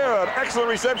is there. An excellent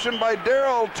reception by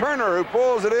Darrell Turner, who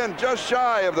pulls it in just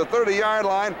shy of the 30-yard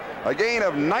line. A gain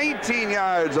of 19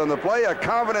 yards on the play, a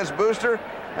confidence booster,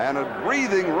 and a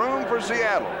breathing room for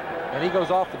Seattle. And he goes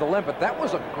off with the limp, but that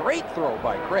was a great throw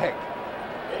by Craig.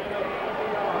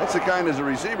 That's the kind as a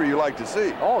receiver you like to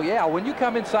see. Oh, yeah. When you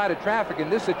come inside of traffic in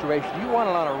this situation, you want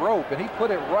it on a rope, and he put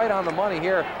it right on the money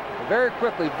here very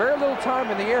quickly. Very little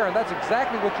time in the air, and that's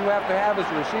exactly what you have to have as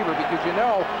a receiver, because you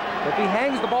know if he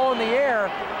hangs the ball in the air,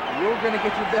 you're going to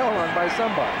get your bell rung by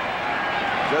somebody.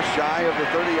 Just shy of the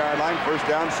 30-yard line, first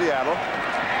down Seattle.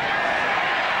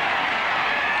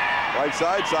 Right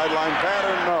side, sideline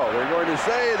pattern, no. They're going to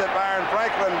say that Byron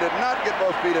Franklin did not get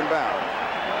both feet in bounds.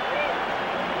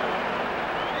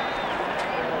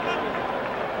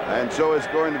 And so it's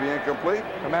going to be incomplete.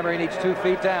 Remember, he needs 2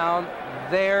 feet down.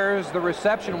 There's the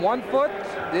reception. 1 foot.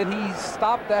 Did he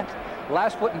stop that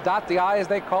last foot and dot the I, as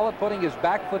they call it, putting his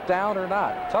back foot down or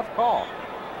not? Tough call.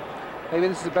 Maybe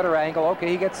this is a better angle. Okay,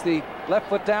 he gets the left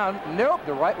foot down. Nope,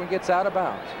 the right one gets out of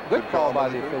bounds. Good call by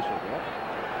the official. Yeah.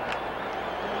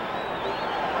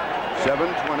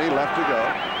 7:20 left to go.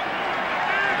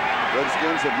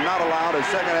 Redskins have not allowed a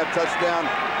second-half touchdown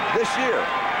this year.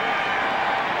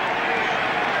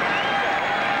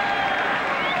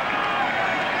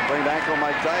 Sprained ankle,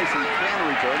 Mike Tice. He can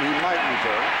return. He might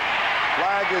return.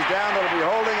 Flag is down. That'll be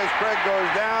holding as Craig goes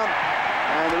down,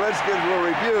 and the Redskins will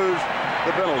refuse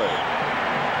the penalty.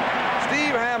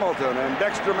 Steve Hamilton and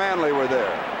Dexter Manley were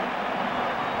there.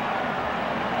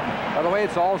 By the way,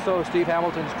 it's also Steve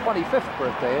Hamilton's 25th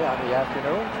birthday on the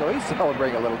afternoon, so he's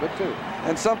celebrating a little bit too.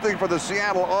 And something for the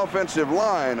Seattle offensive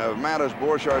line of Mattis,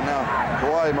 Borchardt, now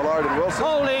Kawhi, Millard, and Wilson.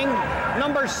 Holding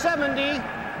number 70.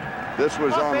 This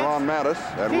was on Ron Mattis,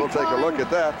 and we'll take a look at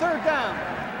that. Third down.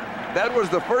 That was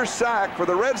the first sack for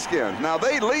the Redskins. Now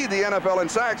they lead the NFL in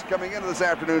sacks coming into this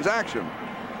afternoon's action.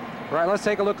 All right, let's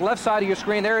take a look left side of your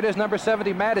screen. There it is, number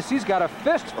 70, Mattis. He's got a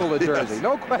fistful of jersey. Yes.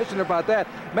 No question about that.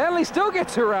 Manley still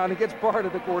gets around and gets part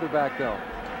of the quarterback, though.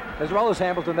 As well as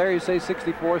Hamilton there, you say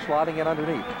 64 slotting in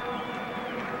underneath.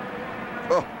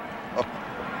 Oh.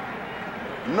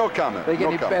 No comment. They get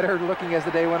any better looking as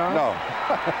the day went on? No.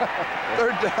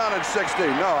 Third down at 16.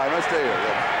 No, I must stay here.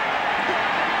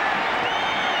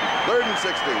 Third and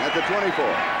 16 at the 24.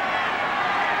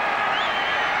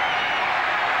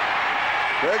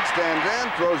 Craig stands in,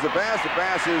 throws the pass. The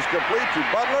pass is complete to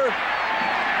Butler.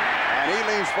 And he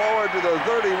leans forward to the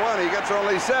 31. He gets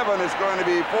only 7. It's going to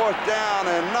be 4th down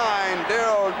and 9.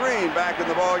 Darrell Green back in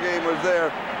the ballgame was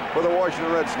there for the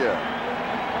Washington Redskins.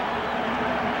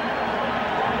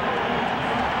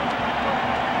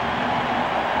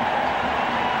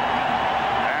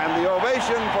 The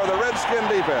ovation for the Redskin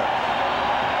defense.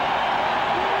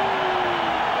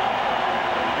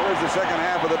 Here's the second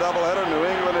half of the doubleheader. New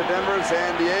England at Denver,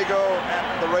 San Diego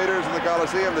at the Raiders in the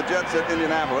Coliseum, the Jets at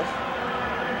Indianapolis.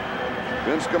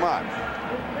 Vince Camacho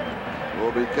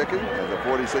will be kicking as a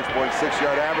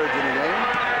 46.6-yard average in the game.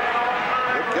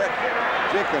 Good kick.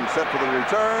 Jenkins set for the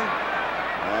return,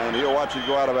 and he'll watch it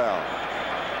go out of bounds.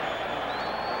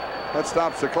 That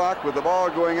stops the clock with the ball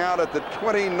going out at the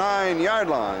 29-yard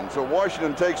line. So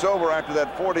Washington takes over after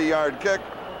that 40-yard kick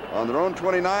on their own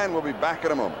 29. We'll be back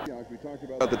in a moment. We talked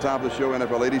about at the top of the show,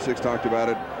 NFL 86 talked about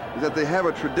it, is that they have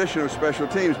a tradition of special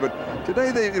teams, but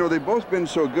today they've both been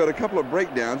so good, a couple of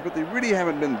breakdowns, but they really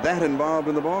haven't been that involved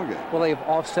in the ballgame. Well, they've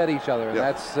offset each other, and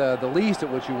Yeah. that's the least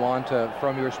of what you want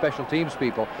from your special teams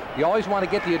people. You always want to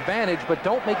get the advantage, but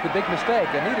don't make the big mistake,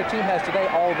 and neither team has today,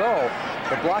 although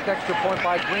the blocked extra point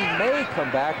by Green may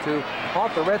come back to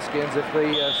haunt the Redskins if the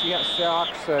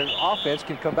Seahawks offense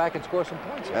can come back and score some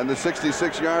points. And the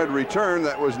 66-yard return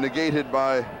that was negated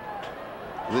by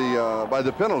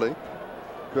the penalty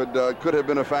could have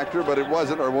been a factor, but it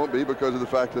wasn't or won't be because of the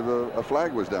fact that a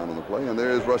flag was down on the play. And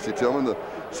there is Rusty Tillman, the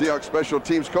Seahawks special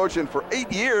teams coach, and for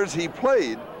 8 years he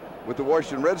played with the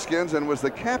Washington Redskins and was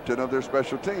the captain of their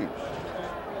special teams.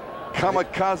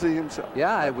 Kamikaze himself.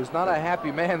 Yeah, it was not a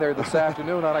happy man there this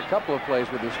afternoon on a couple of plays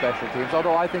with his special teams,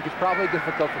 although I think it's probably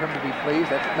difficult for him to be pleased.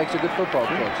 That's what makes a good football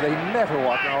coach. They never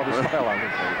walk around with a smile on their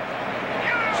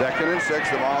face. 2nd and 6,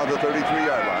 the ball at the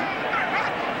 33-yard line.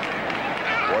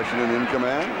 Washington in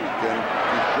command.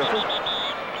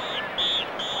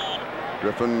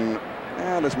 Griffin,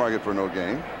 let's mark it for no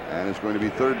gain. And it's going to be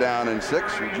 3rd down and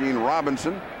 6. Eugene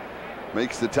Robinson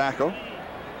makes the tackle.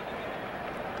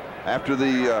 After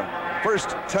the first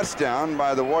touchdown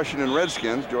by the Washington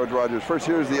Redskins, George Rogers first.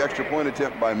 Here's the extra point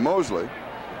attempt by Mosley.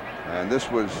 And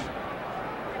this was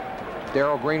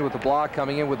Darrell Green with the block,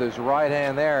 coming in with his right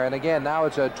hand there. And again, now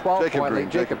it's a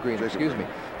 12-point, Jacob Green, excuse me.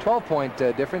 12-point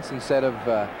difference instead of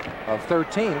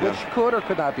 13, which could or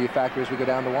could not be a factor as we go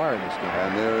down the wire in this game.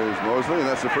 And there is Mosley, and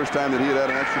that's the first time that he had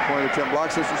an extra point attempt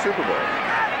block since the Super Bowl.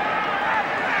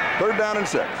 3rd down and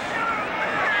 6.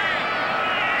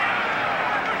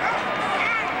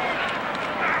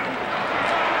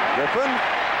 Griffin,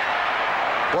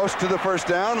 close to the first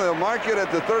down. They'll mark it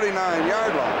at the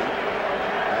 39-yard line.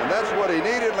 And that's what he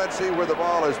needed. Let's see where the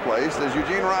ball is placed as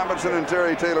Eugene Robinson and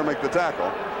Terry Taylor make the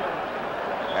tackle.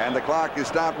 And the clock is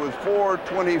stopped with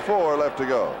 4:24 left to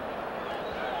go.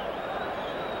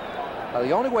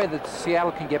 The only way that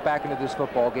Seattle can get back into this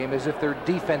football game is if their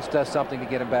defense does something to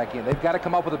get them back in. They've got to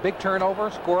come up with a big turnover,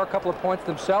 score a couple of points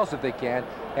themselves if they can,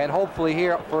 and hopefully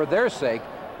here, for their sake,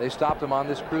 they stop them on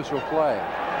this crucial play.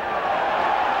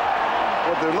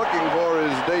 What they're looking for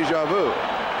is deja vu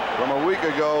from a week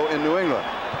ago in New England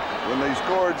when they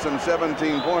scored some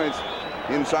 17 points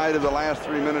inside of the last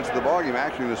 3 minutes of the ballgame,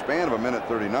 actually in the span of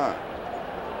 1:39.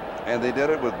 And they did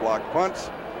it with blocked punts.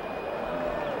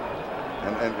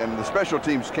 And the special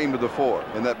teams came to the fore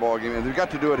in that ballgame. And they've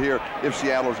got to do it here if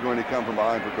Seattle is going to come from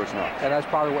behind for Coach Knox. And that's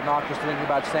probably what Knox was thinking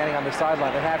about, standing on the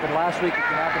sideline. It happened last week. It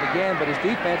can happen again. But his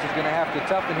defense is going to have to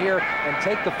toughen here and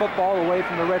take the football away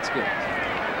from the Redskins.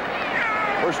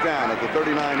 First down at the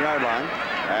 39-yard line.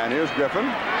 And here's Griffin.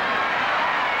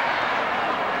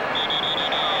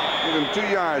 Even 2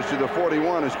 yards to the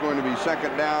 41. It's going to be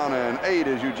 2nd down and 8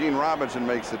 as Eugene Robinson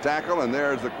makes the tackle. And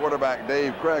there's the quarterback,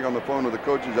 Dave Craig, on the phone with the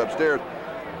coaches upstairs.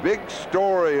 Big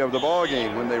story of the ball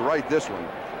game when they write this one.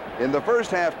 In the first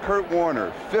half, Kurt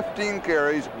Warner, 15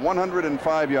 carries,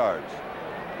 105 yards.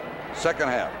 Second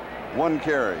half, 1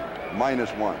 carry,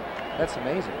 -1. That's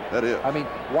amazing. That is. I mean,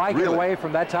 why get away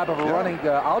from that type of a running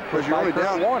output by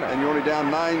Kurt Warner? And you're only down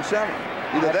 9-7.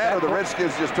 Either that or the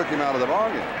Redskins just took him out of the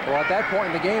ballgame. Well, at that point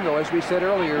in the game, though, as we said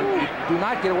earlier, you do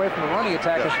not get away from the running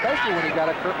attack, especially when you got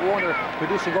a Kurt Warner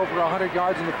producing over 100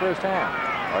 yards in the first half.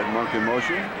 Art Monk in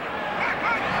motion.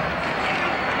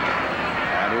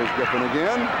 And here's Griffin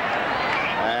again.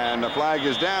 And the flag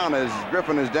is down as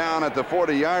Griffin is down at the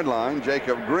 40-yard line.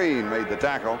 Jacob Green made the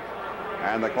tackle.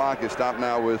 And the clock is stopped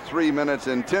now with 3 minutes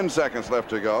and 10 seconds left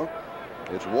to go.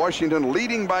 It's Washington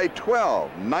leading by 12,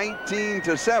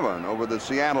 19-7 over the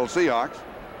Seattle Seahawks.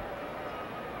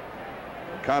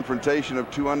 Confrontation of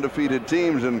 2 undefeated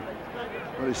teams, and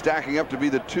really stacking up to be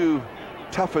the 2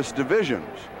 toughest divisions.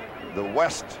 The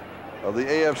West of the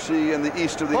AFC and the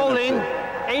East of the Holding,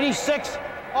 NFC. 86,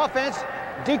 offense,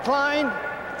 decline,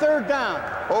 3rd down.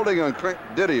 Holding on Clint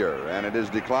Didier, and it is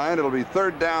declined. It'll be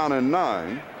 3rd down and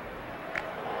 9.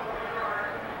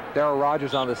 Darrell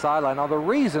Rogers on the sideline. Now, the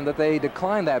reason that they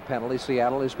declined that penalty,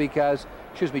 Seattle, is because,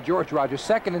 George Rogers,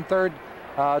 2nd and 3rd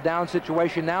down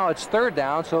situation. Now it's 3rd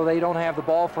down, so they don't have the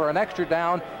ball for an extra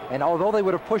down. And although they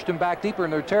would have pushed him back deeper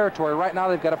in their territory, right now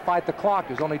they've got to fight the clock.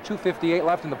 There's only 2:58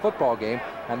 left in the football game,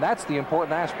 and that's the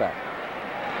important aspect.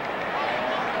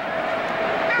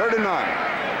 3rd and 9.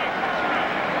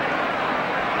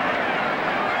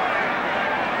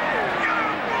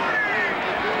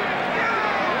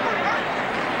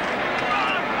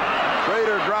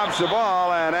 Drops the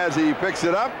ball, and as he picks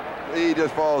it up, he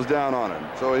just falls down on it.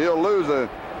 So he'll lose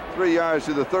 3 yards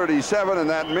to the 37, and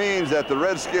that means that the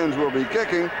Redskins will be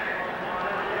kicking.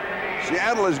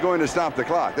 Seattle is going to stop the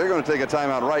clock. They're going to take a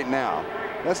timeout right now.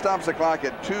 That stops the clock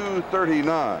at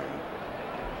 2:39.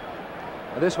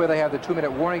 This way they have the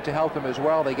 2-minute warning to help them as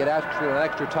well. They get actually an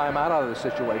extra timeout out of the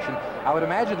situation. I would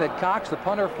imagine that Cox, the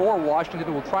punter for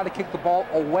Washington, will try to kick the ball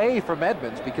away from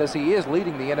Edmonds because he is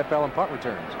leading the NFL in punt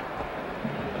returns.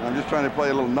 I'm just trying to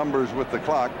play a little numbers with the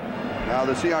clock. Now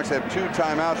the Seahawks have 2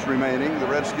 timeouts remaining. The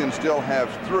Redskins still have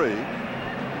 3.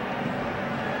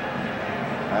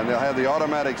 And they'll have the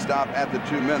automatic stop at the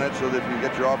 2 minutes so that if you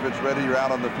get your offense ready, you're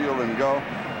out on the field and go.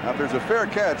 Now, if there's a fair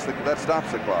catch, that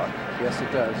stops the clock. Yes,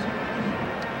 it does.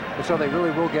 And so they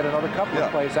really will get another couple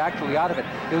of plays actually out of it.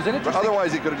 It was an interesting... But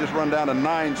otherwise, he could have just run down to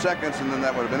 9 seconds, and then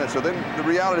that would have been it. So then the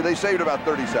reality, they saved about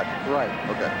 30 seconds. Right.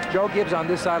 Okay. Joe Gibbs on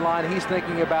this sideline, he's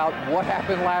thinking about what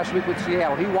happened last week with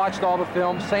Seattle. He watched all the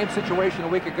film. Same situation a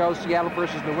week ago, Seattle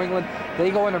versus New England. They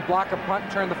go in and block a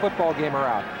punt, turn the football game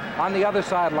around. On the other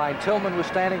sideline, Tillman was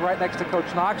standing right next to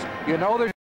Coach Knox. You know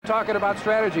they're talking about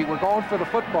strategy. We're going for the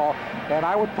football, and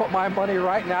I would put my money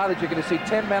right now that you're going to see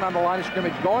 10 men on the line of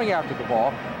scrimmage going after the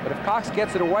ball. But if Cox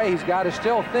gets it away, he's got to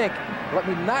still think, let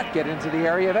me not get into the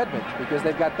area of Edmonds, because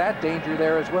they've got that danger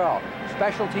there as well.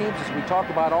 Special teams, as we talk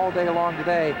about all day long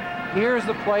today, here's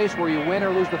the place where you win or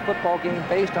lose the football game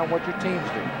based on what your teams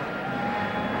do.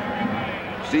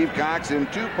 Steve Cox in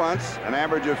 2 punts, an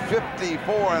average of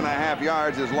 54.5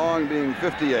 yards, his long being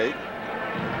 58.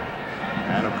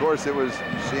 And of course, it was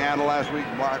Seattle last week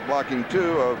blocking 2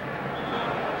 of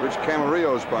Rich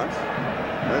Camarillo's punts.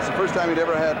 And that's the first time he'd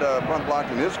ever had a punt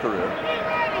blocked in his career.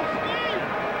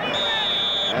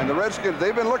 And the Redskins,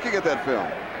 they've been looking at that film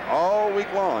all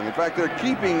week long. In fact, they're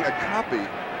keeping a copy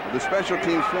of the special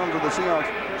teams films of the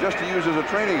Seahawks just to use as a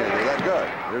training aid. They're that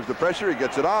good. There's the pressure. He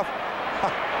gets it off.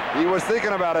 He was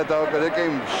thinking about it, though, but it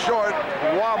came short,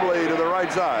 wobbly to the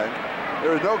right side.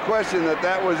 There was no question that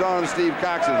that was on Steve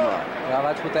Cox's mind. Well,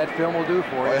 that's what that film will do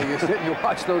for you. You sit and you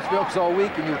watch those films all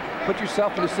week, and you put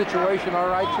yourself in a situation, all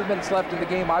right, 2 minutes left in the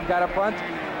game, I've got a punt,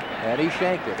 and he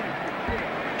shanked it.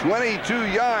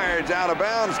 22 yards out of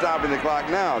bounds, stopping the clock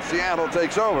now. Seattle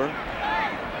takes over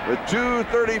with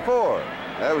 2:34.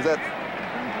 That was that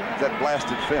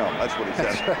blasted film. That's what he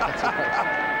said. That's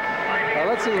right. Now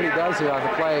let's see what he does here on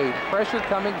the play. Pressure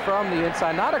coming from the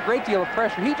inside. Not a great deal of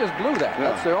pressure. He just blew that.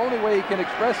 Yeah. That's the only way he can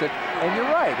express it. And you're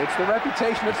right. It's the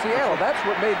reputation of Seattle. That's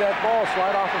what made that ball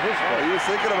slide off of his foot. Well, he was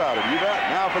thinking about it. You bet.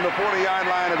 Now from the 40-yard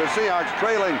line of the Seahawks,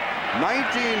 trailing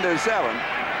 19-7.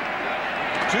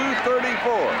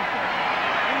 2:34.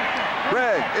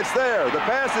 Craig, it's there. The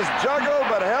pass is juggled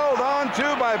but held on to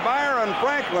by Byron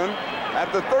Franklin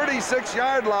at the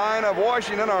 36-yard line of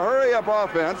Washington. A hurry-up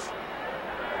offense.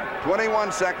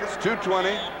 21 seconds,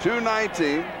 2:20,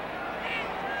 2:19.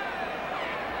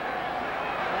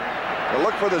 We'll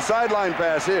look for the sideline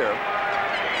pass here.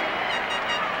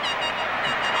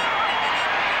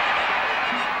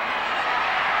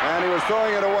 And he was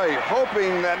throwing it away,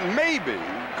 hoping that maybe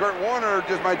Kurt Warner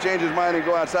just might change his mind and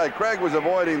go outside. Craig was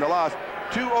avoiding the loss.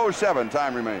 2:07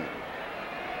 time remaining.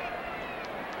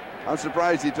 I'm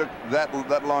surprised he took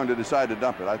that long to decide to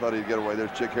dump it. I thought he'd get away.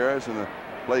 There's Chick Harris and the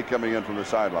play coming in from the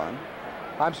sideline.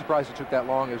 I'm surprised it took that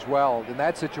long as well. In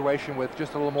that situation, with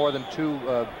just a little more than 2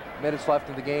 minutes left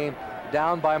in the game,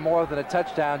 down by more than a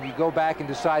touchdown, you go back and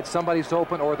decide somebody's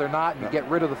open or they're not, and you get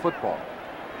rid of the football.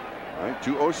 All right,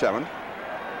 2:07.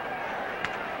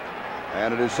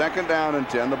 And it is 2nd down and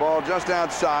 10. The ball just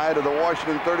outside of the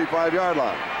Washington 35-yard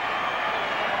line.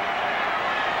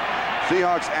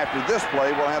 Seahawks, after this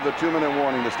play, will have the 2-minute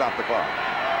warning to stop the clock.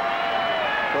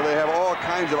 So they have all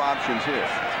kinds of options here.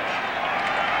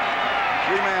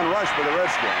 3-man rush for the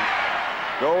Redskins.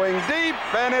 Going deep,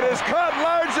 and it is caught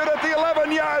Largent at the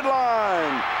 11-yard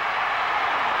line.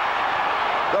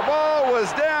 The ball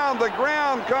was down. The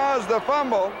ground caused the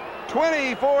fumble.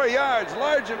 24 yards.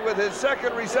 Largent with his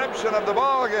 2nd reception of the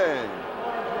ball game.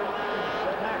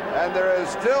 And there is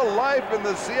still life in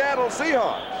the Seattle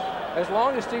Seahawks. As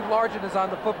long as Steve Largent is on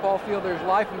the football field, there's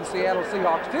life in the Seattle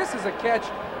Seahawks. This is a catch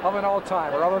of an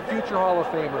all-timer, of a future Hall of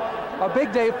Famer. A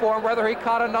big day for him, whether he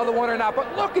caught another one or not.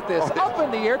 But look at this, up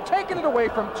in the air, taking it away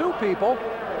from 2 people,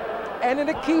 and in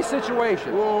a key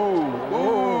situation.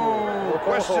 Ooh.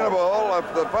 Questionable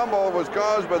if the fumble was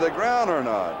caused by the ground or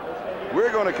not.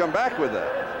 We're going to come back with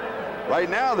that. Right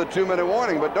now, the 2-minute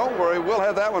warning, but don't worry, we'll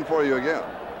have that one for you again.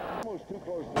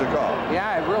 To call.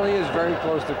 Yeah, it really is very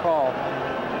close to call.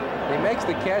 He makes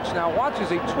the catch. Now watch as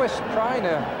he twists, trying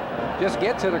to just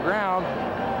get to the ground.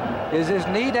 Is his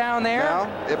knee down there? Now,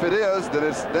 if it is, then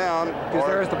it's down. Because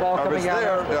there's the ball coming out.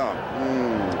 There,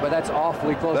 down. But that's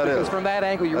awfully close, because from that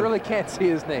angle, you really can't see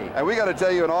his knee. And we got to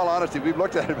tell you, in all honesty, we've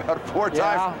looked at it about 4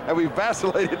 times, and we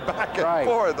vacillated back and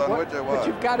forth on which it was. But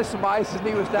you've got to surmise his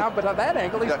knee was down, but on that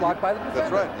angle, he's blocked by the defender.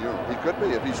 That's right. He could be.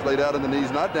 If he's laid out and the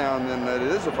knee's not down, then it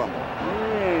is a fumble.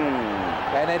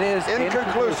 And it is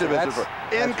inconclusive.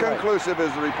 Inconclusive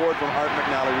is the report from Art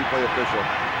McNally, replay official.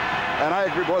 And I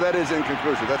agree, boy, that is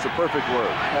inconclusive. That's a perfect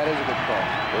word. That is a good call.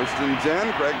 1st and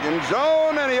 10, Craig in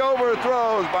zone, and he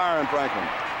overthrows Byron Franklin.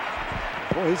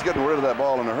 Well, he's getting rid of that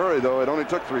ball in a hurry, though. It only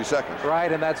took 3 seconds.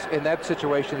 Right, and that's in that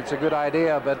situation, it's a good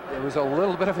idea, but it was a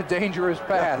little bit of a dangerous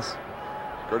pass.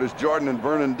 Yeah. Curtis Jordan and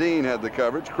Vernon Dean had the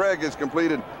coverage. Craig has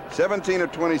completed 17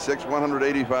 of 26,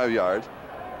 185 yards.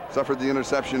 Suffered the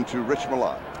interception to Rich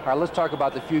Malott. All right, let's talk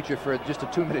about the future for just a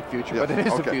 2-minute future, Yes. but it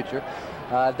is Okay. the future.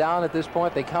 Down at this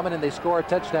point, they come in and they score a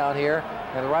touchdown here,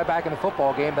 and they're right back in the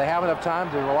football game. They have enough time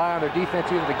to rely on their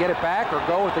defense either to get it back or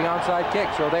go with the onside kick,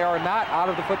 so they are not out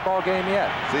of the football game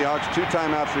yet. Seahawks 2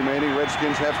 timeouts remaining.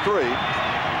 Redskins have 3.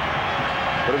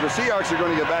 But if the Seahawks are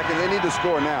going to get back in, they need to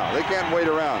score now. They can't wait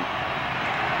around.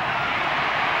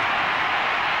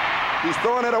 He's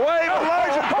throwing it away, but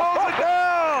Largent pulls it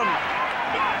down.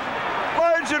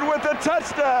 Largent with the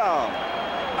touchdown.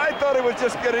 I thought he was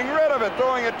just getting rid of it,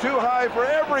 throwing it too high for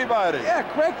everybody. Yeah,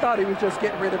 Craig thought he was just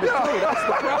getting rid of it too. That's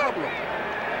the problem.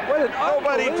 What an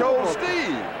Nobody told unbelievable-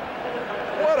 Steve.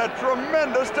 What a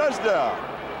tremendous touchdown.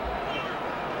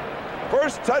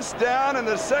 First touchdown in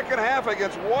the second half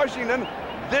against Washington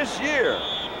this year.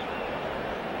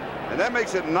 And that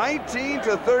makes it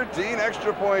 19-13.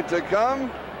 Extra point to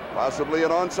come. Possibly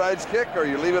an onside kick, or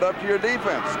you leave it up to your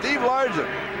defense. Steve Largent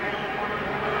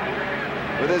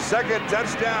with his second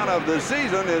touchdown of the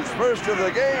season, his first of the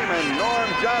game, and Norm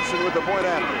Johnson with the point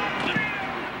after.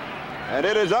 And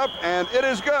it is up, and it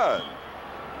is good.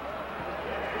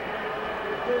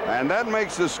 And that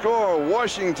makes the score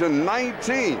Washington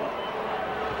 19,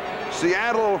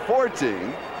 Seattle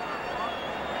 14.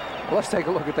 Let's take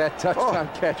a look at that touchdown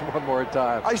catch one more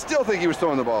time. I still think he was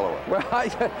throwing the ball away. Well,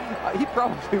 he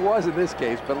probably was in this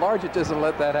case, but Largent doesn't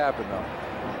let that happen, though.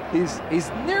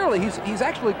 He's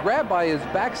actually grabbed by his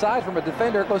backside from a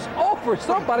defender. It goes over.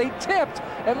 Somebody tipped,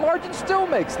 and Largent still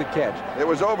makes the catch. It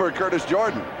was over Curtis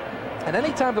Jordan. And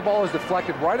anytime the ball is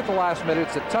deflected right at the last minute,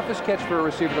 it's the toughest catch for a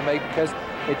receiver to make because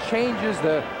it changes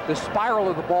the spiral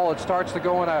of the ball. It starts to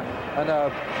go in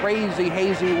a crazy,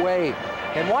 hazy way.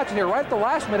 And watching here, right at the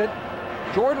last minute,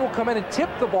 Jordan will come in and tip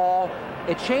the ball.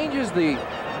 It changes the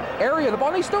area of the ball,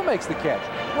 and he still makes the catch.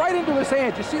 Right into his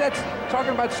hands. You see, that's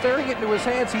talking about staring it into his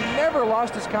hands. He never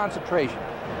lost his concentration.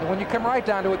 And when you come right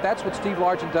down to it, that's what Steve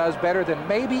Largent does better than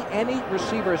maybe any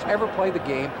receiver has ever played the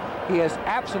game. He has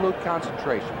absolute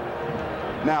concentration.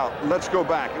 Now, let's go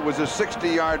back. It was a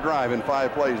 60-yard drive in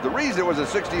 5 plays. The reason it was a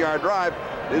 60-yard drive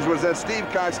was that Steve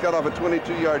Cox got off a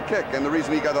 22-yard kick. And the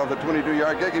reason he got off a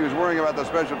 22-yard kick, he was worrying about the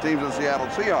special teams of the Seattle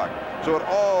Seahawks. So it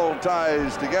all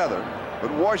ties together.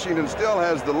 But Washington still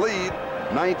has the lead,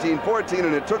 19-14,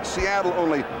 and it took Seattle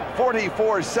only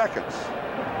 44 seconds.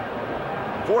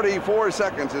 44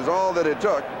 seconds is all that it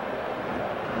took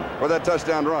for that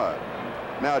touchdown drive.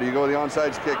 Now, do you go the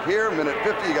onside kick here? Minute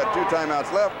 50, you got 2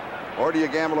 timeouts left. Or do you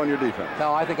gamble on your defense?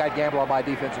 No, I think I'd gamble on my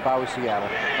defense if I was Seattle.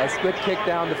 That's a good kick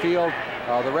down the field.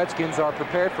 The Redskins are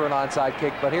prepared for an onside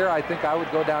kick, but here I think I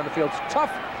would go down the field. It's a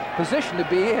tough position to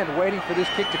be in, waiting for this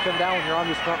kick to come down when you're on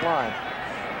this front line.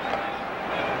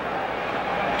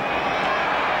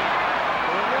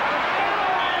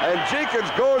 And Jenkins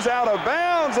goes out of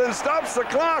bounds and stops the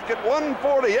clock at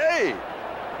 1:48.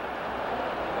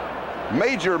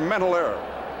 Major mental error.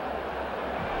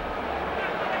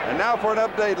 And now for an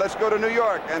update, let's go to New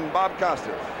York and Bob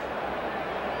Costas.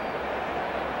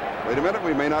 Wait a minute,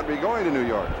 we may not be going to New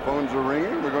York. Phones are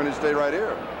ringing. We're going to stay right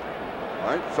here. All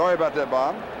right, sorry about that,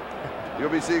 Bob. You'll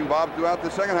be seeing Bob throughout the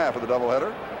second half of the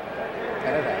doubleheader.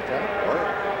 And at halftime. Oh,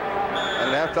 yeah.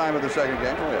 And at halftime of the second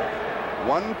game. Oh, yeah.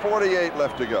 1:48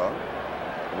 left to go.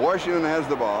 Washington has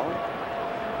the ball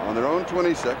on their own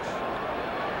 26.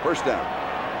 First down.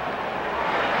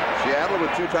 Seattle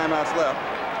with 2 timeouts left.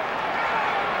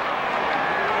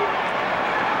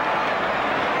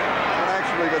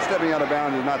 But stepping out of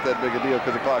bounds is not that big a deal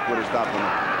because the clock would have stopped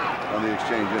on the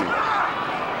exchange anyway.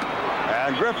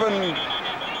 And Griffin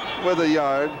with a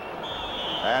yard.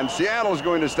 And Seattle's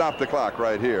going to stop the clock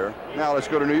right here. Now let's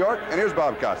go to New York, and here's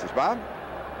Bob Costas. Bob?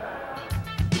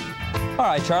 All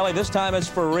right, Charlie, this time it's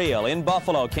for real. In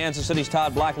Buffalo, Kansas City's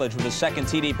Todd Blackledge with his second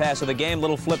TD pass of the game.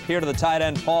 Little flip here to the tight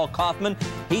end, Paul Kaufman.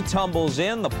 He tumbles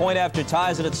in. The point after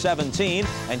ties it at 17,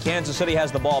 and Kansas City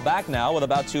has the ball back now with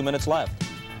about 2 minutes left.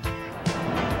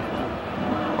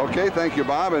 Okay, thank you,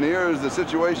 Bob. And here is the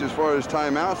situation as far as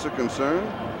timeouts are concerned.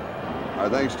 Our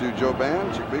thanks to Joe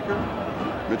Bann, Chick Beaker,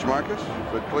 Mitch Marcus,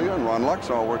 Fred Clea, and Ron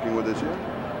Lux, all working with us here.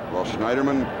 Well,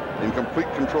 Schneiderman in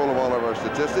complete control of all of our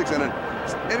statistics. And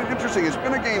it's interesting. It's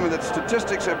been a game that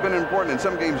statistics have been important. And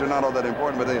some games are not all that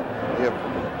important, but they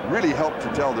have really helped to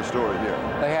tell the story here.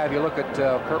 They have. You look at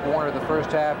Kurt Warner the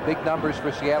first half, big numbers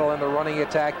for Seattle in the running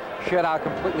attack, shut out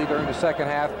completely during the second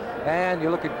half. And you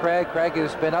look at Craig. Craig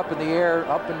has been up in the air,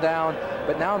 up and down,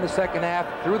 but now in the second half,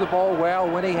 threw the ball well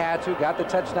when he had to, got the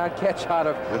touchdown catch out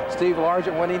of Steve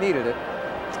Largent when he needed it.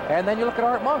 And then you look at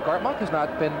Art Monk. Art Monk has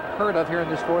not been heard of here in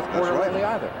this fourth quarter lately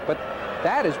either. But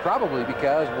that is probably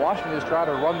because Washington is trying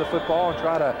to run the football and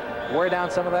try to wear down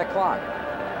some of that clock.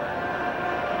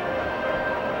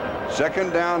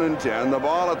 Second down and 10. The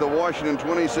ball at the Washington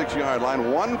 26-yard line.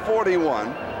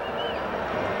 1:41.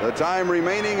 The time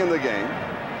remaining in the game.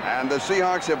 And the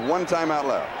Seahawks have one timeout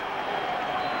left.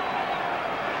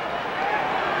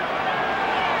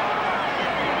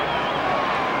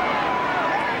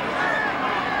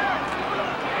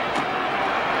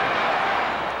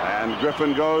 And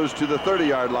Griffin goes to the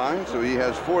 30-yard line, so he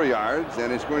has 4 yards,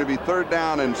 and it's going to be 3rd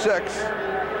down and 6.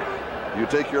 You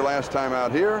take your last time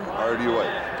out here, or do you wait?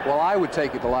 Well, I would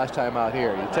take it the last time out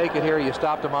here. You take it here, you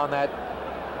stopped him on that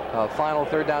final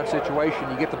 3rd down situation.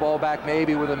 You get the ball back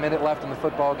maybe with a minute left in the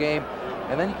football game,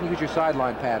 and then you can use your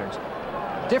sideline patterns.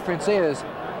 Difference is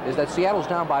that Seattle's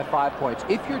down by 5 points.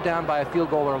 If you're down by a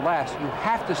field goal or less, you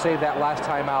have to save that last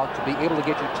time out to be able to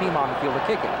get your team on the field to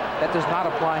kick it. That does not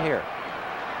apply here.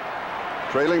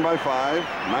 Trailing by 5,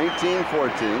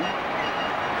 19-14.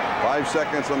 5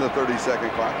 seconds on the 30-second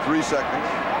clock, 3 seconds.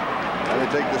 And they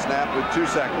take the snap with 2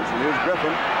 seconds. And here's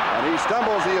Griffin, and he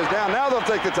stumbles, he is down. Now they'll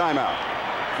take the timeout.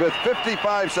 With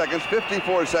 55 seconds,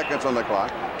 54 seconds on the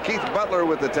clock. Keith Butler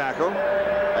with the tackle.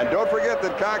 And don't forget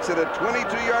that Cox had a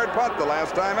 22-yard punt the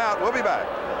last time out. We'll be back.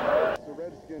 The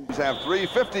Redskins have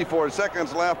 54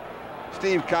 seconds left.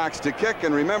 Steve Cox to kick,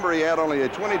 and remember, he had only a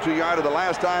 22-yarder the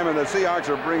last time, and the Seahawks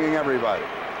are bringing everybody.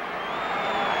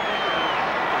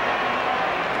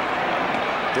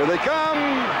 Here they come.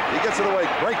 He gets it away.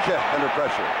 Great kick under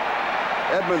pressure.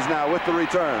 Edmonds now with the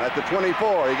return at the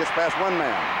 24. He gets past one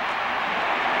man.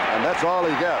 And that's all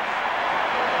he gets.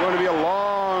 It's going to be a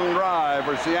long drive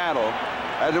for Seattle,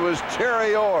 as it was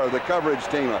Terry Orr, the coverage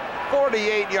team. A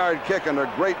 48-yard kick under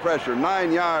great pressure.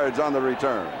 9 yards on the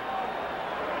return.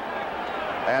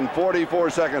 And 44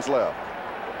 seconds left.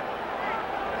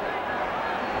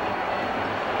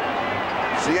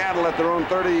 Seattle at their own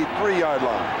 33-yard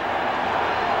line.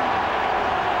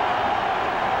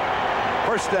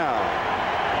 First down.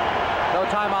 No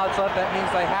timeouts left. That means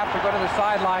they have to go to the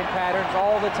sideline patterns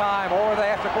all the time, or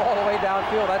they have to go all the way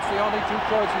downfield. That's the only 2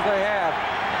 choices they have.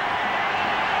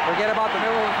 Forget about the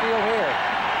middle of the field here.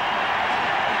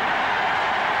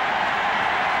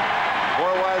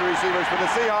 4 wide receivers for the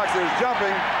Seahawks. There's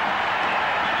jumping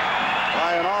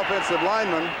by an offensive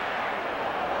lineman.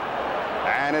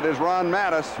 And it is Ron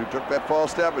Mattis who took that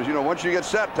false step. As you know, once you get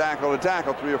set tackle to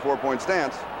tackle, 3 or 4 point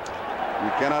stance, you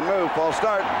cannot move. False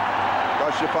start.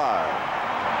 Cost you 5.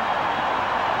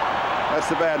 That's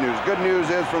the bad news. Good news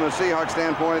is, from the Seahawks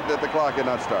standpoint, that the clock had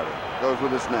not started. Goes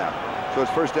with a snap. So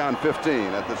it's first down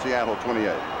 15 at the Seattle 28.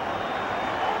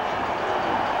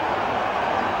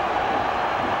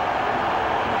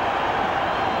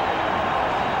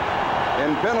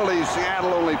 In penalties,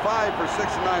 Seattle only 5 for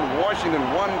 69. Washington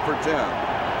 1 for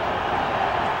 10.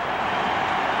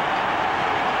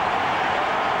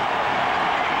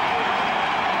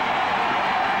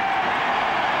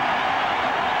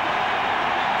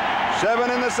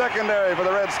 Seven in the secondary for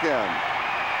the Redskins.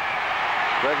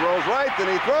 Greg rolls right,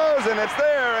 then he throws, and it's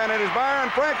there, and it is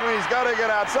Byron Franklin. He's got to get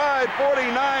outside.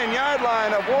 49-yard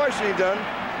line of Washington.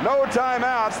 No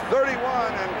timeouts,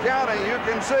 31 and counting, you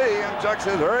can see. And Chuck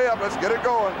says, hurry up, let's get it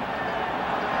going.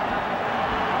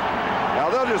 Now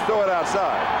they'll just throw it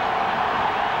outside.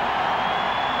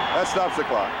 That stops the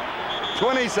clock.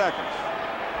 20 seconds.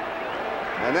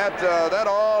 And that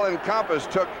all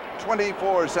encompassed took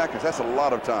 24 seconds. That's a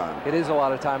lot of time. It is a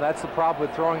lot of time. That's the problem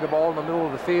with throwing the ball in the middle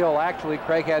of the field. Actually,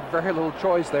 Craig had very little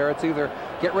choice there. It's either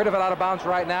get rid of it out of bounds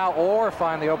right now or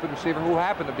find the open receiver, who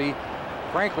happened to be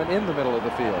Franklin, in the middle of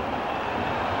the field.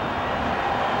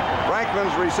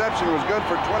 Franklin's reception was good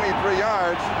for 23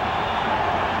 yards.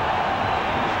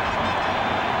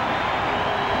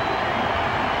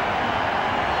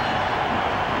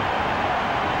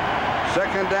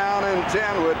 Second down and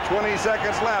 10 with 20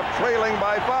 seconds left, trailing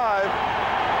by 5.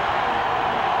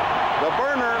 The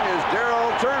burner is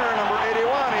Darrell Turner, number 81.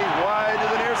 He's wide to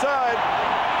the near side.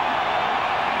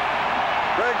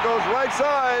 Craig goes right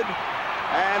side,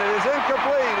 and it is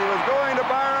incomplete. He was going to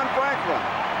Byron Franklin.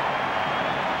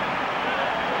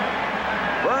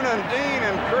 Vernon Dean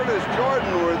and Curtis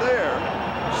Jordan were there.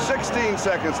 16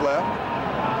 seconds left.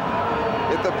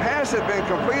 If the pass had been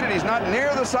completed, he's not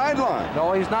near the sideline.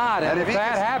 No, he's not. And if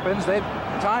that happens,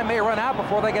 time may run out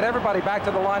before they get everybody back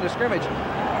to the line of scrimmage.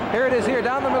 Here it is here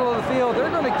down the middle of the field.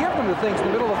 They're going to give them the things in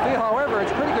the middle of the field. However,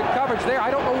 it's pretty good coverage there. I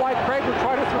don't know why Craig would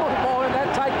try to throw the ball in that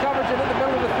tight coverage and in the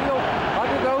middle of the field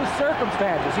under those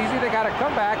circumstances. He's either got to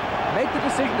come back, make the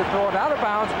decision to throw it out of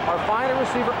bounds, or find a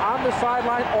receiver on the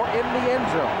sideline or in the end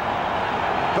zone.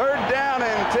 3rd down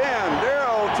and 10.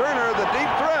 Daryl Turner, the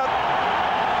deep threat,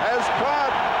 has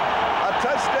caught a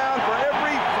touchdown for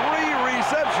every 3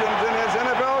 receptions in his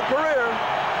NFL career.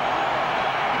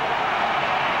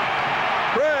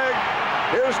 Craig,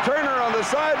 here's Turner on the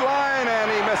sideline, and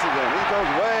he misses him. He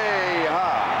goes way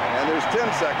high, and there's 10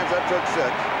 seconds. That took 6.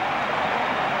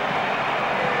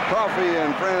 Coffey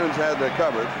and friends had the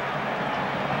coverage,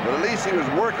 but at least he was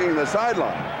working the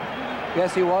sideline.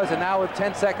 Yes, he was, and now with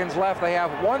 10 seconds left, they have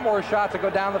one more shot to go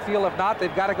down the field. If not,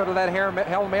 they've got to go to that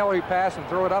Hail Mary pass and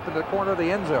throw it up in the corner of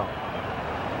the end zone.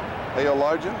 Hale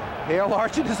Largent? Hale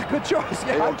Largent is a good choice.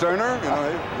 Yeah. Hale Turner, you know,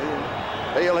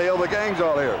 Hale the gang's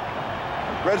all here.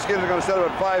 Redskins are going to set up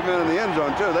 5 men in the end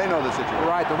zone, too. They know the situation.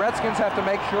 Right, the Redskins have to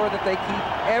make sure that they keep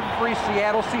every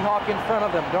Seattle Seahawk in front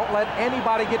of them. Don't let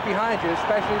anybody get behind you,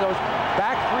 especially those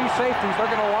back 3 safeties. They're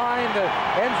going to line the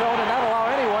end zone and not allow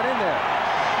anyone in there.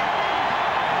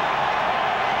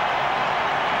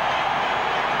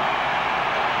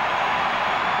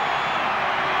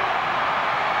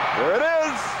 There it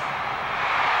is.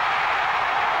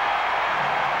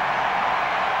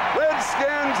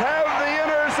 Redskins have the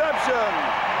interception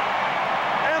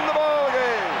and the ball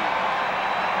game.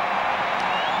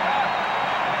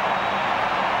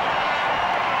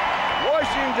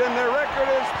 Washington, their record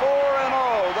is 4-0.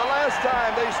 The last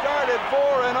time they started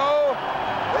 4-0,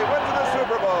 they went to the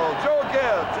Super Bowl. Joe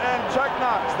Gibbs and Chuck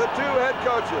Knox, the 2 head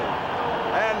coaches.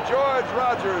 And George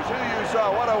Rogers, who you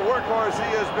saw, what a workhorse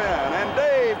he has been. And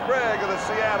Dave Craig of the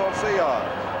Seattle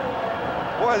Seahawks.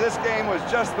 Boy, this game was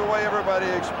just the way everybody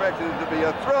expected it to be.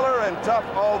 A thriller and tough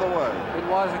all the way. It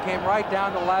was. It came right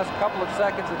down to the last couple of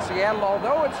seconds in Seattle.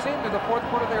 Although it seemed in the 4th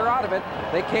quarter they were out of it,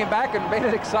 they came back and made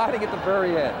it exciting at the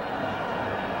very end.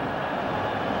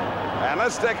 And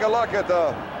let's take a look at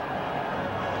the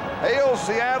Hail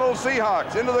Seattle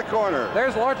Seahawks into the corner.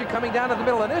 There's Largent coming down to the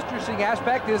middle. An interesting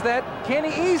aspect is that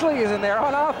Kenny Easley is in there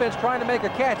on offense trying to make a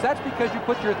catch. That's because you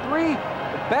put your 3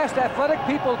 best athletic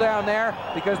people down there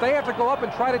because they have to go up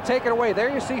and try to take it away. There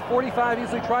you see 45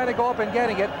 Easley trying to go up and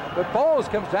getting it, but Bowles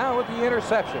comes down with the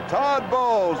interception. Todd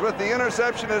Bowles with the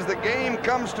interception as the game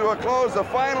comes to a close. The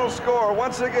final score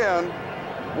once again,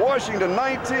 Washington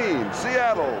 19,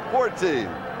 Seattle 14.